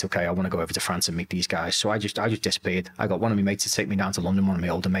deciding, right, okay, I want to go over to France and meet these guys. So I just disappeared. I got one of my mates to take me down to London, one of my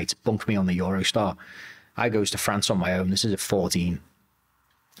older mates, bunked me on the Eurostar. I goes to France on my own. This is at 14.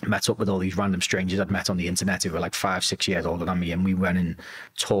 Met up with all these random strangers I'd met on the internet who were like 5, 6 years older than me, and we went and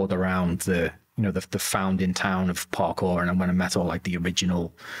toured around the founding town of parkour, and I went and met all the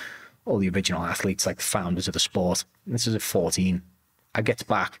original athletes, like the founders of the sport. And this is at 14. I get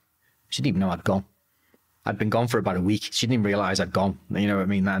back. She didn't even know I'd gone. I'd been gone for about a week. She didn't even realize I'd gone. You know what I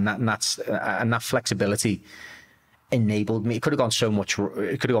mean? And that flexibility enabled me. It could have gone so much.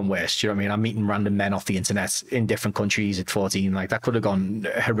 It could have gone worse. You know what I mean? I'm meeting random men off the internet in different countries at 14. Like, that could have gone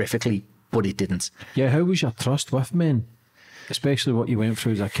horrifically, but it didn't. Yeah. How was your trust with men? Especially what you went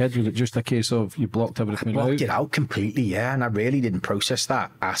through as a kid. Was it just a case of you blocked everything out? I blocked it out completely, yeah. And I really didn't process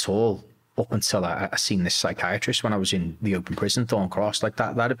that at all up until I seen this psychiatrist when I was in the open prison, Thorn Cross. Like,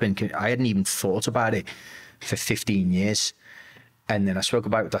 that had been, I hadn't even thought about it for 15 years. And then I spoke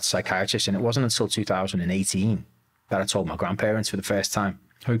about it with that psychiatrist, and it wasn't until 2018 that I told my grandparents for the first time.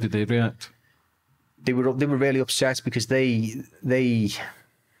 How did they react? They were really upset, because they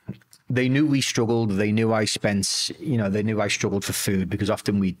knew we struggled. They knew I spent, you know, they knew I struggled for food, because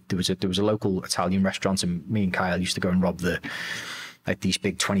often there was a local Italian restaurant, and me and Kyle used to go and rob these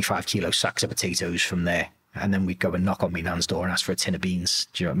big 25-kilo sacks of potatoes from there. And then we'd go and knock on my nan's door and ask for a tin of beans.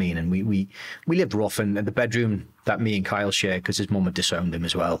 Do you know what I mean? And we lived rough. And the bedroom that me and Kyle shared, because his mum had disowned him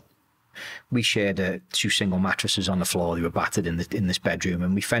as well, we shared 2 single mattresses on the floor. They were battered in this bedroom,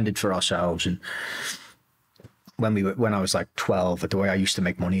 and we fended for ourselves. And when I was like 12, the way I used to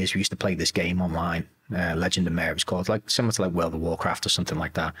make money is we used to play this game online, Legend of Mare it was called, like similar to like World of Warcraft or something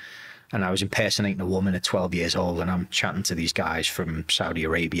like that. And I was impersonating a woman at 12 years old, and I'm chatting to these guys from Saudi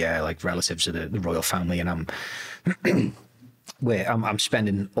Arabia, like relatives of the royal family, and I'm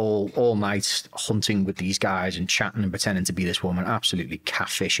spending all night hunting with these guys and chatting and pretending to be this woman, absolutely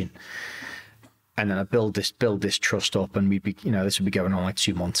catfishing. And then I build this trust up, and this would be going on like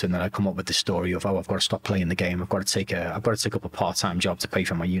 2 months, and then I come up with this story of, I've got to stop playing the game. I've got to take up a part-time job to pay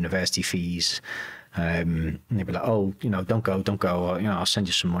for my university fees. And they'd be like, oh, don't go, or, I'll send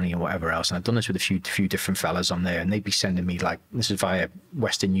you some money or whatever else. And I've done this with a few different fellas on there, and they'd be sending me, like, this is via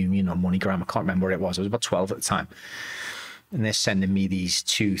Western Union or MoneyGram. I can't remember what it was. I was about 12 at the time. and they're sending me these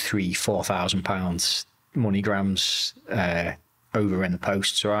 2, 3, 4,000 pounds moneygrams over in the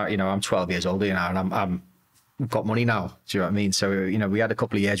post. So I'm 12 years older now, and I've got money now. Do you know what I mean? So we had a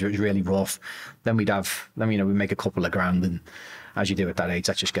couple of years where it was really rough. Then we make a couple of grand, and as you do at that age,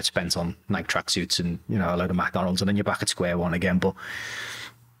 that just gets spent on Nike tracksuits and a load of McDonald's, and then you're back at square one again. But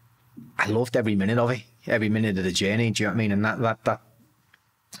I loved every minute of it, every minute of the journey. Do you know what I mean? And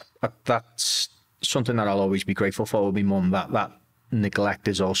that's something that I'll always be grateful for with my mum. That neglect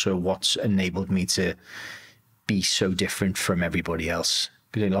is also what's enabled me to be so different from everybody else.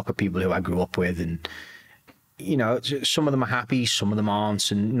 Because a lot of people who I grew up with, and some of them are happy, some of them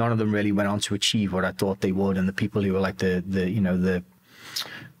aren't, and none of them really went on to achieve what I thought they would. And the people who were like the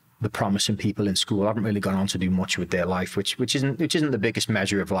promising people in school haven't really gone on to do much with their life, which isn't the biggest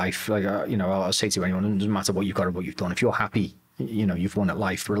measure of life. Like I'll say to anyone, it doesn't matter what you've got or what you've done. If you're happy, you've won at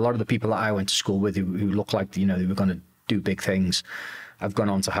life. For a lot of the people that I went to school with who look like they were going to do big things, have gone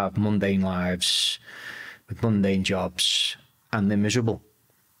on to have mundane lives with mundane jobs, and they're miserable.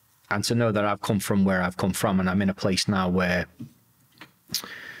 And to know that I've come from where I've come from, and I'm in a place now where,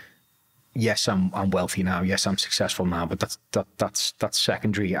 yes, I'm wealthy now, yes, I'm successful now, but that's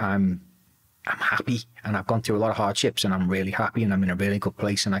secondary. I'm happy, and I've gone through a lot of hardships, and I'm really happy, and I'm in a really good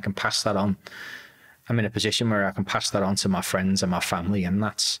place, and I can pass that on. I'm in a position where I can pass that on to my friends and my family, and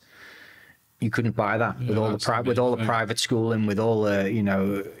you couldn't buy that with all the private schooling, with all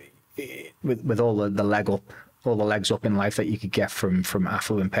the with all the legs up in life that you could get from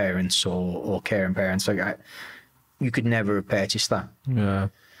affluent parents or caring parents. Like you could never have purchased that. Yeah.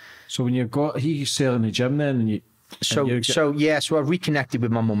 So when he's selling the gym then, so I reconnected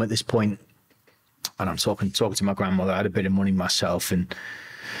with my mum at this point, and I'm talking to my grandmother. I had a bit of money myself, and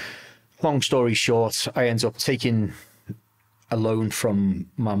long story short, I ended up taking a loan from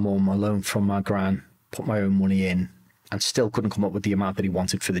my mum, a loan from my gran, put my own money in, and still couldn't come up with the amount that he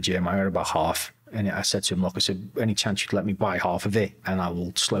wanted for the gym. I had about half. And I said to him, look, I said, any chance you'd let me buy half of it, and I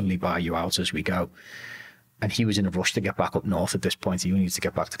will slowly buy you out as we go. And he was in a rush to get back up north at this point. He needed to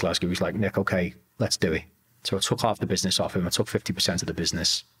get back to Glasgow. He was like, Nick, okay, let's do it. So I took half the business off him. I took 50% of the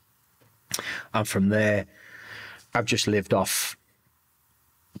business. And from there, I've just lived off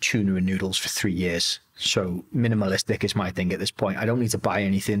tuna and noodles for 3 years. So minimalistic is my thing at this point. I don't need to buy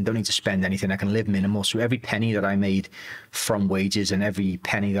anything, don't need to spend anything. I can live minimal. So every penny that I made from wages and every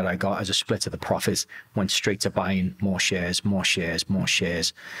penny that I got as a split of the profits went straight to buying more shares, more shares, more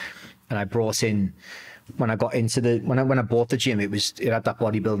shares. And I brought in, when I bought the gym, it had that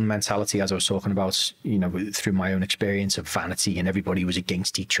bodybuilding mentality, as I was talking about, through my own experience of vanity, and everybody was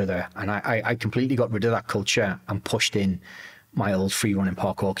against each other. And I completely got rid of that culture and pushed in my old free running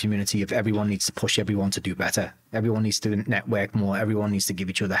parkour community of everyone needs to push everyone to do better. Everyone needs to network more. Everyone needs to give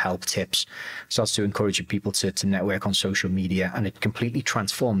each other help, tips. Starts to encourage people to network on social media, and it completely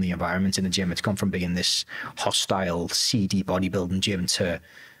transformed the environment in the gym. It's gone from being this hostile, seedy bodybuilding gym to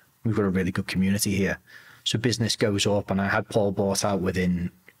we've got a really good community here. So business goes up, and I had Paul bought out within,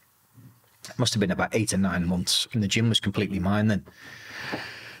 it must have been about 8 or 9 months, and the gym was completely mine then.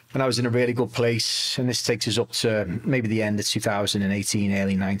 And I was in a really good place, and this takes us up to maybe the end of 2018,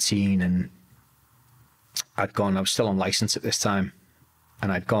 early 19, and I was still on license at this time,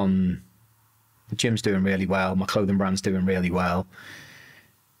 and the gym's doing really well, my clothing brand's doing really well.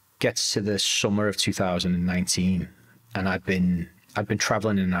 Gets to the summer of 2019, and I'd been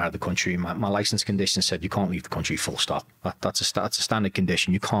traveling in and out of the country. My license condition said you can't leave the country, full stop. That's a standard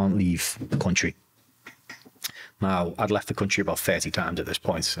condition. You can't leave the country. Now, I'd left the country about 30 times at this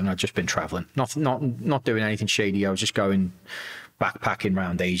point, and I'd just been traveling, not doing anything shady. I was just going backpacking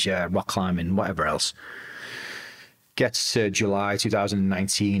around Asia, rock climbing, whatever else. Gets to July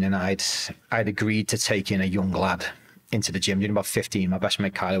 2019, and I'd agreed to take in a young lad into the gym, about 15. My best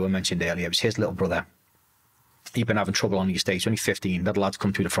mate Kylo, I mentioned earlier, it was his little brother. He'd been having trouble on the estate. He's only 15. That lad's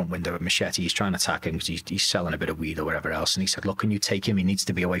come through the front window with a machete. He's trying to attack him because he's selling a bit of weed or whatever else. And he said, look, can you take him? He needs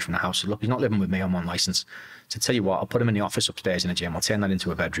to be away from the house. I said, look, he's not living with me. I'm on license. So tell you what, I'll put him in the office upstairs in the gym. I'll turn that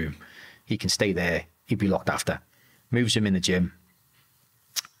into a bedroom. He can stay there. He'd be looked after. Moves him in the gym.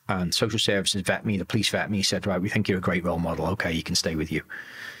 And social services vet me. The police vet me. He said, right, we think you're a great role model. Okay, he can stay with you.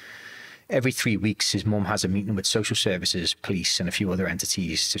 Every 3 weeks, his mum has a meeting with social services, police, and a few other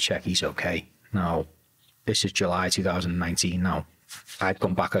entities to check he's okay. Now, this is July 2019 now. I'd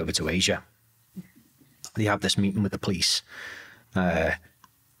gone back over to Asia. They have this meeting with the police. And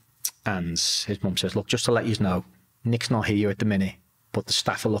his mum says, look, just to let you know, Nick's not here at the minute, but the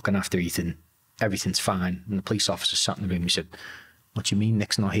staff are looking after Ethan. Everything's fine. And the police officer sat in the room. He said, what do you mean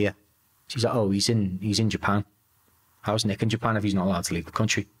Nick's not here? She's like, oh, he's in Japan. How's Nick in Japan if he's not allowed to leave the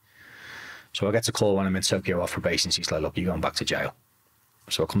country? So I get a call when I'm in Tokyo off probation. He's like, look, you're going back to jail.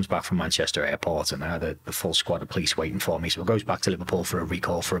 So it comes back from Manchester airport, and I had the full squad of police waiting for me. So it goes back to Liverpool for a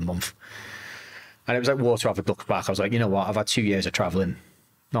recall for a month. And it was like water off a duck's back. I was like, you know what? I've had 2 years of travelling,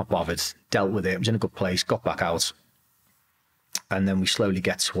 not bothered, dealt with it. I was in a good place, got back out. And then we slowly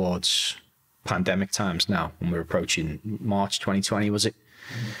get towards pandemic times now, when we're approaching March 2020, was it?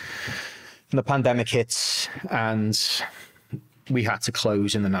 And the pandemic hits, and we had to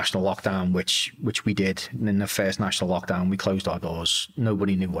close in the national lockdown, which we did. And in the first national lockdown, we closed our doors.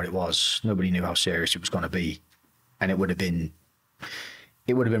 Nobody knew what it was. Nobody knew how serious it was going to be. And it would have been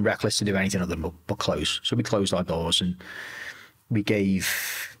reckless to do anything other than but close. So we closed our doors, and we gave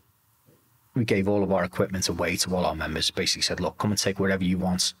all of our equipment away to all our members. Basically said, look, come and take whatever you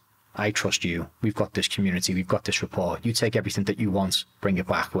want. I trust you. We've got this community. We've got this rapport. You take everything that you want, bring it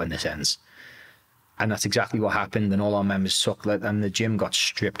back when this ends. And that's exactly what happened. And all our members took, and the gym got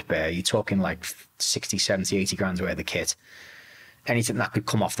stripped bare. You're talking like 60, 70, 80 grand worth of kit. Anything that could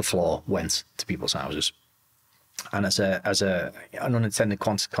come off the floor went to people's houses. And as an unintended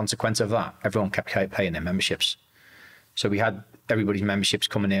consequence of that, everyone kept paying their memberships. So we had everybody's memberships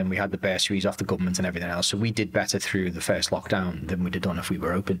coming in. We had the bursaries off the government and everything else. So we did better through the first lockdown than we'd have done if we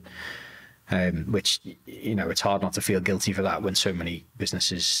were open. Which, you know, it's hard not to feel guilty for that when so many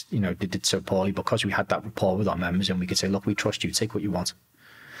businesses, you know, did so poorly, because we had that rapport with our members and we could say, look, we trust you, take what you want.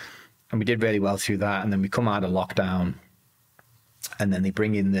 And we did really well through that. And then we come out of lockdown, and then they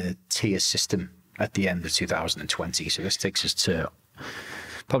bring in the tier system at the end of 2020. So this takes us to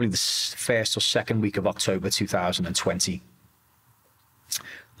probably the first or second week of October 2020.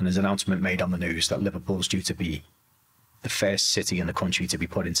 And there's an announcement made on the news that Liverpool's due to be the first city in the country to be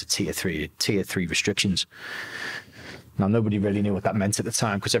put into tier three restrictions. Now, nobody really knew what that meant at the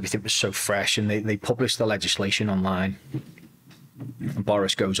time, because everything was so fresh, and they published the legislation online. And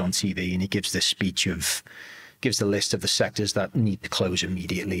Boris goes on TV and he gives this speech gives the list of the sectors that need to close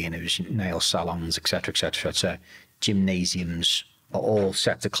immediately, and it was nail salons, etc., etc. So gymnasiums are all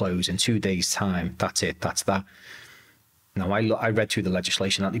set to close in 2 days' time. That's it. That's that. Now, I read through the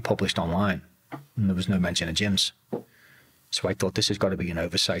legislation that they published online, and there was no mention of gyms. So I thought, this has got to be an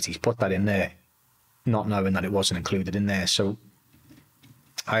oversight. He's put that in there, not knowing that it wasn't included in there. So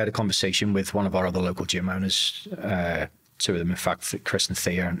I had a conversation with one of our other local gym owners, two of them, in fact, Chris and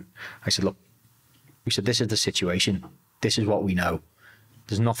Thea, and I said, look, we said, this is the situation. This is what we know.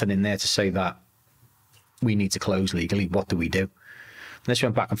 There's nothing in there to say that we need to close legally. What do we do? And this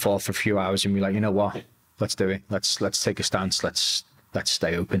went back and forth for a few hours, and we're like, you know what? Let's do it. Let's take a stance. Let's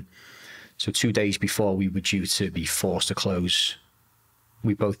stay open. So 2 days before we were due to be forced to close,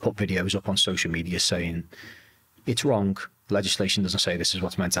 we both put videos up on social media saying, it's wrong. Legislation doesn't say this is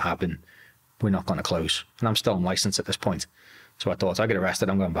what's meant to happen. We're not going to close. And I'm still on license at this point. So I thought, I get arrested,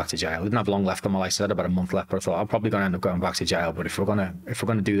 I'm going back to jail. I didn't have long left on my license. I had about a month left, but I thought, I'm probably going to end up going back to jail. But if we're going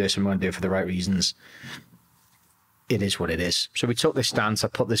to do this, and we're going to do it for the right reasons, it is what it is. So we took this stance. I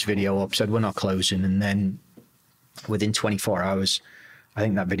put this video up, said we're not closing. And then within 24 hours, I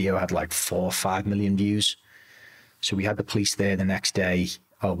think that video had like 4 or 5 million views. So we had the police there the next day.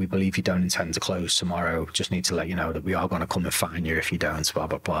 Oh, we believe you don't intend to close tomorrow. Just need to let you know that we are going to come and fine you if you don't, blah,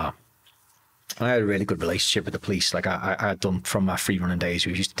 blah, blah. And I had a really good relationship with the police. Like I had done from my free running days.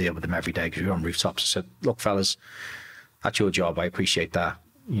 We used to deal with them every day because we were on rooftops. I said, look, fellas, that's your job. I appreciate that.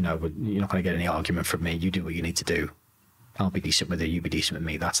 You know, but you're not going to get any argument from me. You do what you need to do. I'll be decent with you. You be decent with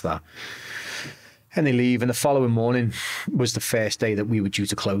me. That's that. And they leave. And the following morning was the first day that we were due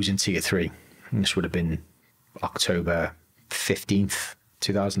to close in tier 3. And this would have been October 15th,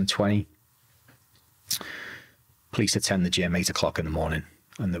 2020. Police attend the gym 8 o'clock in the morning.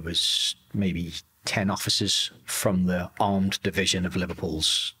 And there was maybe 10 officers from the armed division of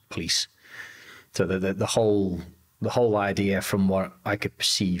Liverpool's police. So the whole idea, from what I could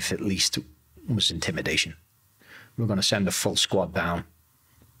perceive at least, was intimidation. We're going to send a full squad down,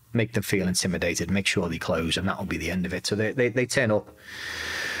 make them feel intimidated, make sure they close, and that'll be the end of it. So they turn up,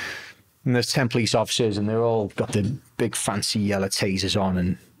 and there's 10 police officers, and they're all got the big fancy yellow tasers on,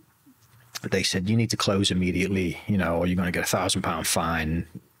 and they said, you need to close immediately, you know, or you're going to get £1,000 fine,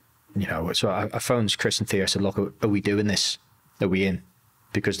 you know. So I phoned Chris and Thea. I said, look, are we doing this? Are we in?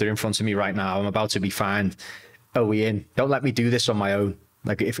 Because they're in front of me right now. I'm about to be fined. Are we in? Don't let me do this on my own.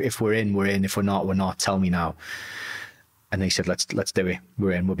 Like, if we're in, we're in. If we're not, we're not. Tell me now. And they said, let's do it.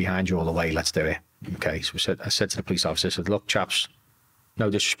 We're in. We're behind you all the way. Let's do it. Okay. So I said to the police officer, I said, look, chaps, no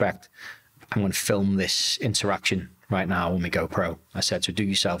disrespect, I'm going to film this interaction right now on my GoPro. I said, so do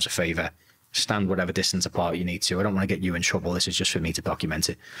yourselves a favor. Stand whatever distance apart you need to. I don't want to get you in trouble. This is just for me to document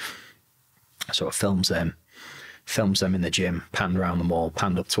it. So I films them. filmed them in the gym, panned around the mall,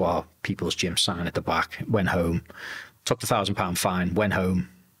 panned up to our people's gym sign at the back, went home, took the £1,000 fine, went home,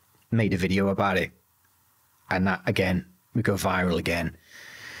 made a video about it. And that, again, we go viral again.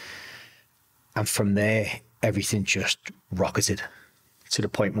 And from there, everything just rocketed to the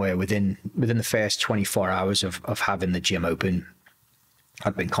point where within the first 24 hours of having the gym open,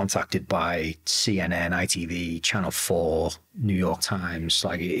 I'd been contacted by CNN, ITV, Channel 4, New York Times.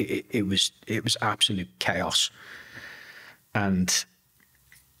 Like it was absolute chaos. And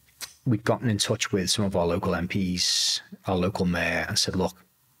we'd gotten in touch with some of our local MPs, our local mayor, and said, look,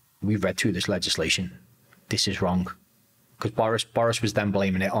 we've read through this legislation. This is wrong. Because Boris was then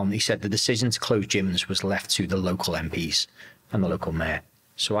blaming it on, he said the decision to close gyms was left to the local MPs and the local mayor.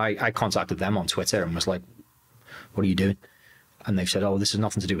 So I contacted them on Twitter and was like, what are you doing? And they've said, oh, this has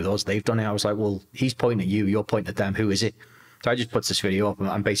nothing to do with us. They've done it. I was like, well, he's pointing at you. You're pointing at them. Who is it? So I just put this video up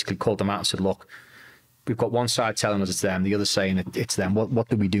and basically called them out and said, look, we've got one side telling us it's them, the other saying it's them. What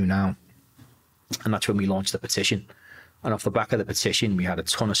do we do now? And that's when we launched the petition. And off the back of the petition, we had a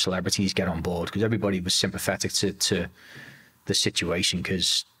ton of celebrities get on board because everybody was sympathetic to the situation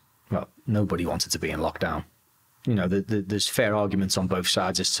because, well, nobody wanted to be in lockdown. You know, there's fair arguments on both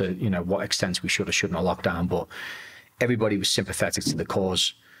sides as to, you know, what extent we should or shouldn't have locked down, but everybody was sympathetic to the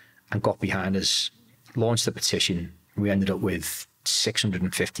cause and got behind us, launched the petition. We ended up with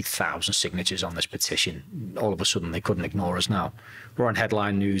 650,000 signatures on this petition. All of a sudden, they couldn't ignore us now. We're on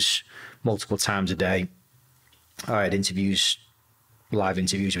headline news multiple times a day. I had interviews, live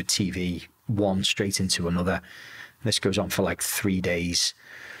interviews with TV, one straight into another. This goes on for like 3 days.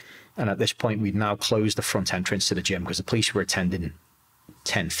 And at this point, we'd now closed the front entrance to the gym because the police were attending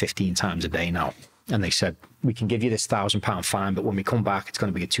 10, 15 times a day now. And they said, we can give you this £1,000 fine, but when we come back, it's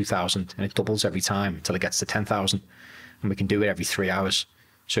going to be a 2,000, and it doubles every time until it gets to 10,000. And we can do it every 3 hours.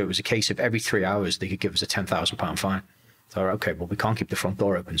 So it was a case of every 3 hours, they could give us a £10,000 fine. So, okay, well, we can't keep the front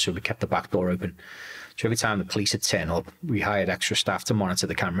door open. So we kept the back door open. So every time the police had turned up, we hired extra staff to monitor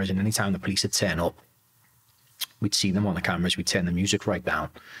the cameras. And anytime the police had turned up, we'd see them on the cameras. We'd turn the music right down.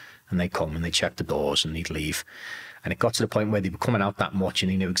 And they'd come and they'd check the doors and they'd leave. And it got to the point where they were coming out that much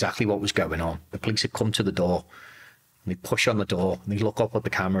and they knew exactly what was going on. The police had come to the door and they'd push on the door and they'd look up at the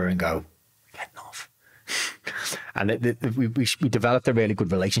camera and go, getting off. And we developed a really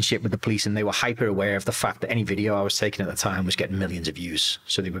good relationship with the police, and they were hyper aware of the fact that any video I was taking at the time was getting millions of views.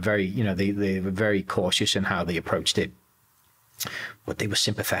 So they were very, you know, they were very cautious in how they approached it. But they were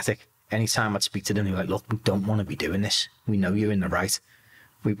sympathetic. Anytime I'd speak to them, they were like, look, we don't want to be doing this. We know you're in the right.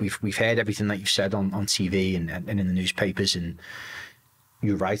 We've heard everything that you've said on TV and in the newspapers, and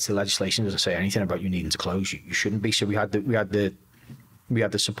you're right. The legislation doesn't say anything about you needing to close. You shouldn't be. So we had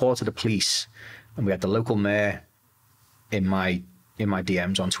the support of the police, and we had the local mayor in my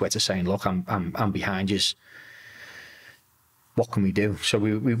DMs on Twitter saying, look, I'm behind you. What can we do? So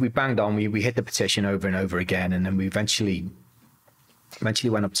we banged on. We hit the petition over and over again, and then we eventually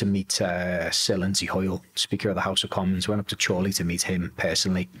went up to meet Sir Lindsay Hoyle, Speaker of the House of Commons. Went up to Chorley to meet him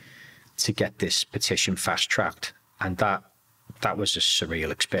personally to get this petition fast-tracked. And that was a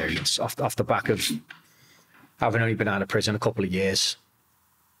surreal experience. Off the back of having only been out of prison a couple of years,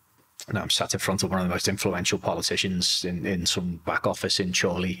 and I'm sat in front of one of the most influential politicians in some back office in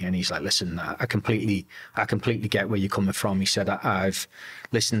Chorley, and he's like, listen, I completely get where you're coming from. He said, I've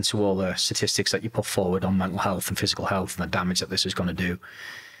listened to all the statistics that you put forward on mental health and physical health and the damage that this is going to do.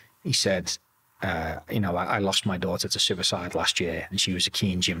 He said, you know, I lost my daughter to suicide last year, and she was a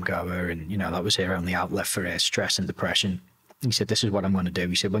keen gym goer, and, you know, that was her only outlet for her stress and depression. He said, this is what I'm going to do.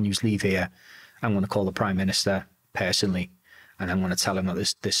 He said, when you leave here, I'm going to call the Prime Minister personally, and I'm going to tell him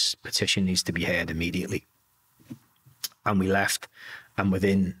that this petition needs to be heard immediately. And we left, and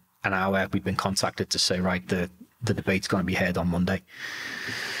within an hour, we'd been contacted to say, right, the debate's going to be heard on Monday.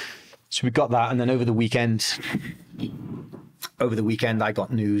 So we got that, and then over the weekend, I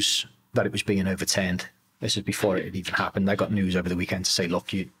got news that it was being overturned. This is before it had even happened. I got news over the weekend to say,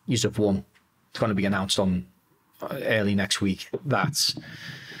 look, you have won. It's going to be announced on early next week that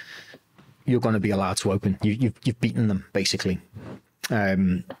you're going to be allowed to open. You've beaten them, basically.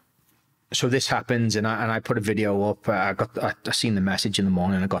 So this happens, and I put a video up. I seen the message in the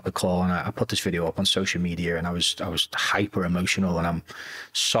morning. I got the call, and I put this video up on social media, and I was hyper emotional, and I'm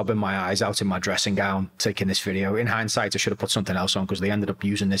sobbing my eyes out in my dressing gown taking this video. In hindsight, I should have put something else on because they ended up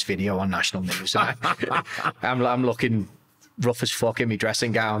using this video on national news. I'm looking rough as fuck in my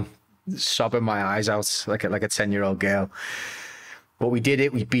dressing gown, sobbing my eyes out like a 10-year-old girl. But we did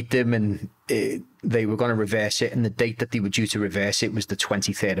it. We beat them, and they were going to reverse it. And the date that they were due to reverse it was the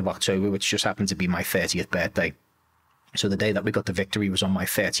 23rd of October, which just happened to be my 30th birthday. So the day that we got the victory was on my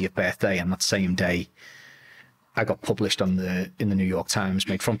 30th birthday. And that same day, I got published in the New York Times,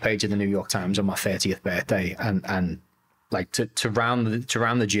 made front page of the New York Times on my 30th birthday, and like to round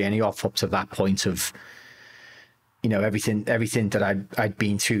the journey off up to that point of, you know, everything that I'd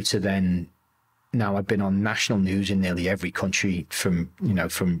been through to then. Now I've been on national news in nearly every country, from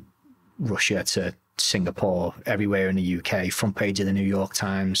Russia to Singapore, everywhere in the UK, front page of the New York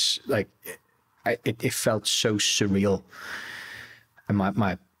Times. Like it felt so surreal, and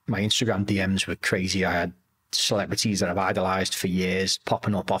my Instagram DMs were crazy. I had celebrities that I've idolized for years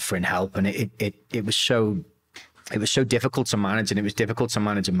popping up offering help, and it was so difficult to manage, and it was difficult to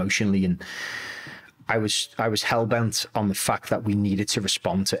manage emotionally. And I was hell-bent on the fact that we needed to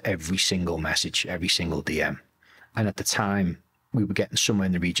respond to every single message, every single DM. And at the time, we were getting somewhere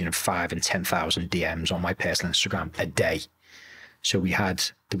in the region of 5,000 and 10,000 DMs on my personal Instagram a day. So there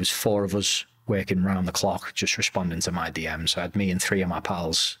was 4 of us working round the clock, just responding to my DMs. I had me and 3 of my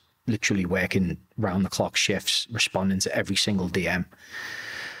pals literally working round the clock shifts, responding to every single DM.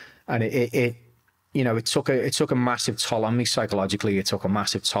 And it took a massive toll on me psychologically. It took a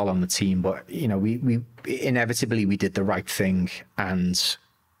massive toll on the team, but we inevitably we did the right thing, and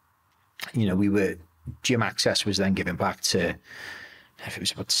gym access was then given back to, if it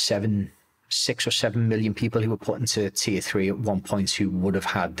was about 6 or 7 million people who were put into tier 3 at one point, who would have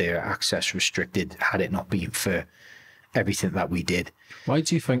had their access restricted had it not been for everything that we did. Why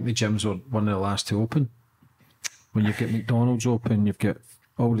do you think the gyms were one of the last to open? When you've got McDonald's open, you've got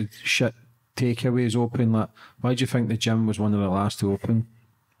all the shit takeaways open. Like, why do you think the gym was one of the last to open?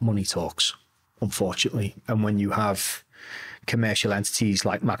 Money talks, unfortunately. And when you have commercial entities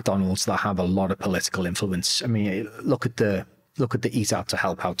like McDonald's that have a lot of political influence, I mean, look at the Eat Out to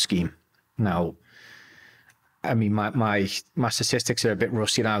Help Out scheme. Now, I mean, my statistics are a bit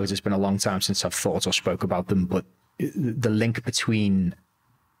rusty now because it's been a long time since I've thought or spoke about them, but the link between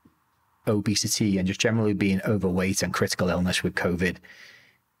obesity and just generally being overweight and critical illness with COVID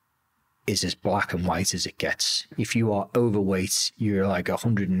is as black and white as it gets. If you are overweight, you're like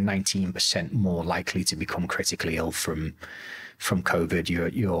 119% more likely to become critically ill from COVID.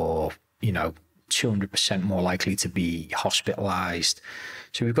 You're 200% more likely to be hospitalized.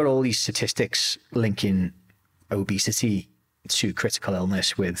 So we've got all these statistics linking obesity to critical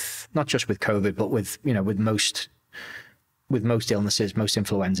illness, with not just with COVID, but with most illnesses, most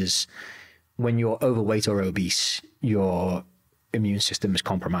influenzas. When you're overweight or obese, your immune system is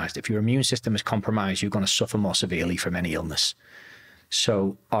compromised. If your immune system is compromised, you're going to suffer more severely from any illness.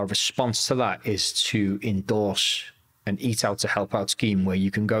 So our response to that is to endorse an Eat Out to Help Out scheme, where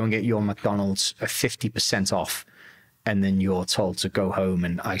you can go and get your McDonald's at 50% off, and then you're told to go home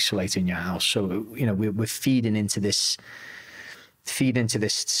and isolate in your house. So we're feeding into this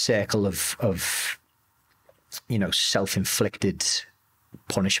circle of self-inflicted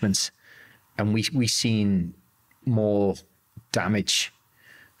punishment, and we've seen more damage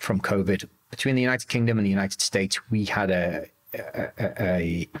from COVID. Between the United Kingdom and the United States, we had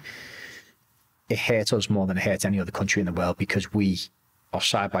it hurt us more than it hurt any other country in the world, because we are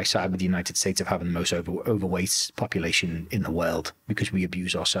side by side with the United States of having the most overweight population in the world, because we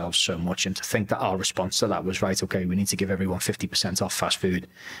abuse ourselves so much. And to think that our response to that was, right, okay, we need to give everyone 50% off fast food,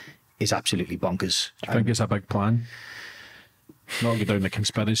 is absolutely bonkers. I think it's a big plan. Not go down the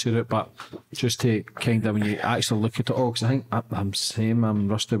conspiracy route, but just to kind of, when you actually look at it all, because I think I'm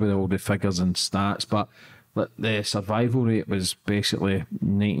rusty with all the figures and stats, but the survival rate was basically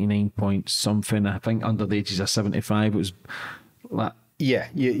 99 point something. I think under the ages of 75, it was like, yeah,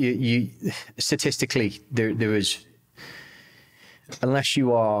 you statistically there is, unless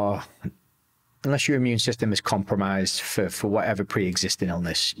your immune system is compromised for whatever pre-existing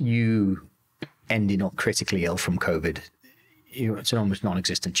illness, you ending up critically ill from COVID, it's an almost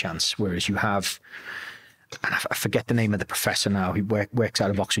non-existent chance. Whereas you have, and I forget the name of the professor now, he works out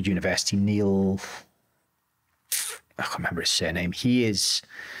of Oxford University, Neil, I can't remember his surname. He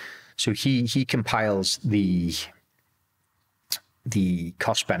compiles the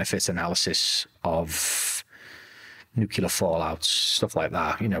cost benefits analysis of nuclear fallouts, stuff like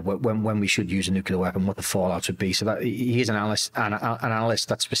that. When we should use a nuclear weapon, what the fallouts would be. So that he's an analyst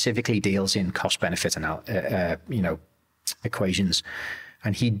that specifically deals in cost benefit equations,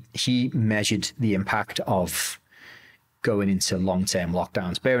 and he measured the impact of going into long-term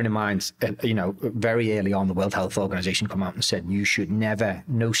lockdowns. Bearing in mind, very early on, the World Health Organization come out and said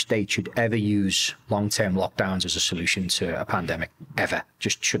no state should ever use long-term lockdowns as a solution to a pandemic, ever.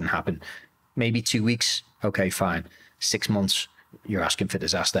 Just shouldn't happen. Maybe 2 weeks, okay, fine. 6 months, you're asking for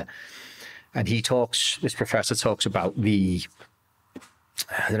disaster. And this professor talks about I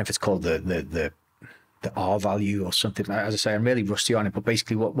don't know if it's called the R value or something. As I say, I'm really rusty on it, but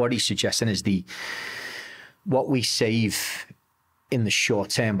basically what he's suggesting is what we save in the short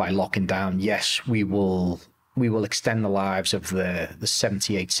term by locking down, yes, we will extend the lives of the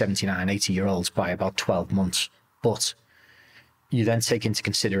 78, 79, 80-year-olds by about 12 months. But you then take into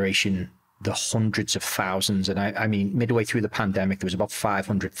consideration the hundreds of thousands. And I mean, midway through the pandemic, there was about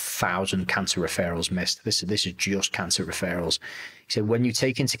 500,000 cancer referrals missed. This is just cancer referrals. So when you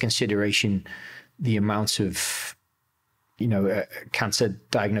take into consideration the amount of, cancer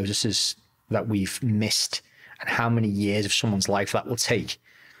diagnoses that we've missed and how many years of someone's life that will take,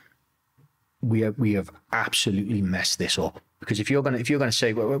 we have absolutely messed this up. Because if you're gonna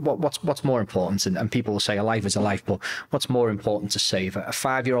say, well, what's more important, and people will say a life is a life, but what's more important to save, a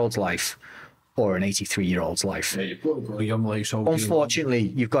 5-year-old's life or an 83-year-old's life? Yeah, you've got a young life.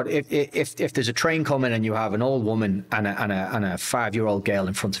 Unfortunately, you've got, if there's a train coming and you have an old woman and a 5-year-old girl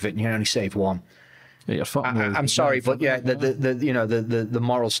in front of it, and you can only save one. Yeah, you're fucking I'm sorry, but yeah, the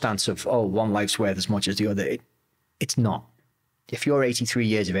moral stance of, oh, one life's worth as much as the other, it's not. If you're 83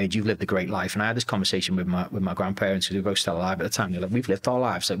 years of age, you've lived a great life. And I had this conversation with my grandparents, who were both still alive at the time. They're like, we've lived our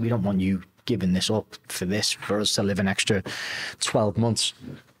lives. Like, we don't want you giving this up for us to live an extra 12 months.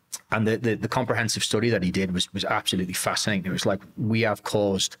 And the comprehensive study that he did was absolutely fascinating. It was like, we have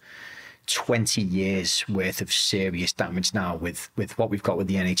caused 20 years worth of serious damage now with what we've got with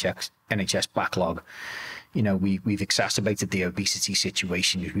the NHS backlog. We've exacerbated the obesity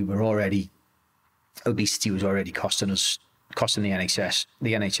situation. Obesity was already costing the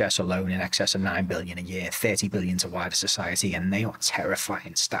NHS alone in excess of 9 billion a year, 30 billion to wider society, and they are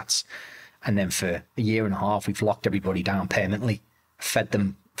terrifying stats. And then for a year and a half, we've locked everybody down permanently, fed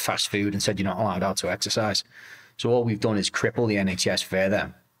them fast food and said you're not allowed out to exercise. So all we've done is cripple the NHS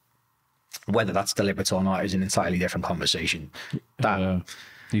further. Whether that's deliberate or not is an entirely different conversation.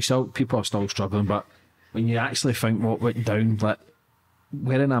 People are still struggling, but when you actually think what went down, like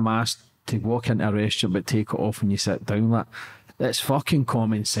wearing a mask to walk into a restaurant but take it off when you sit down, like, it's fucking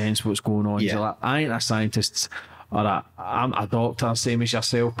common sense what's going on. Yeah. So, like, I ain't a scientist or I'm a doctor, same as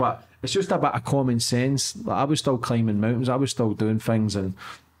yourself, but it's just a bit of common sense. Like, I was still climbing mountains, I was still doing things and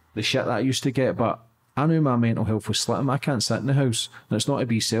the shit that I used to get, but I knew my mental health was slipping. I can't sit in the house, and it's not to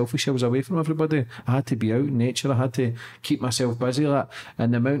be selfish. I was away from everybody. I had to be out in nature. I had to keep myself busy. Like,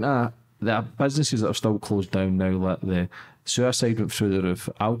 and the amount of the businesses that are still closed down now, like the suicide went through the roof,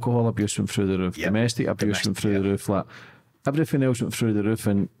 alcohol abuse went through the roof, domestic abuse went through the roof, like everything else went through the roof.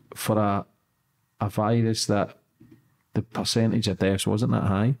 And for a virus that the percentage of deaths wasn't that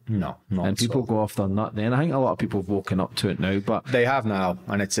high. No, not and people go off their nut then. I think a lot of people have woken up to it now, but they have now,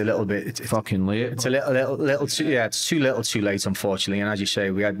 and it's a little bit it's fucking late. It's a little too, it's too little too late, unfortunately. And as you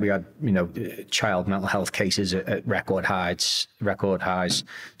say, we had child mental health cases at record highs,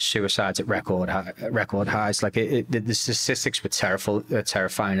 suicides at record highs. Like the statistics were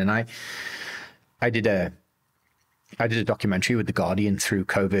terrifying. And I did a documentary with The Guardian through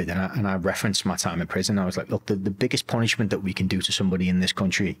COVID, and I referenced my time in prison. I was like, look, the biggest punishment that we can do to somebody in this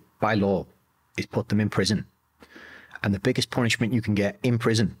country by law is put them in prison. And the biggest punishment you can get in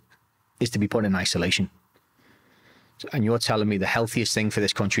prison is to be put in isolation. And you're telling me the healthiest thing for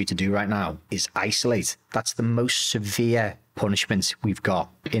this country to do right now is isolate. That's the most severe punishment we've got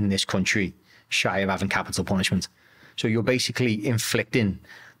in this country, shy of having capital punishment. So you're basically inflicting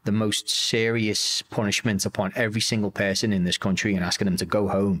the most serious punishment upon every single person in this country and asking them to go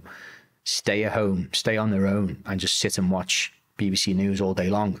home, stay at home, stay on their own, and just sit and watch BBC News all day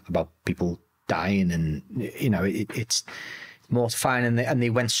long about people dying. And, it's mortifying. And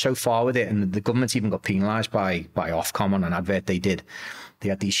they went so far with it. And the government even got penalised by Ofcom on an advert they did. They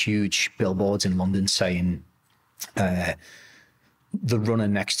had these huge billboards in London saying, the runner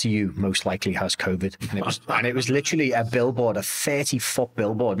next to you most likely has COVID. And it was literally a billboard, a 30-foot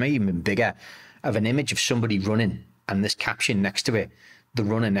billboard, maybe even bigger, of an image of somebody running, and this caption next to it, the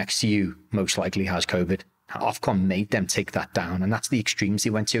runner next to you most likely has COVID. Ofcom made them take that down, and that's the extremes they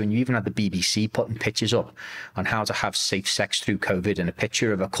went to. And you even had the BBC putting pictures up on how to have safe sex through COVID, and a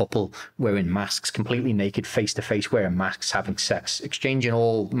picture of a couple wearing masks, completely naked, face to face, wearing masks, having sex, exchanging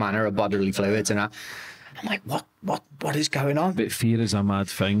all manner of bodily fluids. And I'm like, what is going on? But fear is a mad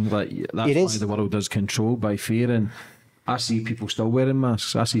thing. Like, that's why the world is controlled by fear. And I see people still wearing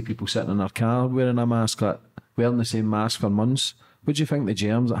masks. I see people sitting in their car wearing a mask, like wearing the same mask for months. What do you think the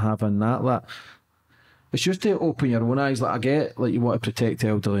germs that have in that? Like, it's just to open your own eyes. Like, I get, like, you want to protect the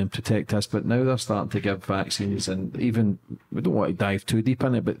elderly and protect us, but now they're starting to give vaccines, and even, we don't want to dive too deep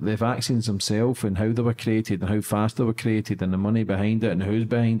in it, but the vaccines themselves and how they were created and how fast they were created and the money behind it and who's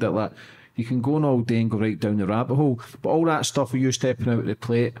behind it, like, you can go on all day and go right down the rabbit hole. But all that stuff with you stepping out of the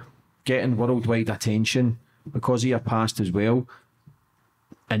plate, getting worldwide attention because of your past as well,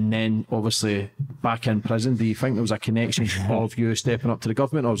 and then obviously back in prison. Do you think there was a connection of you stepping up to the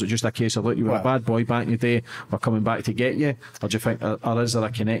government, or was it just a case of, look, you were a bad boy back in the day, we're coming back to get you? Or do you think, or is there a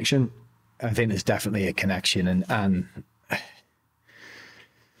connection? I think there's definitely a connection, and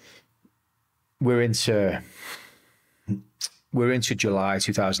we're into July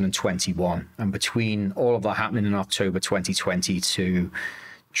 2021, and between all of that happening in October 2020 to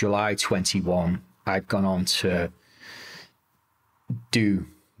July 21, I'd gone on to do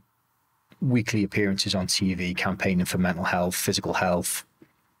weekly appearances on TV, campaigning for mental health, physical health.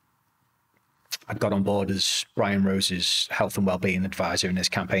 I'd got on board as Brian Rose's health and wellbeing advisor in his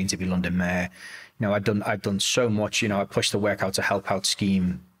campaign to be London Mayor. You know, I'd done so much. You know, I pushed the Work Out to Help Out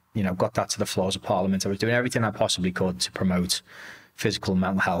scheme. You know, got that to the floors of Parliament. I was doing everything I possibly could to promote physical and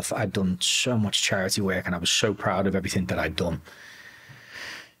mental health. I'd done so much charity work, and I was so proud of everything that I'd done.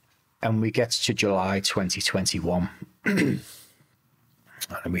 And we get to July 2021, and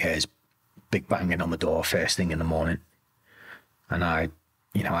we hear his big banging on the door first thing in the morning. And I'm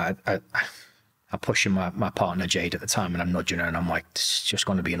pushing my partner Jade at the time, and I'm nudging her, and I'm like, this is just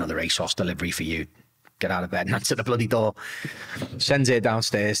going to be another ASOS delivery for you. Get out of bed and answer the bloody door. Sends her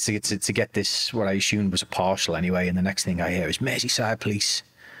downstairs to get this, what I assumed was a parcel anyway. And the next thing I hear is Merseyside police.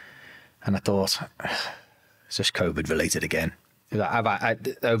 And I thought, is this COVID related again?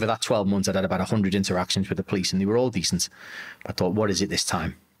 Over that 12 months, I'd had about 100 interactions with the police, and they were all decent. I thought, what is it this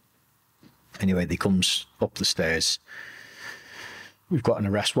time? Anyway, they comes up the stairs. We've got an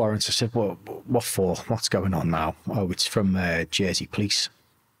arrest warrant. I said, well, what for? What's going on now? Oh, it's from Jersey Police.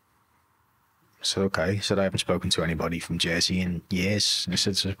 I said, okay. I said, I haven't spoken to anybody from Jersey in years. And I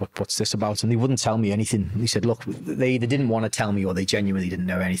said, so what's this about? And they wouldn't tell me anything. He said, look, they either didn't want to tell me, or they genuinely didn't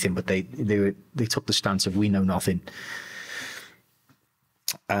know anything, but they took the stance of, we know nothing.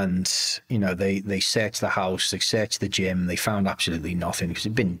 And, you know, they searched the house, they searched the gym, they found absolutely nothing, because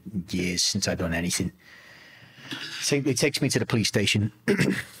it'd been years since I'd done anything. So it takes me to the police station,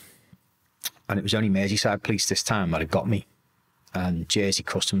 and it was only Merseyside police this time that had got me. And Jersey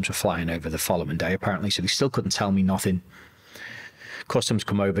Customs were flying over the following day, apparently, so they still couldn't tell me nothing. Customs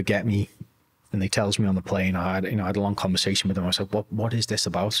come over, get me, and they tells me on the plane. I had a long conversation with them. I said, what is this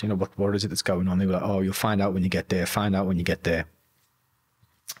about? You know, what is it that's going on? They were like, oh, you'll find out when you get there. Find out when you get there.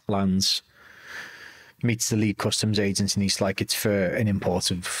 Lands, meets the lead customs agent, and he's like, it's for an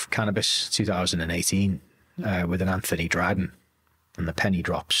import of cannabis 2018 with an Anthony Dryden. And the penny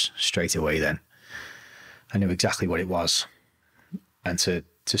drops straight away then. I knew exactly what it was. And to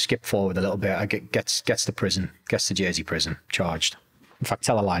skip forward a little bit, gets to prison, gets to Jersey prison, charged. In fact,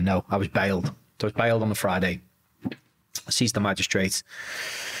 tell a lie, no, I was bailed. So I was bailed on the Friday. I sees the magistrate.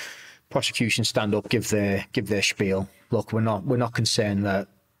 Prosecution stand up, give their spiel. Look, we're not concerned that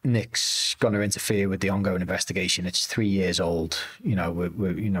Nick's going to interfere with the ongoing investigation. It's 3 years old. You know,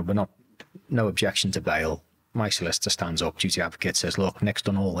 we're not, no objection to bail. My solicitor stands up, duty advocate says, look, Nick's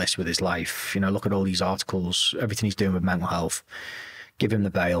done all this with his life. You know, look at all these articles, everything he's doing with mental health. Give him the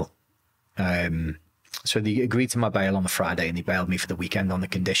bail. So they agreed to my bail on the Friday, and they bailed me for the weekend on the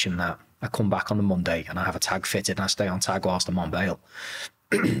condition that I come back on the Monday and I have a tag fitted and I stay on tag whilst I'm on bail.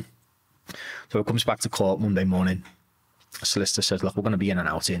 So it comes back to court Monday morning. The solicitor says, look, we're going to be in and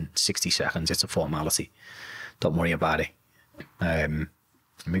out in 60 seconds. It's a formality. Don't worry about it. And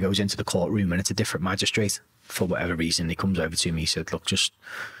he goes into the courtroom, and it's a different magistrate. For whatever reason, he comes over to me. He said, look, just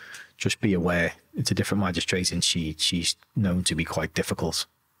be aware. It's a different magistrate, and she's known to be quite difficult.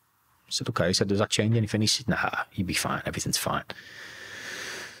 I said, okay. I said, does that change anything? He said, nah, you'll be fine. Everything's fine.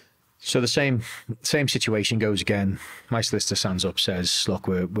 So the same situation goes again. My solicitor stands up, says, look,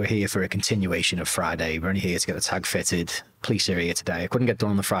 we're here for a continuation of Friday. We're only here to get the tag fitted. Police are here today. I couldn't get done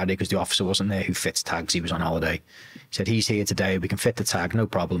on the Friday because the officer wasn't there who fits tags. He was on holiday. He said, he's here today. We can fit the tag, no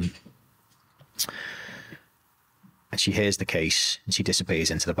problem. And she hears the case, and she disappears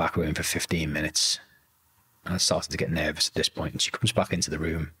into the back room for 15 minutes. And I started to get nervous at this point. And she comes back into the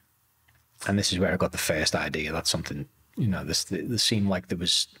room. And this is where I got the first idea that something, you know, there seemed like there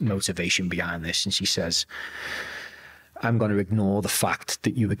was motivation behind this. And she says, I'm going to ignore the fact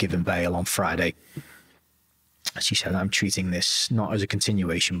that you were given bail on Friday. She said, I'm treating this not as a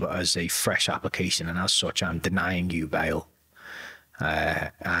continuation, but as a fresh application. And as such, I'm denying you bail.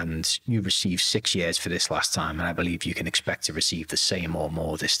 And you received 6 years for this last time, and I believe you can expect to receive the same or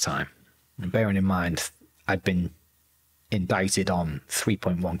more this time. And bearing in mind, I'd been indicted on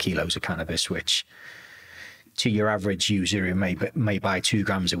 3.1 kilos of cannabis, which to your average user who may buy 2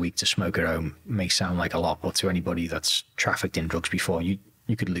 grams a week to smoke at home may sound like a lot, but to anybody that's trafficked in drugs before, you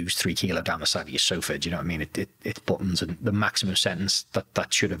could lose 3 kilo down the side of your sofa. Do you know what I mean? It's buttons, and the maximum sentence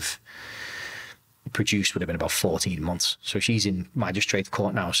that should have produced would have been about 14 months. So she's in magistrate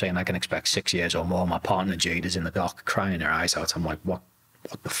court now saying I can expect 6 years or more. My partner Jade is in the dock crying her eyes out. I'm like, what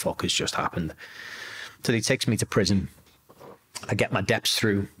the fuck has just happened? So he takes me to prison. I get my debts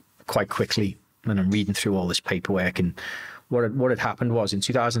through quite quickly, and I'm reading through all this paperwork. And what had happened was in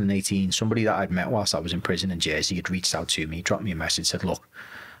 2018, somebody that I'd met whilst I was in prison in Jersey had reached out to me, dropped me a message, said, look,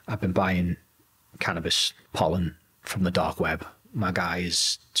 I've been buying cannabis pollen from the dark web. My guy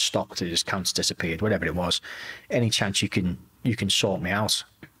is stopped, his account's disappeared, whatever it was. Any chance you can sort me out?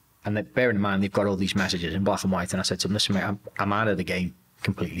 And bearing in mind, they've got all these messages in black and white. And I said to him, listen, mate, I'm out of the game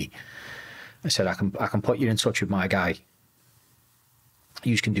completely. I said, I can put you in touch with my guy.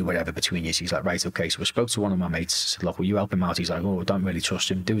 You can do whatever between you. He's like, right, okay. So I spoke to one of my mates. I said, look, will you help him out? He's like, oh, I don't really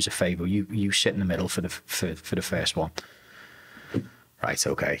trust him. Do us a favour. You sit in the middle for the first one. Right,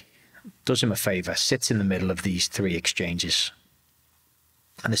 okay. Does him a favour. Sits in the middle of these 3 exchanges.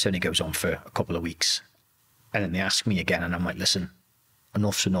 And this only goes on for a couple of weeks. And then they ask me again, and I'm like, listen,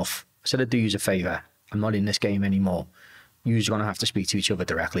 enough's enough. I said, I do you a favour. I'm not in this game anymore. You're going to have to speak to each other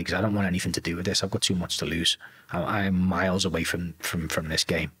directly because I don't want anything to do with this. I've got too much to lose. I'm miles away from this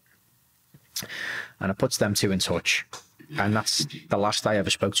game. And I puts them 2 in touch. And that's the last I ever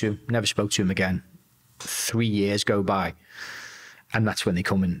spoke to him. Never spoke to him again. 3 years go by. And that's when they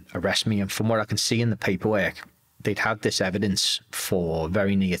come and arrest me. And from what I can see in the paperwork, they'd had this evidence for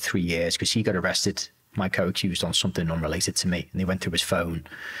very near 3 years because he got arrested, my co-accused, on something unrelated to me. And they went through his phone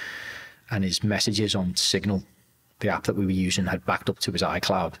and his messages on Signal, the app that we were using, had backed up to his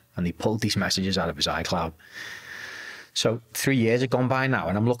iCloud, and they pulled these messages out of his iCloud. So 3 years have gone by now,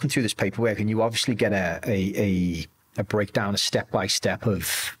 and I'm looking through this paperwork, and you obviously get a breakdown, a step-by-step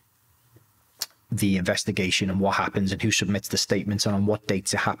of the investigation and what happens and who submits the statements and on what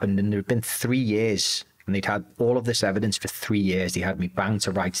dates it happened. And there have been 3 years, and they'd had all of this evidence for 3 years. They had me banged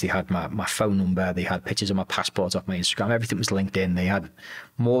to rights. They had my phone number. They had pictures of my passport off my Instagram. Everything was linked in. They had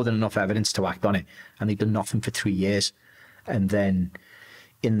more than enough evidence to act on it, and they'd done nothing for 3 years. And then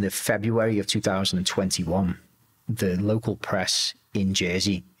in the February of 2021, the local press in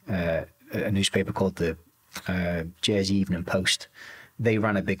Jersey, a newspaper called the Jersey Evening Post, they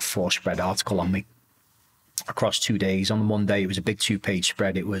ran a big 4-spread article on me across 2 days. On the Monday, it was a big 2-page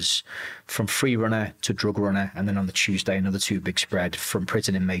spread. It was from free runner to drug runner. And then on the Tuesday, another 2 big spread from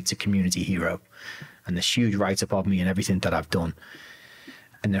prison inmate to community hero. And this huge write-up of me and everything that I've done.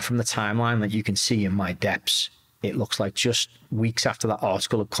 And then from the timeline that you can see in my depths, it looks like just weeks after that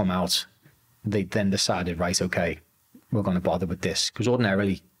article had come out, they then decided, right, okay, we're going to bother with this. Because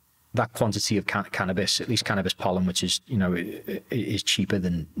ordinarily, that quantity of cannabis, at least cannabis pollen, which is, you know, is cheaper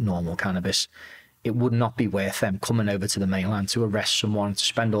than normal cannabis, it would not be worth them coming over to the mainland to arrest someone, to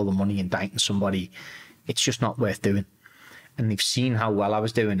spend all the money indicting somebody. It's just not worth doing. And they've seen how well I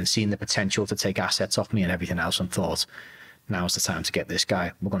was doing and seen the potential to take assets off me and everything else, and thought, now's the time to get this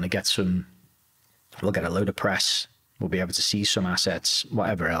guy. We're going to get we'll get a load of press. We'll be able to see some assets,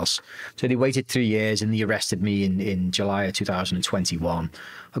 whatever else. So they waited 3 years, and they arrested me in July of 2021.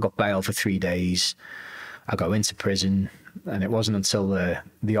 I got bail for 3 days. I go into prison, and it wasn't until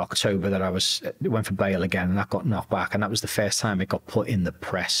the October that it went for bail again, and that got knocked back. And that was the first time it got put in the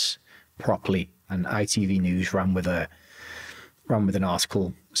press properly. And ITV News ran with an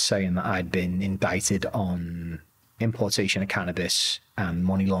article saying that I'd been indicted on importation of cannabis and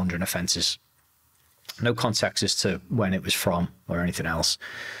money laundering offences. No context as to when it was from or anything else.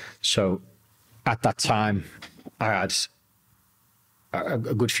 So at that time, I had a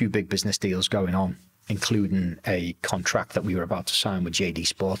good few big business deals going on, including a contract that we were about to sign with JD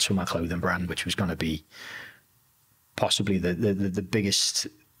Sports for my clothing brand, which was going to be possibly the biggest,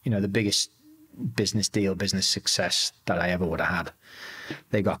 you know, the biggest business deal, business success that I ever would have had.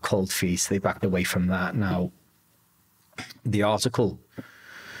 They got cold feet. They backed away from that. Now, the article,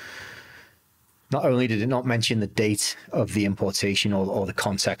 not only did it not mention the date of the importation or the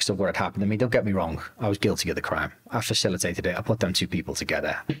context of what had happened. I mean, don't get me wrong. I was guilty of the crime. I facilitated it. I put them 2 people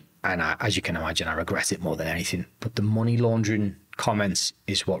together. And as you can imagine, I regret it more than anything. But the money laundering comments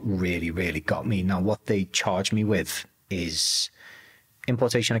is what really, really got me. Now, what they charged me with is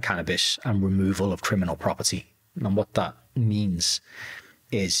importation of cannabis and removal of criminal property. And what that means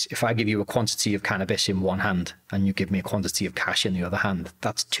is if I give you a quantity of cannabis in one hand and you give me a quantity of cash in the other hand,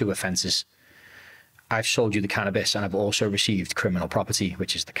 that's 2 offences. I've sold you the cannabis and I've also received criminal property,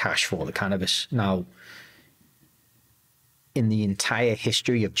 which is the cash for the cannabis. Now, in the entire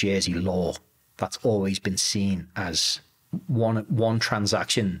history of Jersey law, that's always been seen as one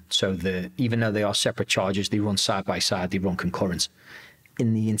transaction. So even though they are separate charges, they run side by side, they run concurrent.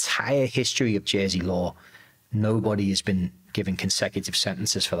 In the entire history of Jersey law, nobody has been given consecutive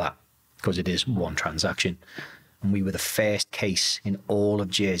sentences for that. because it is one transaction. And we were the first case in all of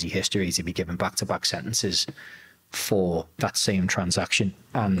Jersey history to be given back-to-back sentences for that same transaction.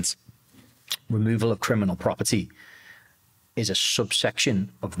 And removal of criminal property is a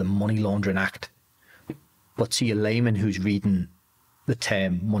subsection of the Money Laundering Act. But to your layman who's reading the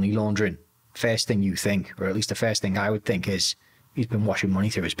term money laundering, first thing you think, or at least the first thing I would think, is he's been washing money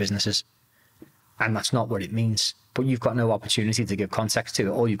through his businesses. And that's not what it means. But you've got no opportunity to give context to it.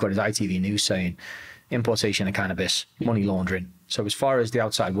 All you've got is ITV News saying importation of cannabis, money laundering. So as far as the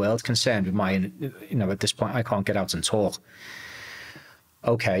outside world's concerned, with my, at this point, I can't get out and talk.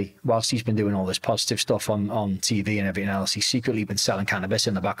 Okay, whilst he's been doing all this positive stuff on TV and everything else, he's secretly been selling cannabis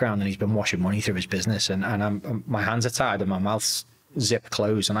in the background, and he's been washing money through his business. And my hands are tied and my mouth's zipped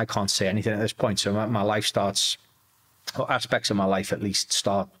closed, and I can't say anything at this point. So my life starts, or aspects of my life at least,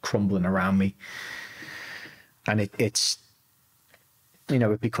 start crumbling around me. And it's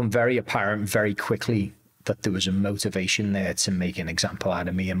it become very apparent very quickly that there was a motivation there to make an example out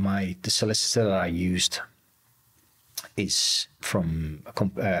of me. And the solicitor that I used is from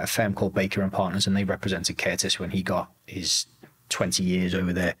a firm called Baker and Partners, and they represented Curtis when he got his 20 years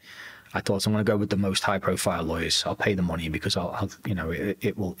over there. I thought, I'm going to go with the most high-profile lawyers. I'll pay the money because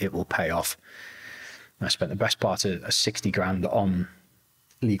it will pay off. And I spent the best part of 60 grand on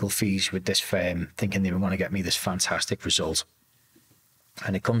legal fees with this firm, thinking they were going to get me this fantastic result.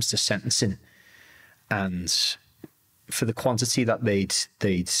 And it comes to sentencing, and for the quantity that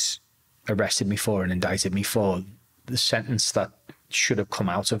they'd arrested me for and indicted me for, the sentence that should have come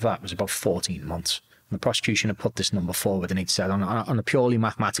out of that was about 14 months. And the prosecution had put this number forward, and he'd said on a purely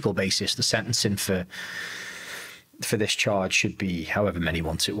mathematical basis, the sentencing for this charge should be however many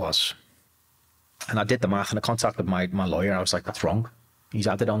months it was. And I did the math, and I contacted my lawyer. I was like, that's wrong. He's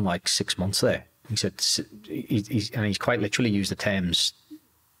added on like 6 months there. He said, he's quite literally used the terms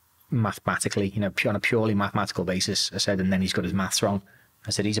mathematically, on a purely mathematical basis. I said, and then he's got his maths wrong. I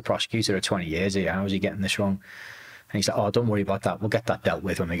said, he's a prosecutor of 20 years here. How is he getting this wrong? And he's like, oh, don't worry about that. We'll get that dealt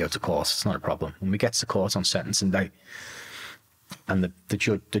with when we go to court. It's not a problem. When we get to court on sentencing day, and the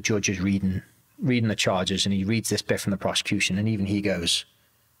judge is reading the charges, and he reads this bit from the prosecution, and even he goes,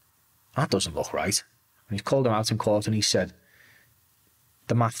 that doesn't look right. And he's called him out in court, and he said,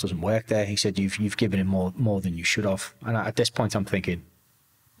 the math doesn't work there. He said, you've given him more than you should have. And at this point, I'm thinking,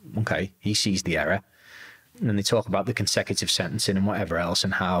 okay, he sees the error. And then they talk about the consecutive sentencing and whatever else,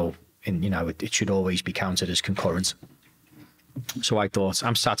 and how it should always be counted as concurrent. So I thought,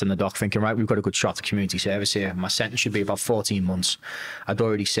 I'm sat in the dock thinking, right, we've got a good shot at community service here. My sentence should be about 14 months. I'd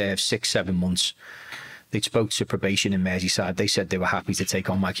already served 6-7 months. They'd spoke to probation in Merseyside. They said they were happy to take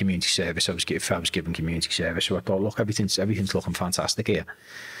on my community service. I was given community service. So I thought, look, everything's looking fantastic here.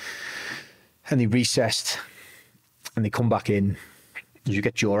 And they recessed, and they come back in. You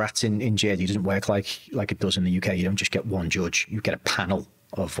get jurats in Jersey. It doesn't work like it does in the UK. You don't just get one judge. You get a panel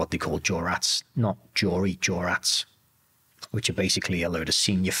of what they call jurats, not jury, jurats, which are basically a load of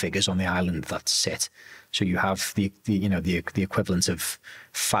senior figures on the island that sit. So you have the equivalent of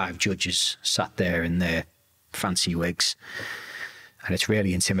 5 judges sat there in their fancy wigs, and it's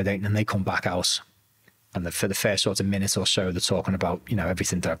really intimidating. And they come back out, and for the first sort of minute or so, they're talking about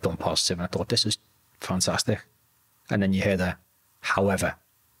everything that I've done positive, and I thought, this is fantastic. And then you hear the however,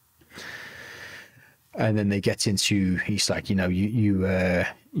 and then they get into, he's like, you're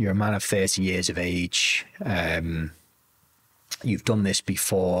a man of 30 years of age. You've done this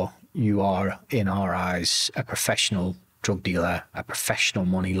before. You are, in our eyes, a professional drug dealer, a professional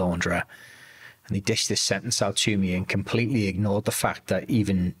money launderer. And they dished this sentence out to me and completely ignored the fact that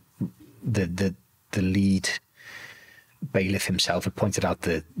even the lead bailiff himself had pointed out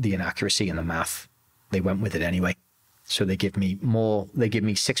the inaccuracy in the math. They went with it anyway. So they give me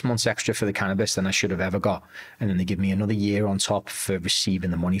 6 months extra for the cannabis than I should have ever got. And then they give me another year on top for receiving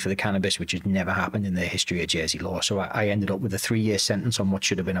the money for the cannabis, which has never happened in the history of Jersey law. So I ended up with a 3-year sentence on what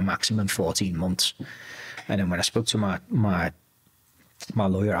should have been a maximum 14 months. And then when I spoke to my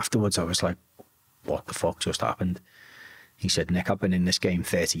lawyer afterwards, I was like, what the fuck just happened? He said, Nick, I've been in this game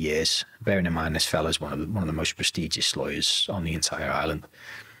 30 years. Bearing in mind, this fella's one of the most prestigious lawyers on the entire island.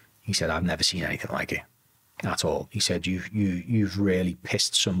 He said, I've never seen anything like it. At all. He said, you've really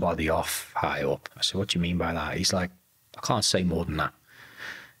pissed somebody off high up. I said, what do you mean by that? He's like, I can't say more than that.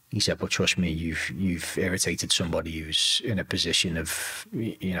 He said, but trust me, you've irritated somebody who's in a position of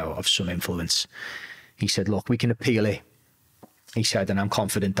of some influence. He said, look, we can appeal it. He said, and I'm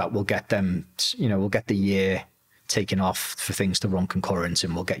confident that we'll get them, we'll get the year taken off for things to run concurrent,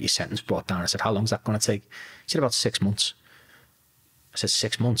 and we'll get your sentence brought down. I said, how long is that going to take? He said, about 6 months. I said,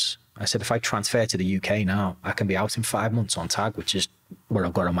 6 months? I said, if I transfer to the UK now, I can be out in 5 months on tag, which is where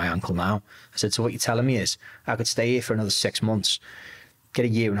I've got on my ankle now. I said, so what you're telling me is I could stay here for another 6 months, get a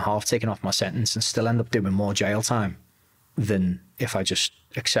year and a half taken off my sentence, and still end up doing more jail time than if I just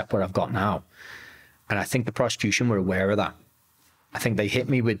accept what I've got now. And I think the prosecution were aware of that. I think they hit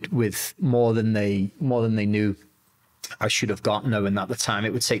me with more than they knew I should have got, knowing that the time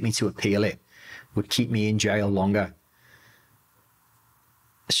it would take me to appeal it would keep me in jail longer.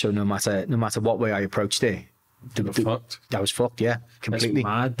 So no matter what way I approached it, I was fucked, yeah, completely. It's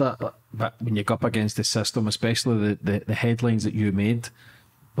mad that when you go up against the system, especially the headlines that you made,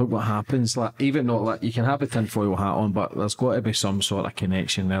 look what happens. Like, even though like you can have a tinfoil hat on, but there's got to be some sort of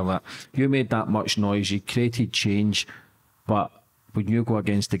connection there. Like, you made that much noise, you created change, but when you go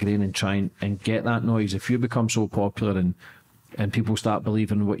against the grain and try and get that noise, if you become so popular and people start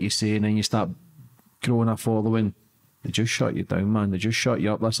believing what you say, and then you start growing a following, they just shut you down, man. They just shut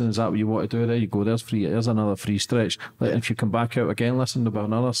you up. Listen, is that what you want to do? There you go. There's another free stretch. Like, if you come back out again, listen, there'll be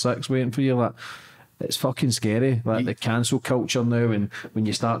another 6 waiting for you. Like, it's fucking scary. Like, the cancel culture now, and when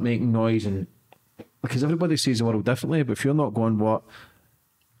you start making noise, and because everybody sees the world differently, but if you're not going what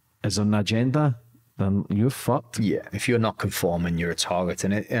is an agenda, then you're fucked. Yeah, if you're not conforming, you're a target,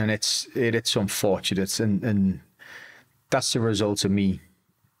 and it's unfortunate, and that's the result of me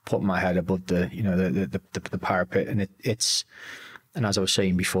putting my head above the parapet. And it's and as I was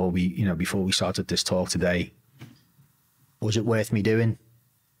saying before we started this talk today, was it worth me doing?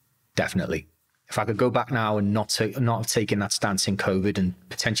 Definitely. If I could go back now and not have taken that stance in COVID and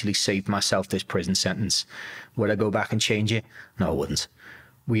potentially saved myself this prison sentence, would I go back and change it? No, I wouldn't.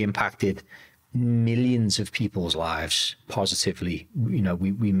 We impacted millions of people's lives positively.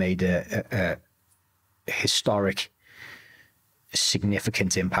 We made a historic,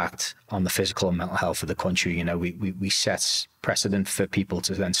 significant impact on the physical and mental health of the country. We set precedent for people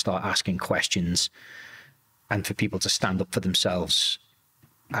to then start asking questions and for people to stand up for themselves.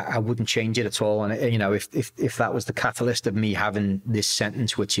 I wouldn't change it at all. And if that was the catalyst of me having this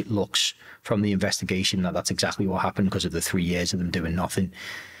sentence, which it looks from the investigation that's exactly what happened because of the 3 years of them doing nothing,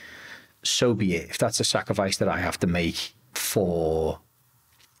 so be it. If that's a sacrifice that I have to make for,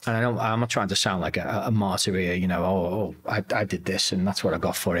 and I'm not trying to sound like a martyr here, I did this and that's what I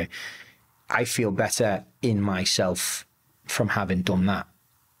got for it. I feel better in myself from having done that.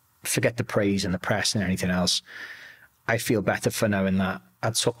 Forget the praise and the press and anything else. I feel better for knowing that I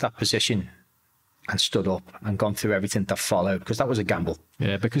took that position and stood up and gone through everything that followed, because that was a gamble.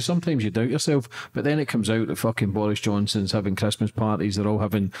 Yeah, because sometimes you doubt yourself, but then it comes out that fucking Boris Johnson's having Christmas parties, they're all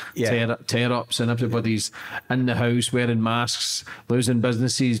having tear-ups, and everybody's in the house wearing masks, losing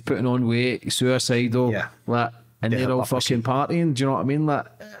businesses, putting on weight, suicidal, and they're all fucking partying. Do you know what I mean? Like,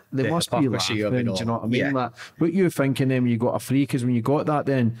 they must be laughing. Do you know what I mean? Yeah. Like, what you thinking then when you got a free? Because when you got that,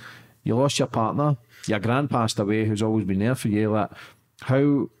 then you lost your partner, your gran passed away, who's always been there for you. Like,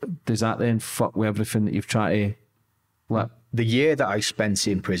 how does that then fuck with everything that you've tried to? The year that I spent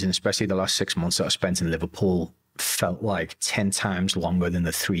in prison, especially the last 6 months that I spent in Liverpool, felt like 10 times longer than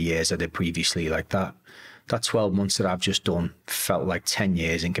the 3 years I did previously. Like that 12 months that I've just done felt like 10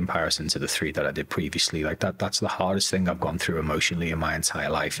 years in comparison to the 3 that I did previously. Like that's the hardest thing I've gone through emotionally in my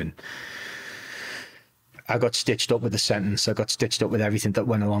entire life. And I got stitched up with the sentence. I got stitched up with everything that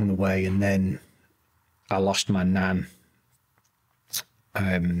went along the way. And then I lost my nan.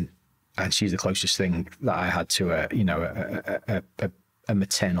 And she's the closest thing that I had to a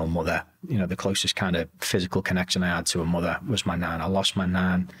maternal mother. The closest kind of physical connection I had to a mother was my nan. I lost my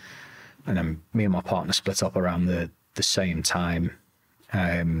nan, and then me and my partner split up around the same time.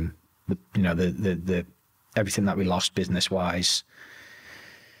 The everything that we lost business wise,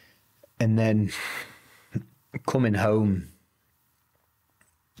 and then coming home.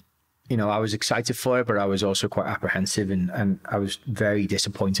 I was excited for it, but I was also quite apprehensive, and I was very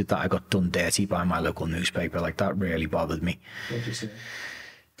disappointed that I got done dirty by my local newspaper. Like, that really bothered me.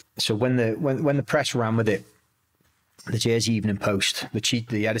 So when the press ran with it, the Jersey Evening Post,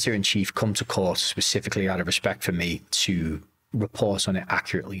 the editor-in-chief, come to court specifically out of respect for me to report on it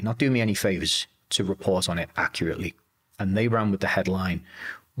accurately, not do me any favors, to report on it accurately. And they ran with the headline,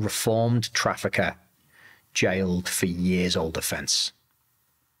 "Reformed trafficker jailed for years-old offence."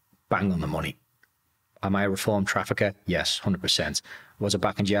 Bang on the money. Am I a reformed trafficker? Yes, 100%. Was I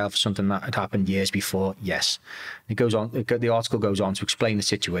back in jail for something that had happened years before? Yes. It goes on. The article goes on to explain the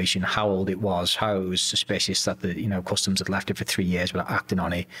situation, how old it was, how it was suspicious that the customs had left it for 3 years without acting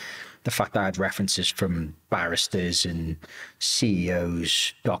on it. The fact that I had references from barristers and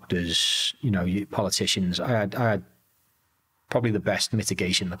CEOs, doctors, politicians. I had probably the best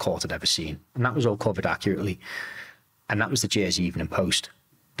mitigation the court had ever seen, and that was all covered accurately. And that was the Jersey Evening Post.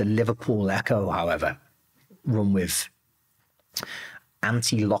 The Liverpool Echo, however, run with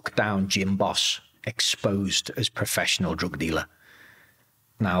anti-lockdown gym boss exposed as professional drug dealer.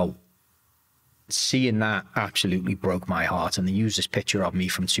 Now, seeing that absolutely broke my heart. And they used this picture of me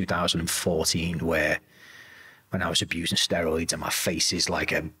from 2014 where when I was abusing steroids and my face is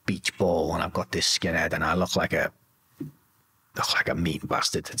like a beach ball and I've got this skinhead and I look like a mean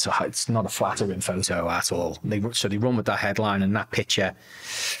bastard. It's not a flattering photo at all. So they run with that headline and that picture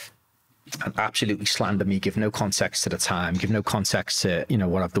and absolutely slander me, give no context to the time, give no context to, you know,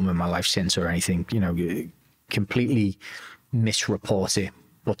 what I've done with my life since or anything, you know, completely misreport it,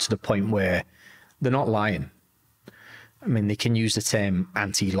 but to the point where they're not lying. I mean, they can use the term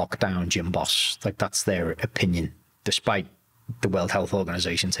anti-lockdown gym boss, like that's their opinion, despite the World Health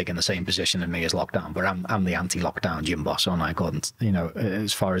Organization taking the same position as me as lockdown. But I'm the anti-lockdown gym boss, and I couldn't, you know,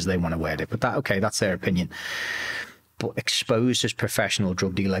 as far as they want to word it. But that, okay, that's their opinion. But exposed as professional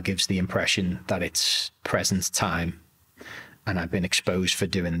drug dealer gives the impression that it's present time, and I've been exposed for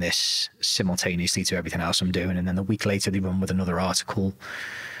doing this simultaneously to everything else I'm doing. And then a week later, they run with another article.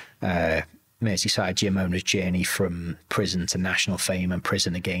 Merseyside gym owner's journey from prison to national fame and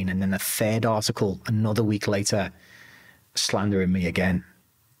prison again. And then a third article, another week later, slandering me again.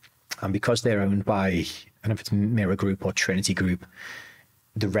 And because they're owned by, I don't know if it's Mirror Group or Trinity Group,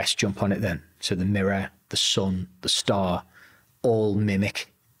 the rest jump on it then. So the Mirror, the Sun, the Star, all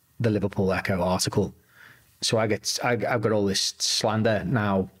mimic the Liverpool Echo article. So I've got all this slander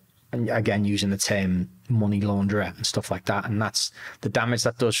now, and again, using the term money launderer and stuff like that. And that's the damage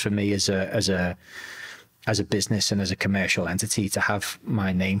that does for me as a business and as a commercial entity, to have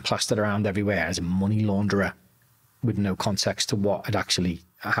my name plastered around everywhere as a money launderer with no context to what had actually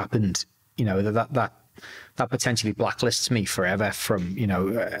happened. You know, that potentially blacklists me forever from, you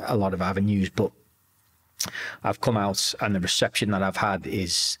know, a lot of avenues. But I've come out and the reception that I've had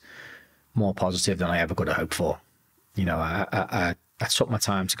is more positive than I ever could have hoped for. You know, I took my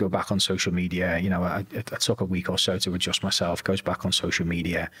time to go back on social media. You know, I took a week or so to adjust myself, goes back on social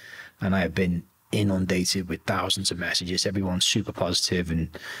media, and I have been inundated with thousands of messages. Everyone's super positive and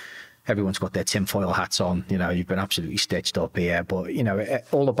everyone's got their tinfoil hats on. You know, you've been absolutely stitched up here. But, you know,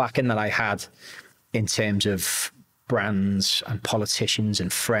 all the backing that I had in terms of brands and politicians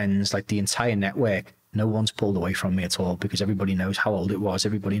and friends, like the entire network, no one's pulled away from me at all, because everybody knows how old it was.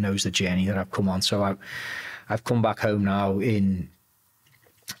 Everybody knows the journey that I've come on. So I've come back home now in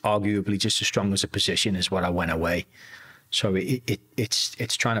arguably just as strong as a position as when I went away. So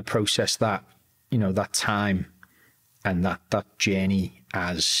it's trying to process that, you know, that time and that journey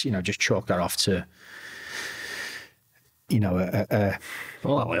as, you know, just chalk that off to, you know, a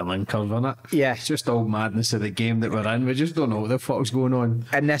learning curve, isn't it? Yeah. It's just all madness of the game that we're in. We just don't know what the fuck's going on.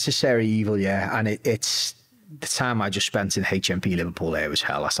 A necessary evil, yeah. And it's the time I just spent in HMP Liverpool there was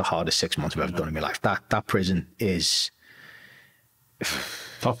hell. That's the hardest 6 months I've ever done in my life. That prison is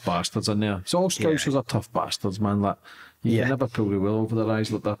tough bastards in there. So all Scousers are tough bastards, man. Like, you can never pull the wool over their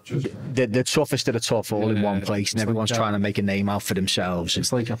eyes like that. Just the toughest of the tough, all in one place, and everyone's like trying to make a name out for themselves.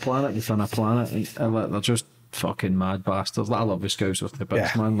 It's like a planet within a planet. And like, they're just fucking mad bastards. Like, I love the Scousers to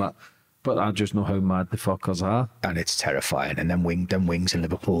bits, man. Like, but I just know how mad the fuckers are. And it's terrifying. And then wings in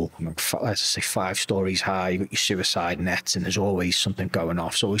Liverpool, let's say 5 stories high, you got your suicide nets, and there's always something going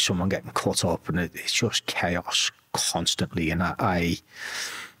off. There's always someone getting cut up, and it's just chaos constantly. And I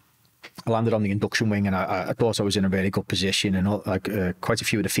landed on the induction wing, and I thought I was in a really good position, and quite a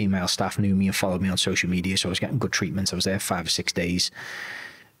few of the female staff knew me and followed me on social media, so I was getting good treatment. I was there 5 or 6 days,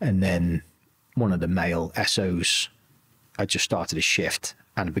 and then one of the male SOs had just started a shift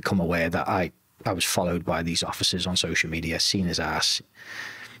and had become aware that I was followed by these officers on social media, seen his ass,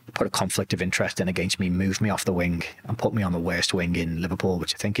 put a conflict of interest in against me, moved me off the wing and put me on the worst wing in Liverpool,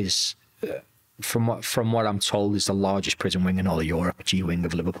 which I think is, from what I'm told, is the largest prison wing in all of Europe, G wing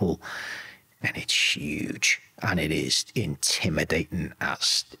of Liverpool. And it's huge, and it is intimidating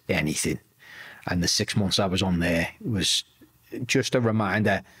as anything. And the 6 months I was on there was just a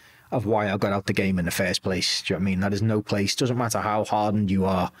reminder of why I got out the game in the first place. Do you know what I mean? That is no place, doesn't matter how hardened you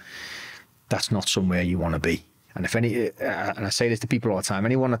are, that's not somewhere you want to be. And and I say this to people all the time,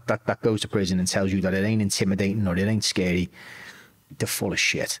 anyone that goes to prison and tells you that it ain't intimidating or it ain't scary, they're full of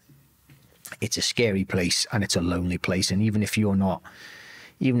shit. It's a scary place, and it's a lonely place. And even if you're not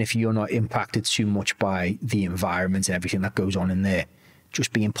impacted too much by the environment and everything that goes on in there,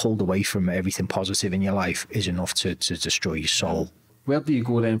 just being pulled away from everything positive in your life is enough to destroy your soul. Where do you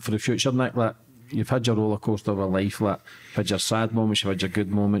go then for the future, Nick? Like, you've had your roller coaster of a life. Like, you've had your sad moments, you've had your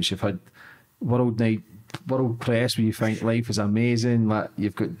good moments, you've had world press where you think life is amazing. Like,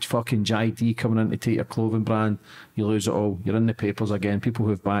 you've got fucking JD coming in to take your clothing brand, you lose it all, you're in the papers again, people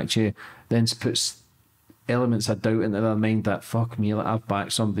who've backed you, then puts elements of doubt into their mind that, fuck me, like I've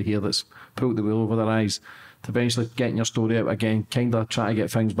backed somebody here that's pulled the wool over their eyes, to eventually getting your story out again, kind of trying to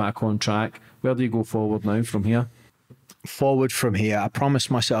get things back on track. Where do you go forward now from here? Forward from here, I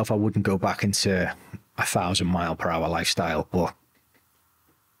promised myself I wouldn't go back into 1,000-mile-per-hour lifestyle, but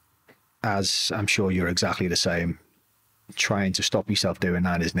as I'm sure you're exactly the same, trying to stop yourself doing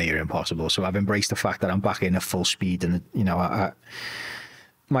that is near impossible. So I've embraced the fact that I'm back in at full speed, and you know,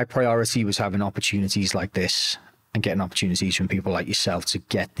 my priority was having opportunities like this and getting opportunities from people like yourself to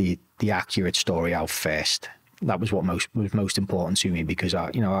get the accurate story out first. That was what was most important to me, because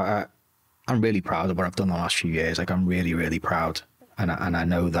I'm really proud of what I've done the last few years. Like, I'm really, really proud, and I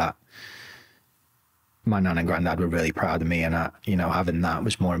know that my nan and granddad were really proud of me, and having that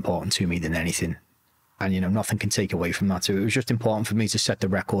was more important to me than anything. And nothing can take away from that too. It was just important for me to set the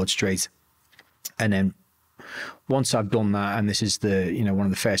record straight, and then once I've done that, and this is one of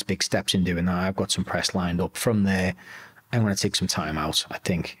the first big steps in doing that, I've got some press lined up. From there, I'm going to take some time out. I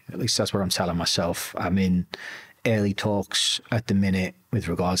think, at least that's what I'm telling myself. I'm in early talks at the minute with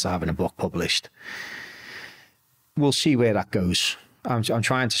regards to having a book published. We'll see where that goes. I'm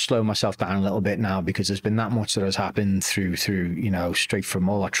trying to slow myself down a little bit now, because there's been that much that has happened through straight from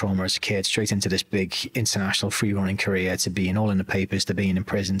all that trauma as a kid, straight into this big international free running career, to being all in the papers, to being in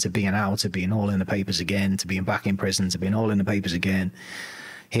prison, to being out, to being all in the papers again, to being back in prison, to being all in the papers again.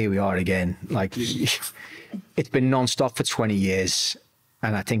 Here we are again. Like, it's been non-stop for 20 years.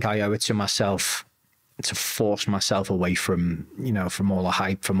 And I think I owe it to myself to force myself away from, from all the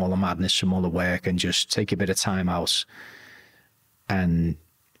hype, from all the madness, from all the work, and just take a bit of time out. And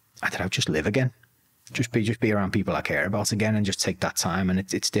I don't know, just live again. Just be around people I care about again, and just take that time. And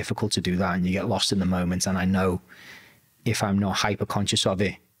it's difficult to do that, and you get lost in the moment. And I know if I'm not hyper conscious of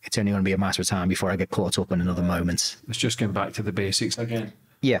it, it's only going to be a matter of time before I get caught up in another moment. It's just getting back to the basics again.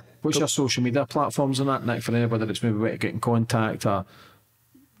 Yeah. What's your social media platforms and that, Nick, for anybody that's maybe way to get in contact, or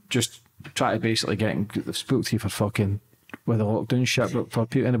just try to basically they've spoke to you for fucking with the lockdown shit, but for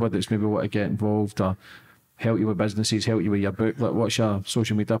anybody that's maybe want to get involved or help you with businesses, help you with your book, like, what's your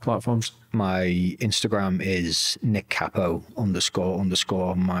social media platforms? My Instagram is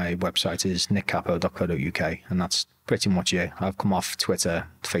nickcapo__. My website is nickcapo.co.uk, and that's pretty much it. I've come off Twitter,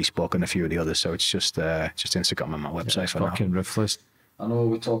 Facebook, and a few of the others, so it's just Instagram and my website for fucking now. Ruthless. I know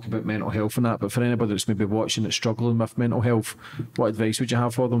we talk about mental health and that, but for anybody that's maybe watching that's struggling with mental health, what advice would you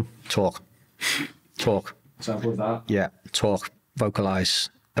have for them? Talk. Simple as that. Yeah, talk,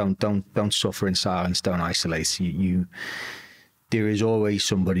 vocalize. Don't suffer in silence. Don't isolate. There is always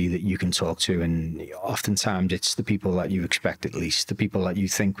somebody that you can talk to, and oftentimes it's the people that you expect, at least the people that you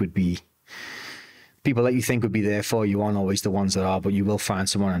think would be there for you aren't always the ones that are, but you will find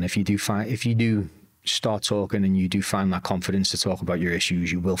someone. And if you do start talking, and you do find that confidence to talk about your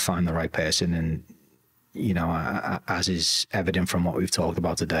issues, you will find the right person. And as is evident from what we've talked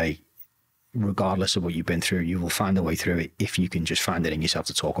about today, regardless of what you've been through, you will find a way through it if you can just find it in yourself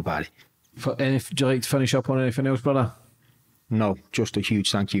to talk about it. Would you like to finish up on anything else, brother? No, just a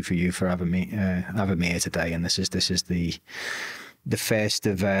huge thank you for having me here today. And this is the first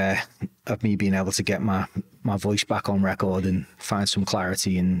of me being able to get my voice back on record and find some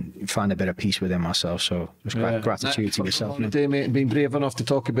clarity and find a bit of peace within myself. So just gratitude to yourself. Day, mate, and being brave enough to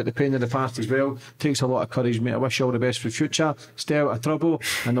talk about the pain of the past as well takes a lot of courage, mate. I wish you all the best for the future. Stay out of trouble,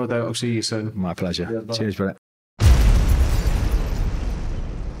 and no doubt I'll see you soon. My pleasure. Cheers, brother.